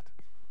like that.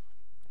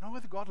 No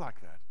other God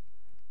like that.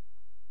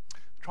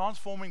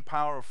 Transforming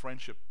power of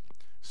friendship.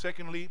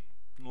 Secondly,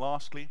 and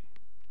lastly,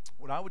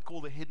 what I would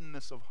call the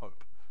hiddenness of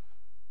hope.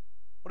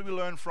 What do we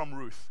learn from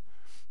Ruth?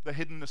 The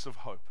hiddenness of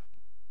hope.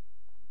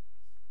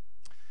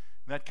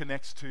 And that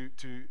connects to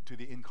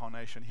the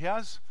incarnation.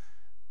 Here's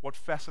what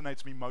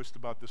fascinates me most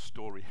about this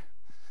story.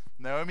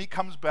 Naomi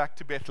comes back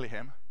to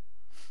Bethlehem.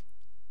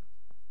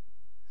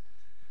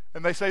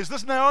 And they say, is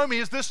this Naomi?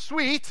 Is this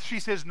sweet? She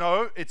says,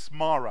 no, it's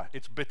Mara.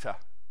 It's bitter.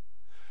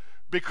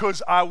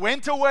 Because I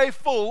went away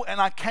full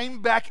and I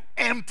came back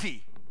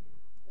empty.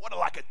 What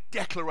like a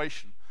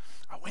declaration.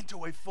 I went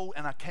away full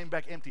and I came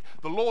back empty.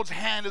 The Lord's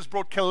hand has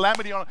brought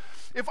calamity on it.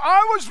 If I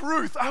was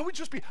Ruth, I would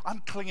just be,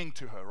 I'm clinging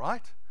to her,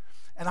 right?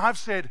 And I've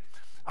said,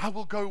 I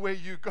will go where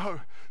you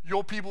go.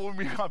 Your people will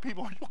be my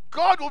people. Your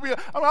God will be,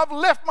 I've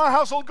left my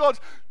household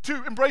gods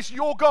to embrace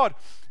your God.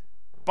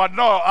 But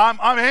no,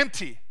 I'm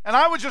empty. And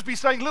I would just be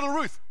saying, little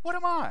Ruth, what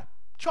am I?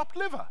 Chopped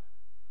liver.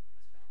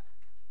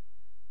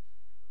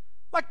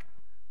 Like,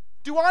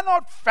 do I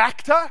not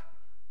factor?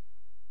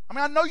 I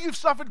mean, I know you've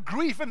suffered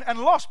grief and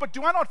loss, but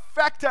do I not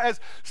factor as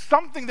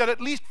something that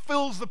at least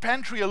fills the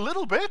pantry a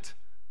little bit?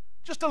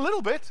 Just a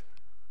little bit.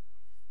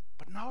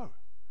 But no.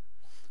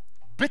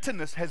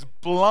 Bitterness has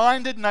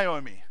blinded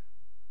Naomi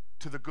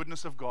to the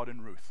goodness of God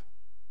in Ruth.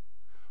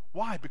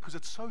 Why? Because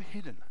it's so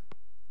hidden.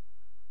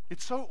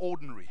 It's so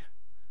ordinary.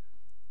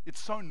 It's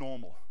so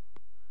normal.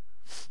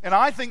 And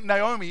I think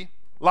Naomi,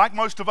 like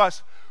most of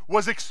us,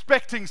 was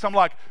expecting some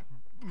like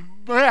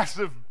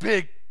massive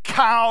big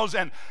cows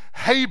and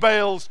hay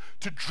bales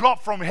to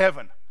drop from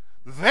heaven.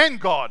 Then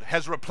God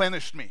has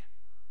replenished me.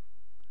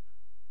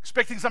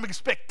 Expecting something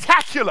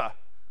spectacular.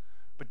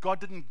 But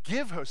God didn't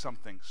give her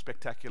something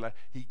spectacular.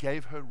 He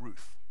gave her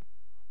Ruth.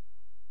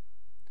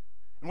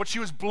 And what she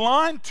was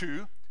blind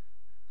to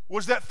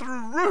was that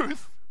through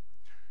Ruth,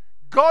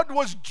 God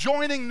was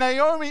joining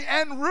Naomi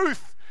and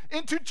Ruth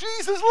into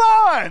Jesus'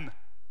 line.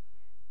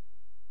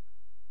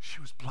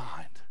 She was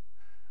blind.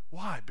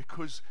 Why?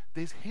 Because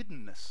there's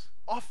hiddenness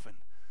often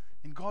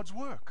in God's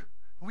work.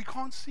 And we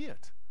can't see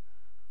it.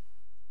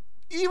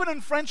 Even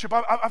in friendship,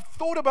 I've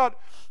thought about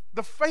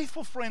the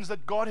faithful friends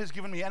that God has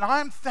given me, and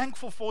I'm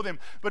thankful for them.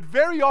 But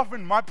very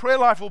often, my prayer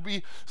life will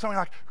be something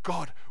like,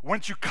 God,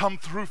 won't you come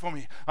through for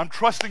me? I'm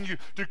trusting you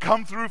to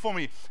come through for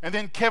me. And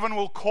then Kevin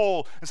will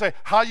call and say,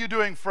 how are you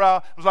doing, Frow?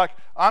 I was like,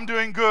 I'm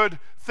doing good.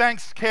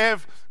 Thanks,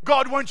 Kev.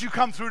 God, won't you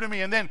come through to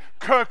me? And then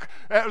Kirk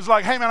was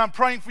like, hey, man, I'm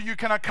praying for you.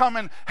 Can I come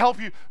and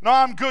help you? No,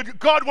 I'm good.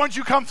 God, won't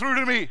you come through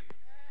to me?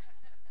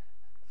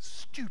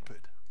 Stupid.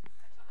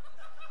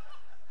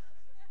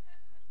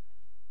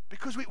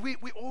 Because we're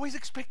always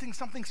expecting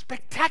something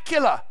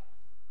spectacular.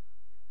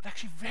 But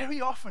actually, very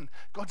often,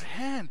 God's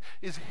hand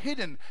is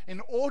hidden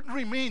in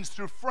ordinary means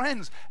through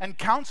friends and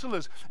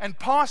counselors and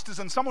pastors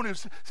and someone who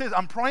says,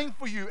 I'm praying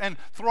for you, and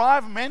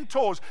Thrive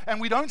mentors. And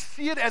we don't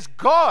see it as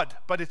God,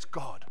 but it's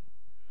God.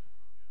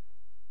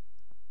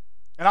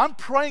 And I'm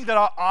praying that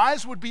our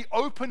eyes would be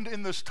opened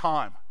in this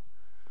time.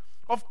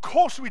 Of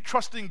course, we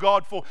trust in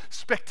God for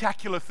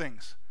spectacular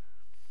things.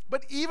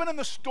 But even in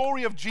the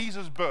story of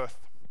Jesus' birth,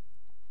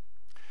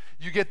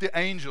 you get the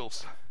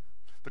angels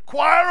The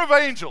choir of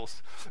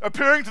angels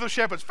appearing to the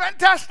shepherds.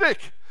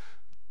 Fantastic!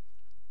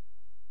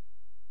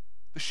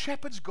 The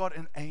shepherds got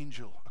an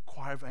angel, a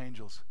choir of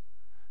angels.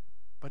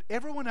 But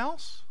everyone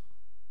else,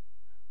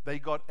 they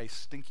got a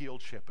stinky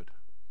old shepherd.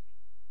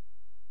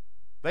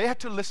 They had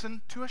to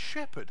listen to a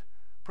shepherd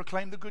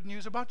proclaim the good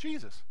news about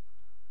Jesus.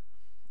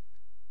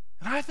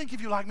 And I think if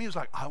you're like me, it's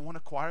like, I want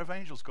a choir of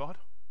angels, God.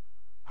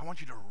 I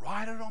want you to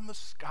write it on the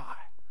sky.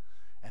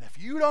 And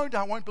if you don't,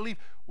 I won't believe.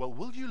 Well,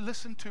 will you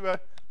listen to a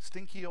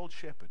stinky old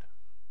shepherd?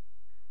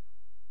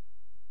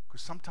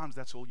 Because sometimes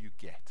that's all you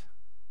get.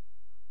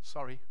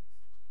 Sorry.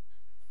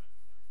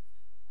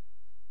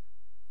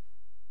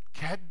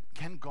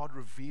 Can God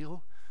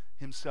reveal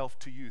himself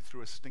to you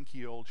through a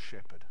stinky old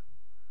shepherd?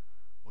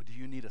 Or do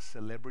you need a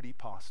celebrity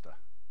pastor?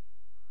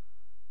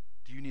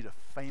 Do you need a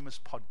famous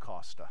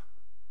podcaster?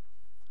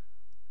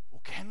 Or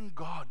can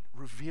God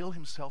reveal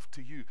himself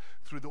to you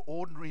through the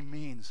ordinary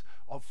means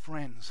of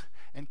friends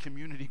and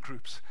community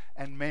groups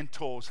and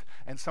mentors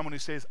and someone who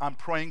says, I'm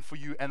praying for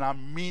you and I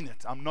mean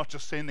it. I'm not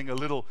just sending a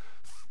little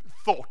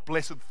thought,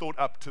 blessed thought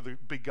up to the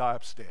big guy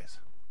upstairs.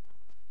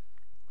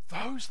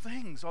 Those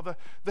things are the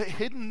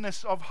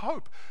hiddenness of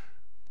hope.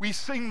 We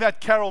sing that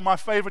carol, my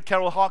favorite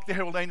carol, Hark the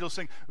Herald Angels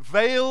Sing,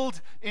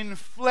 veiled in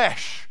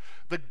flesh,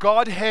 the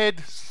Godhead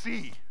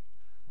see.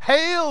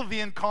 Hail the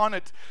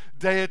incarnate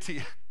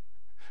deity.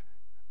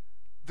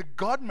 The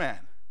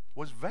God-man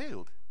was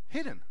veiled,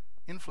 hidden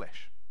in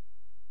flesh.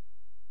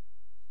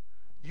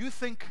 You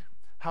think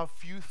how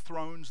few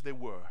thrones there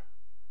were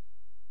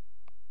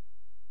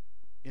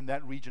in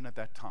that region at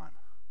that time.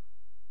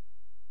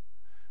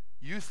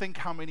 You think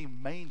how many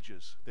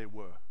mangers there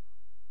were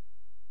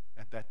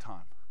at that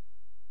time.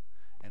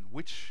 And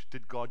which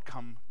did God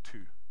come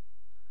to?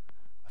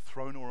 A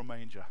throne or a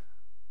manger?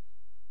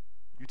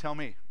 You tell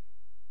me.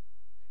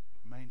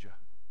 A manger.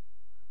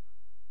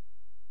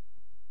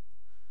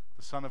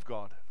 The Son of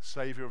God, the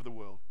Savior of the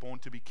world, born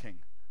to be King,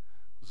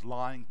 was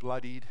lying,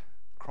 bloodied,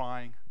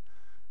 crying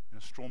in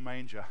a straw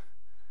manger.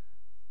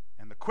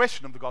 And the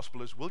question of the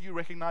gospel is, will you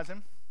recognize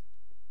him?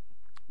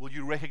 Will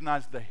you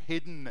recognize the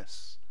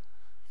hiddenness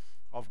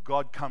of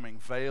God coming,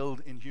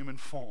 veiled in human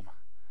form?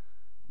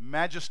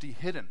 Majesty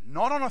hidden,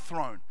 not on a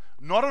throne,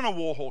 not on a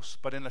war horse,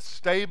 but in a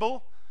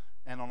stable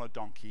and on a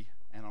donkey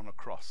and on a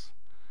cross.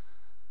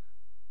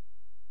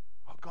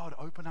 Oh God,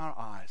 open our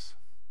eyes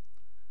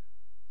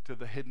to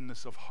the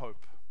hiddenness of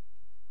hope.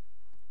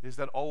 There's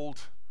that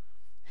old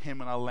hymn,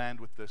 and I'll land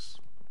with this,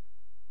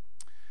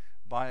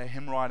 by a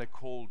hymn writer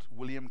called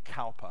William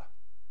Cowper,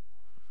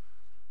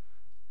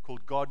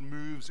 called God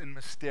Moves in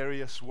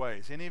Mysterious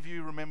Ways. Any of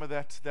you remember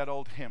that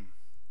old hymn?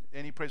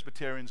 Any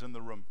Presbyterians in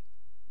the room?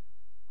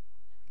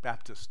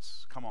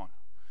 Baptists, come on.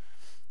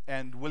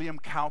 And William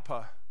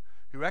Cowper,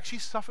 who actually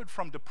suffered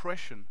from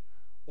depression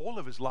all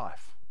of his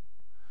life,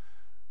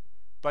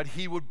 but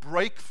he would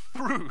break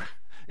through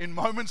in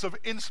moments of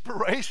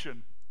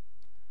inspiration.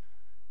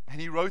 And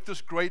he wrote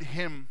this great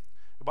hymn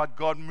about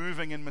God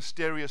moving in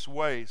mysterious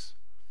ways.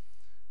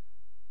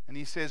 And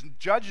he says,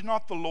 judge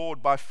not the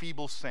Lord by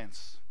feeble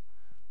sense,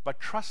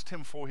 but trust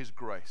him for his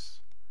grace.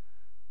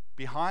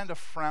 Behind a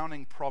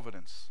frowning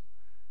providence,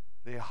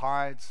 there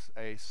hides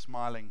a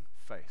smiling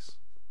face.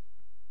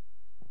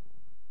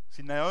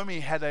 See,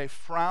 Naomi had a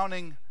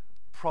frowning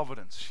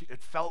providence.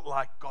 It felt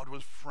like God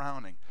was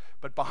frowning.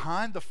 But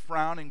behind the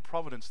frowning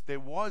providence, there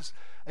was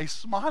a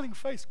smiling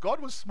face.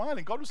 God was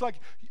smiling. God was like,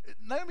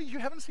 Naomi, you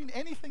haven't seen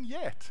anything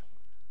yet.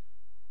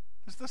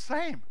 It's the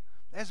same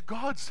as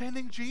God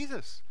sending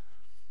Jesus.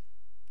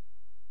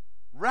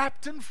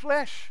 Wrapped in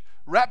flesh,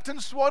 wrapped in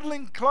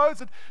swaddling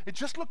clothes. It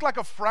just looked like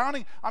a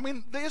frowning. I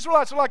mean, the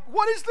Israelites were like,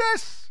 what is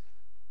this?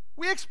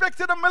 We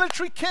expected a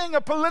military king,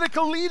 a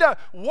political leader.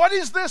 What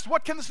is this?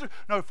 What can this do?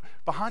 No,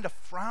 behind a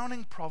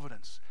frowning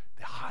providence,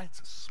 there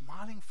hides a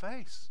smiling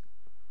face.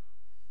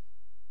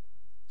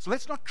 So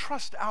let's not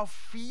trust our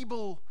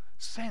feeble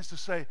sense to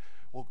say,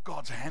 well,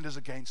 God's hand is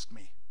against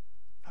me.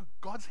 No,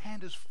 God's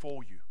hand is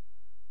for you.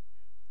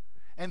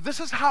 And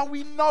this is how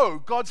we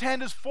know God's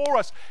hand is for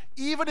us,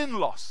 even in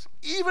loss,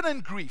 even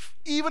in grief,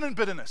 even in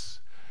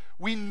bitterness.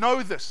 We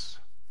know this,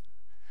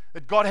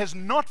 that God has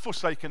not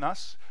forsaken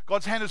us.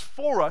 God's hand is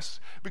for us,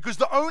 because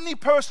the only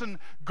person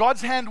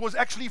God's hand was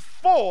actually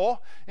for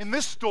in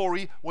this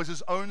story was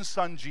his own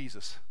son,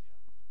 Jesus.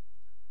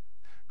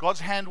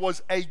 God's hand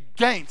was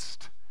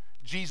against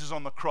Jesus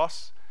on the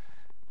cross.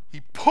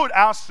 He put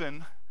our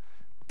sin,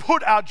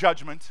 put our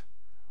judgment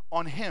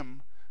on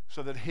him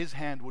so that his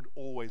hand would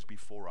always be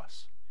for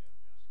us.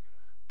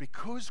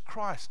 Because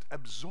Christ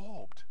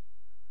absorbed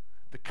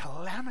the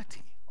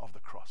calamity of the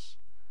cross,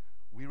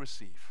 we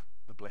receive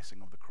the blessing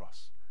of the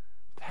cross.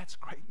 That's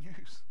great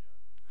news.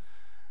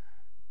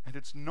 And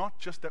it's not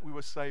just that we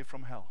were saved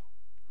from hell.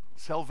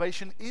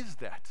 Salvation is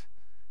that.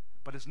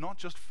 But it's not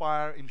just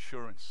fire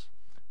insurance.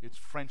 It's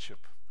friendship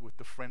with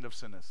the friend of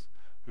sinners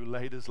who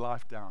laid his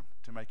life down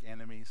to make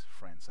enemies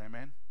friends.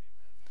 Amen?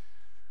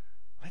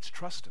 Let's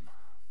trust him.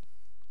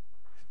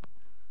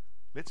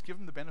 Let's give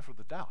him the benefit of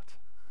the doubt.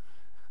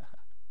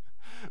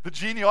 The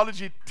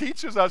genealogy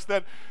teaches us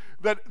that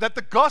that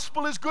the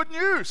gospel is good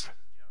news.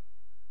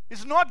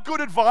 It's not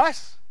good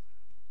advice.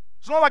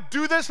 It's not like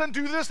do this and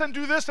do this and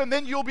do this and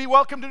then you'll be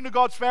welcomed into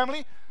God's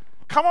family.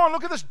 Come on,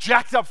 look at this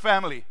jacked up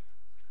family.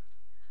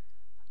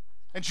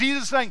 And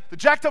Jesus is saying, the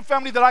jacked up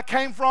family that I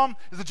came from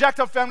is the jacked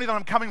up family that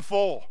I'm coming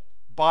for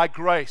by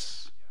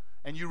grace.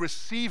 And you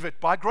receive it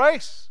by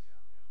grace.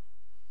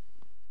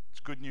 It's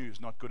good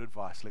news, not good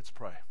advice. Let's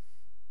pray.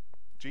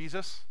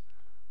 Jesus,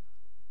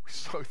 we're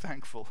so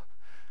thankful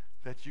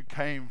that you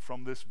came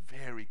from this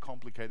very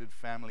complicated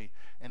family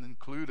and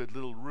included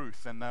little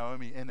Ruth and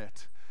Naomi in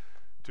it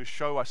to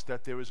show us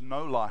that there is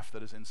no life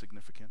that is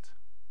insignificant.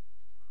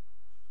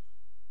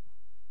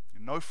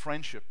 No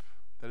friendship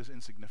that is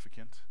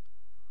insignificant.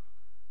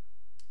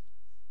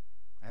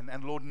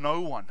 And Lord,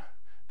 no one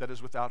that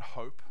is without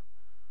hope.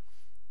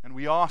 And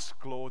we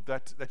ask, Lord,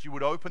 that you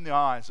would open the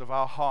eyes of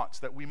our hearts,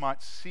 that we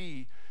might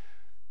see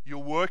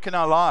your work in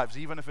our lives,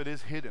 even if it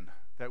is hidden,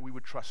 that we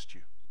would trust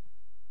you.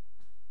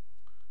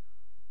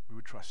 We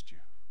would trust you.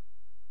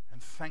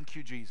 And thank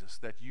you, Jesus,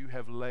 that you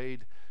have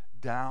laid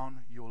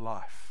down your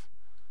life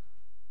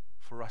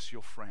for us,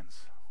 your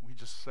friends. We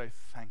just say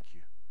thank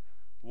you.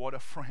 What a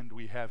friend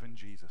we have in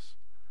Jesus.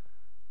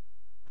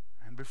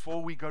 And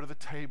before we go to the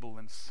table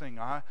and sing,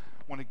 I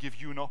want to give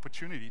you an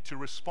opportunity to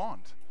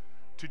respond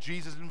to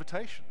Jesus'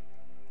 invitation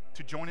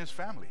to join his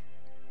family.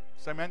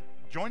 Say, man,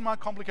 join my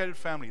complicated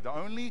family. The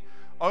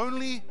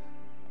only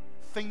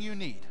thing you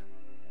need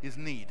is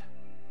need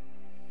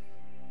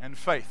and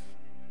faith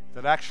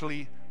that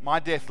actually my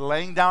death,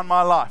 laying down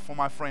my life for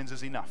my friends,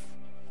 is enough.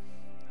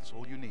 That's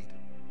all you need.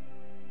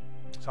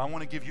 So I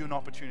want to give you an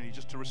opportunity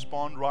just to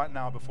respond right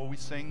now before we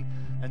sing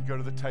and go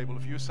to the table.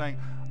 If you're saying,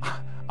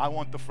 I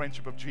want the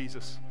friendship of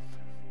Jesus,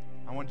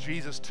 I want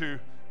Jesus to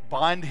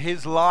bind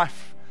his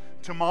life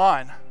to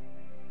mine,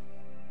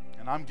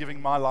 and I'm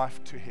giving my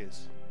life to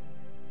his.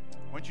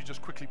 Won't you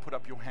just quickly put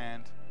up your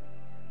hand?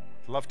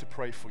 I'd love to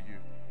pray for you.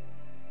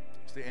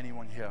 Is there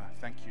anyone here?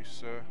 Thank you,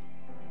 sir.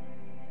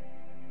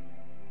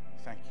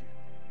 Thank you.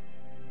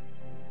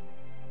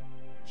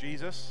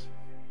 Jesus,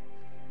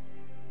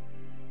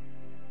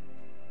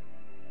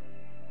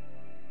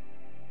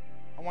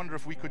 I wonder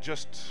if we could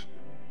just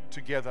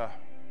together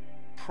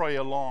pray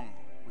along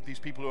with these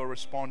people who are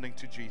responding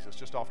to Jesus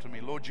just after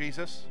me. Lord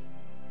Jesus,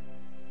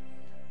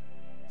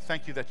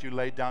 thank you that you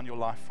laid down your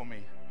life for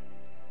me.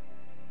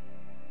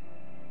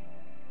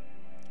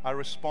 I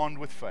respond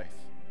with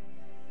faith.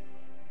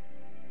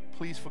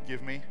 Please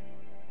forgive me.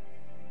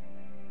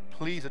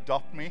 Please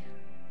adopt me.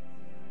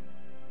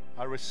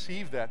 I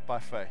receive that by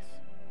faith.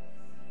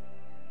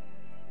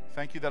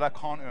 Thank you that I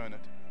can't earn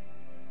it,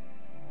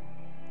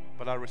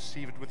 but I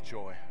receive it with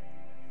joy.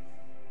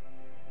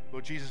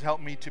 Lord Jesus, help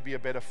me to be a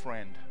better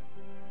friend,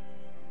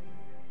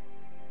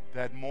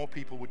 that more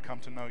people would come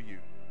to know you.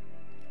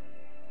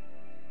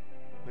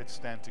 Let's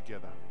stand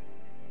together.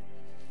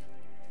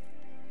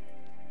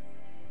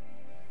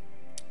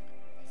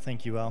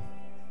 Thank you, Al.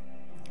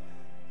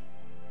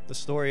 The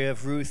story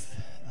of Ruth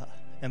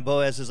and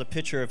Boaz is a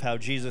picture of how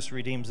Jesus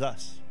redeems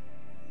us.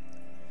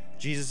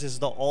 Jesus is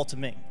the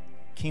ultimate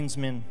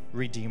kinsman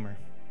redeemer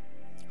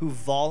who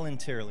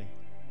voluntarily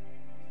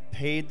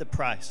paid the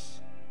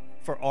price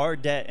for our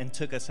debt and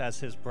took us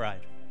as his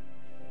bride.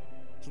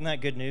 Isn't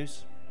that good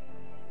news?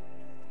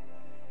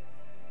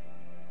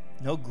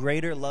 No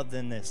greater love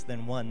than this,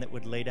 than one that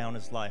would lay down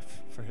his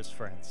life for his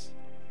friends.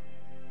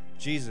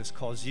 Jesus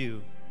calls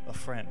you a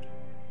friend.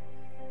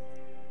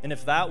 And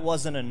if that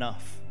wasn't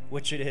enough,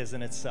 which it is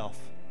in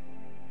itself,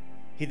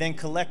 he then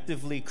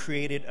collectively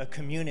created a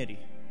community,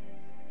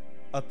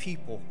 a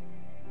people,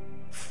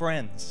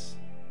 friends.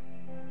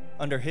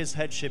 Under his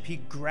headship, he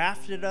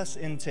grafted us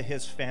into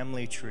his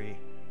family tree.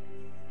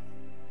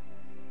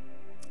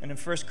 And in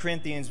 1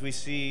 Corinthians, we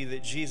see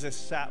that Jesus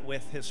sat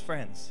with his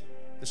friends,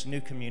 this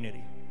new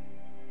community.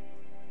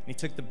 And he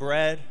took the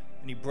bread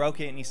and he broke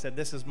it and he said,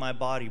 "This is my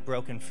body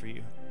broken for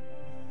you."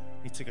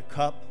 He took a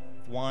cup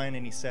of wine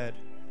and he said,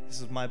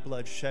 "This is my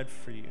blood shed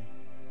for you."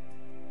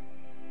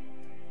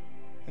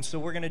 And so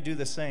we're going to do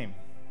the same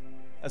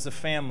as a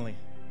family,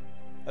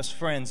 as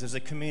friends, as a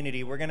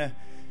community. We're going to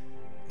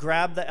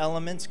grab the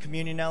elements,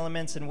 communion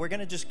elements, and we're going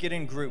to just get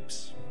in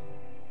groups.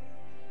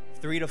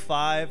 3 to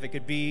 5. It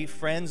could be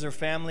friends or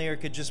family, or it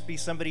could just be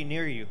somebody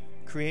near you.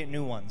 Create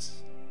new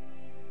ones.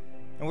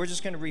 And we're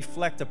just going to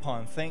reflect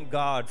upon, thank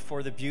God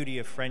for the beauty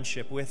of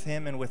friendship with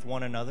him and with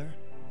one another.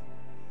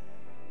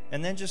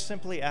 And then just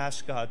simply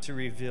ask God to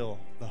reveal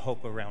the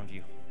hope around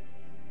you.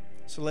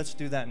 So let's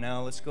do that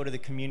now. Let's go to the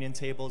communion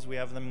tables. We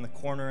have them in the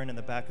corner and in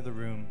the back of the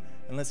room.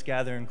 And let's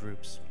gather in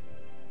groups.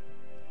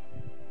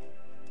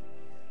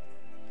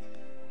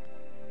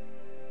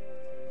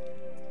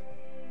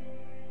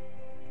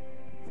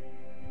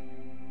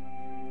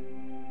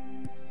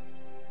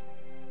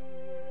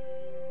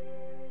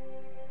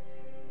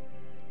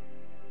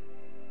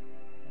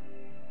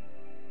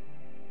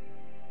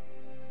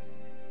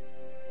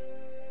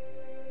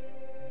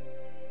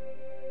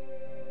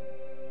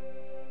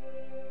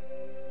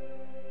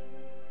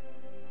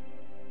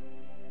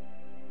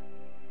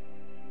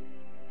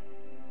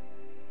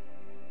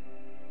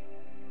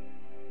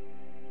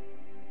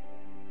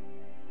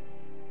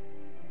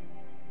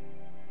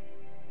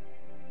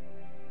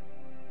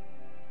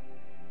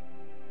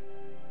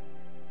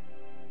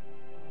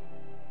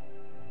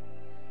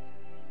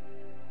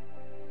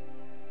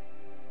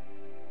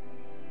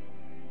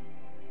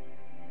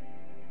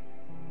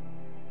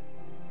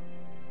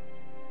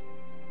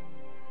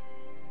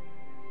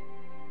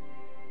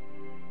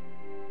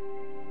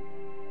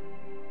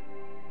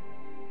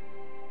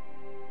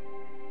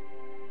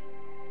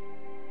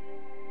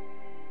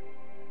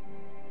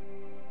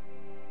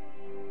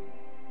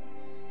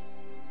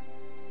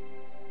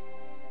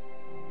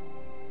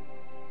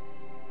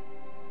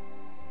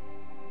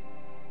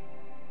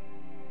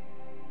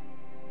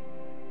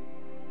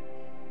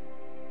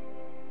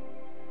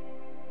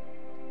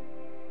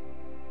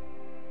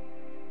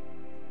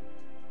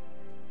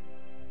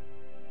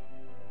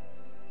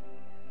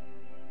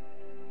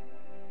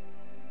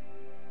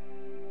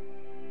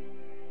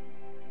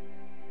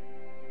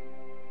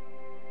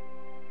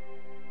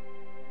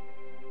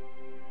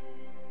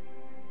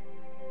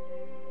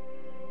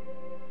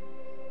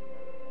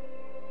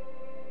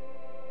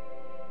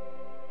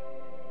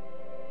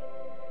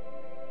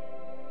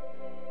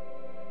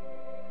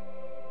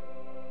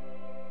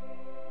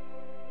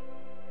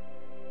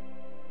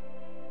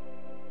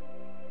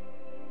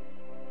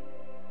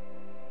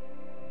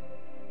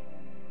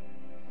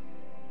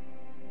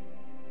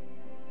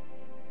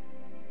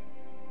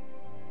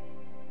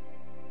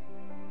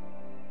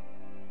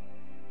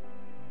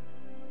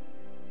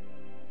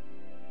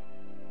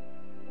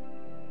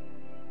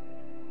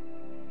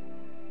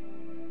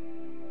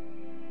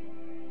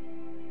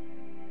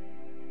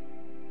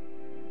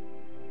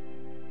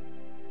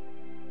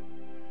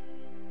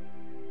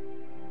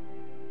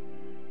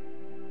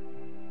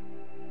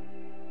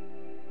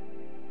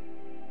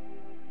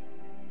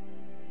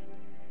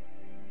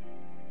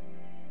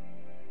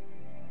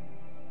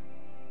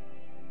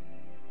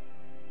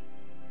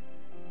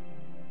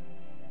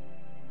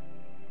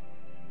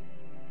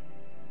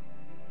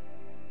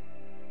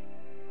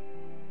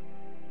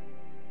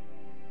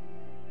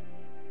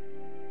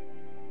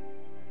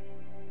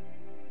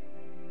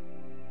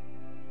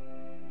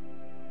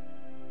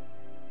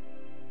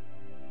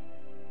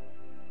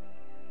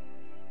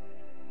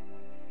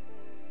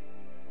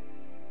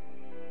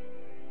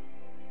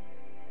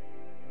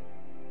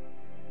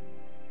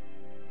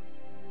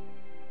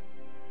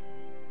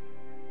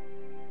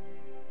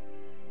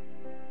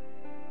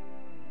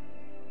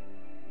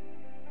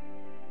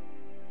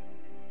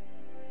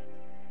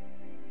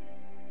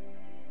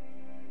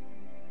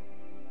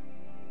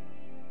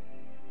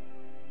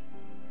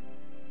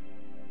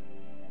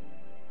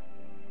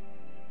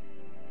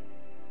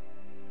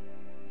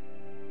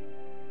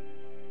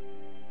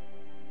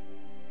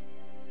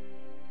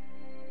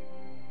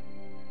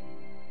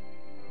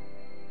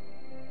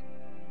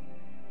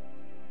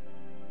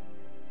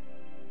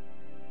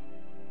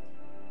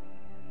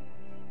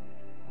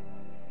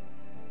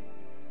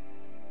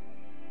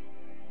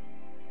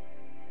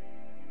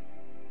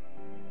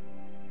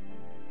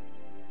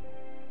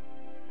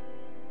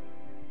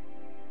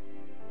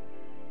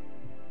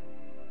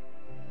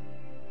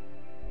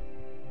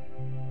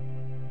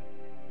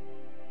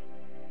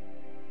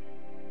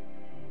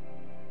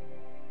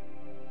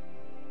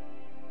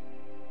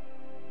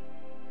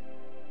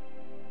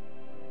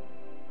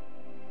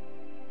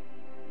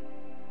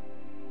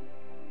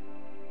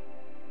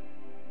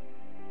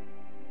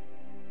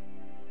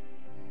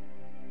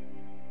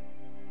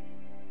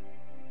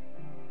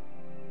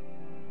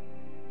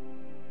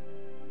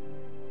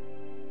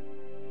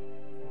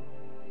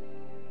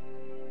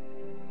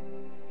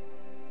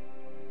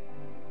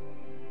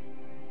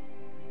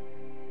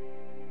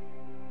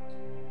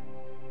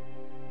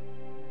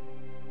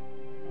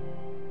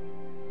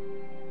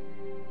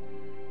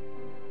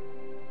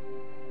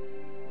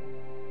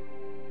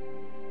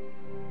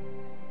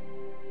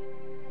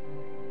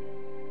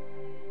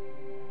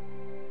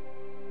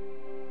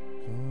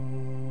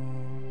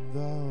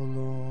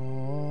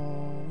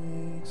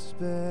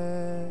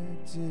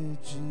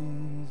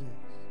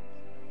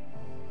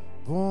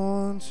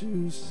 born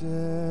to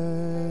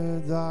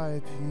set thy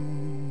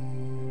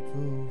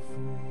people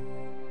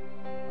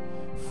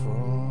free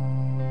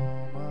from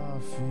our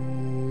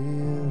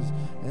fears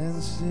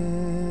and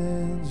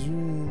sins.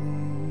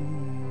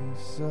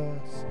 Release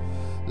us,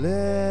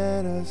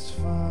 let us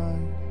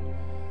find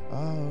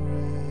our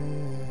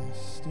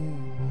rest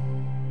in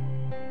you.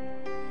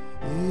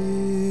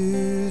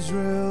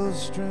 Israel's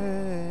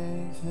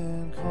strength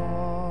and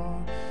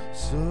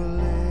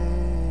consolation,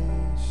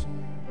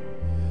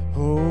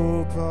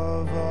 hope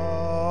of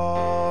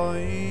all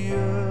the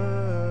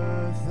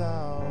earth,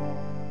 thou art,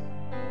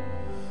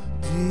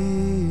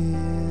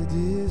 dear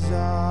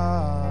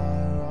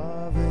desire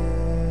of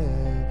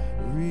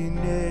every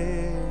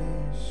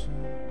nation,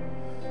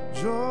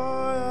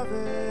 joy of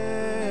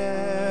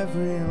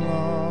every longing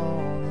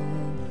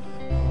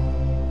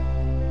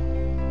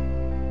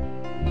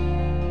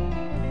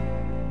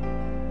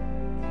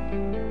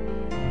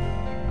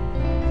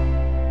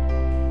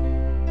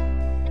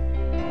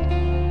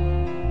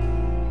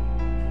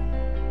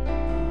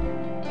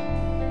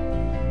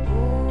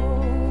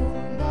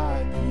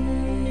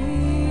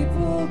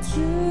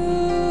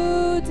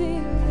to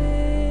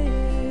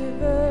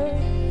deliver,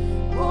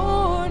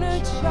 born a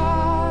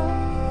child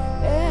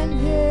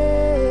and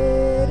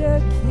yet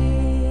a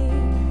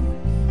king,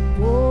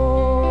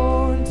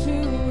 born to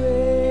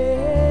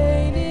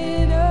reign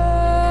in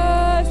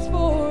us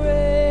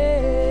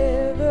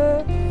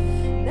forever.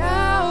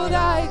 Now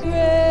thy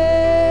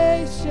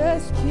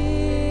gracious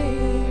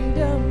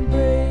kingdom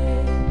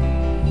bring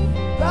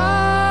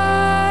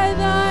by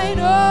thine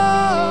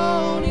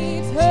own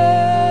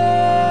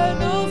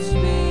eternal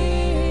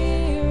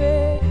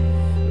Spirit,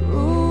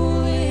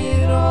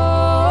 ruling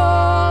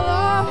all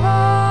our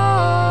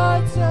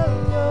hearts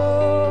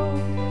alone,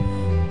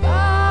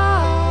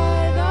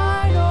 by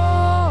thine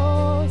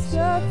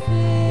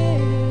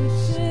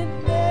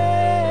all-sufficient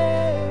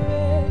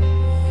merit,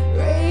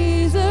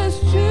 raise us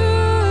to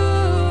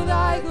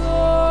thy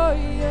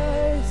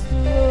glorious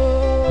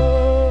throne.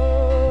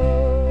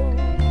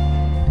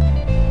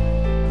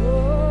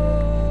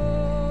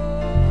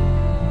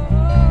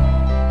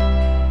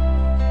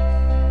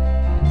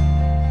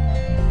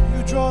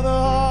 you draw the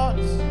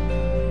hearts.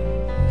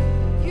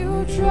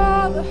 You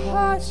draw the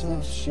hearts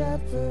of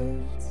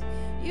shepherds,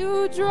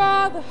 you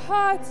draw the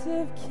hearts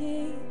of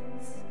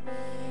kings,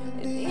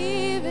 and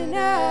even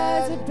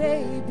as a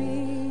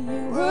baby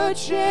you were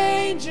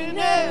changing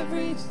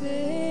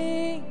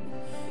everything.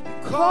 You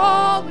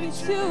called me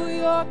to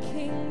your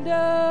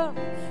kingdom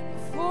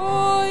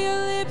before your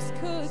lips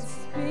could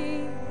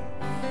speak,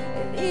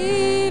 and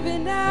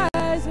even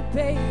as a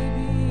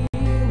baby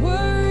you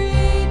were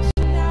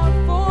reaching out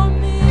for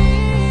me.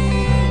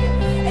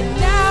 And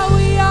now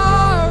we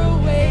are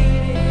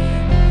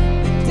awaiting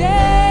the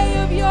day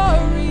of your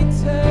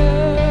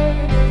return,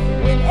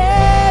 when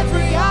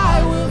every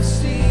eye will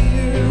see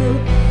you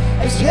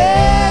as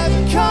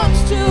heaven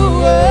comes to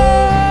earth.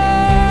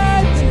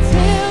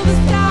 Until the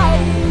sky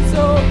is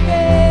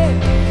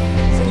open,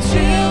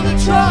 until the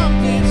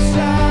trumpet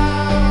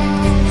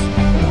sounds,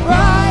 the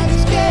bride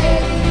is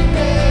getting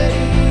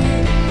ready,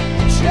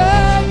 the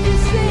church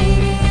is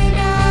singing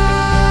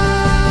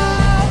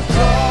out.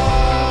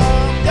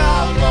 Come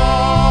thou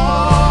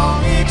long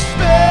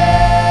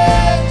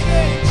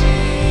expected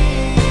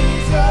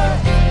Jesus,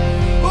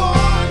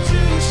 born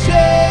to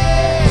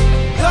set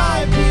thy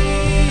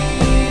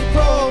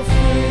people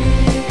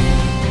free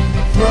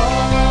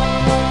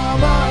from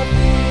our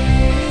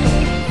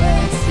fears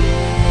and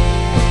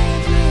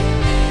sins.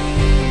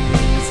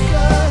 Release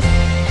us,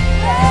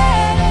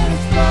 let us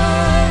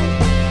find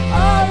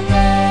our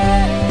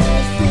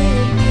rest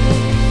in you.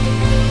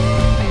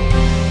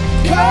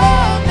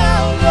 Come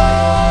now,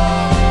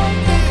 long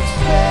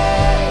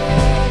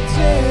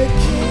expected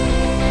King.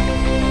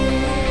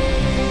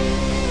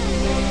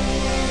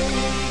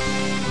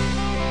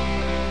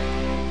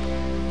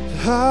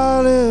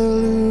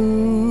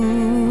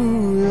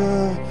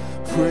 Hallelujah,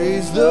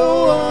 praise the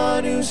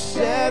one who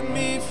set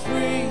me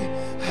free.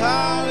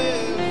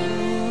 Hallelujah,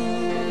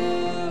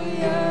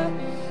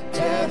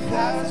 death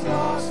has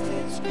lost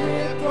its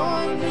grip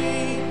on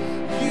me.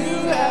 You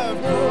have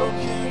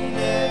broken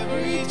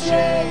every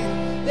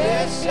chain.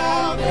 There's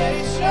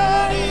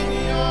salvation in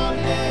your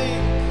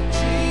name,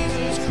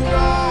 Jesus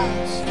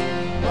Christ,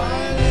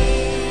 my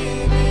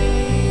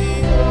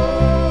living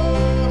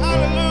hope.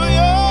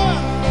 Hallelujah,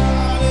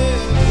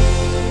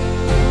 hallelujah,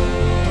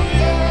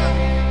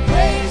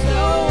 praise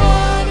the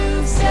one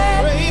who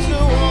set me free.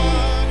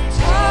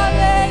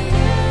 Hallelujah,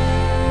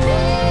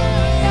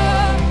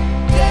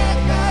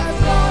 death has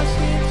lost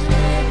its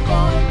grip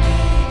on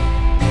me.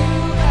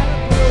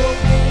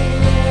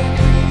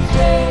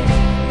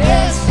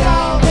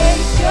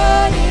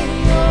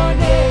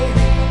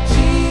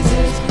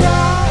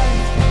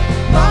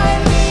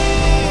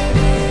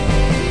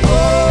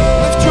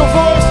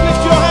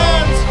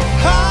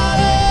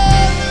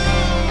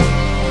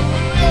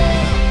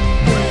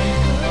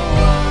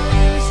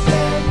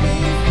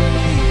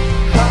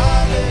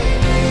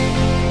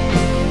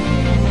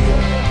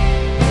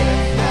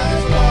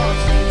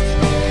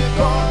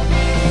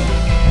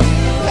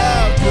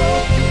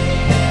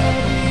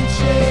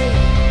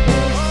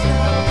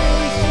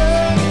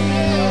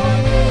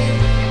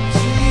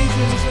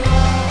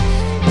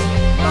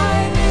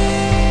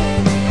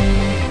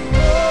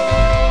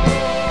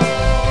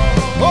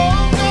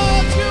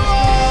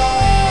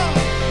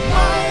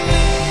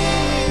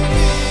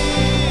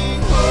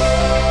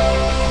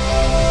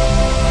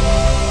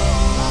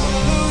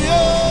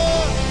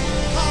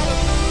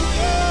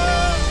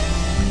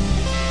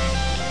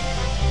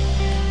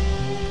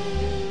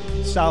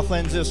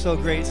 Southlands, it was so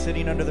great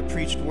sitting under the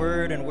preached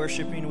word and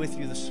worshiping with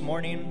you this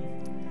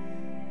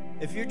morning.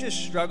 If you're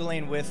just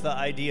struggling with the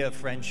idea of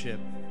friendship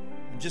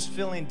and just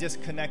feeling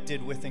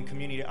disconnected within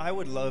community, I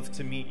would love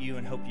to meet you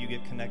and help you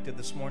get connected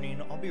this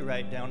morning. I'll be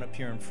right down up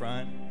here in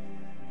front.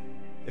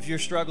 If you're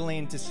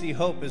struggling to see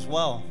hope as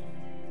well,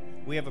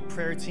 we have a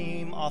prayer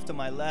team off to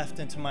my left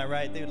and to my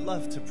right. They would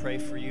love to pray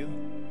for you.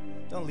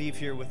 Don't leave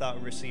here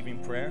without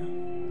receiving prayer.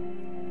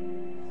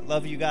 I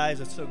love you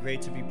guys. It's so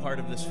great to be part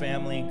of this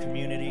family and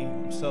community.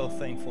 I'm so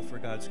thankful for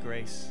God's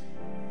grace.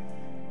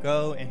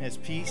 Go in his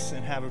peace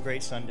and have a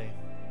great Sunday.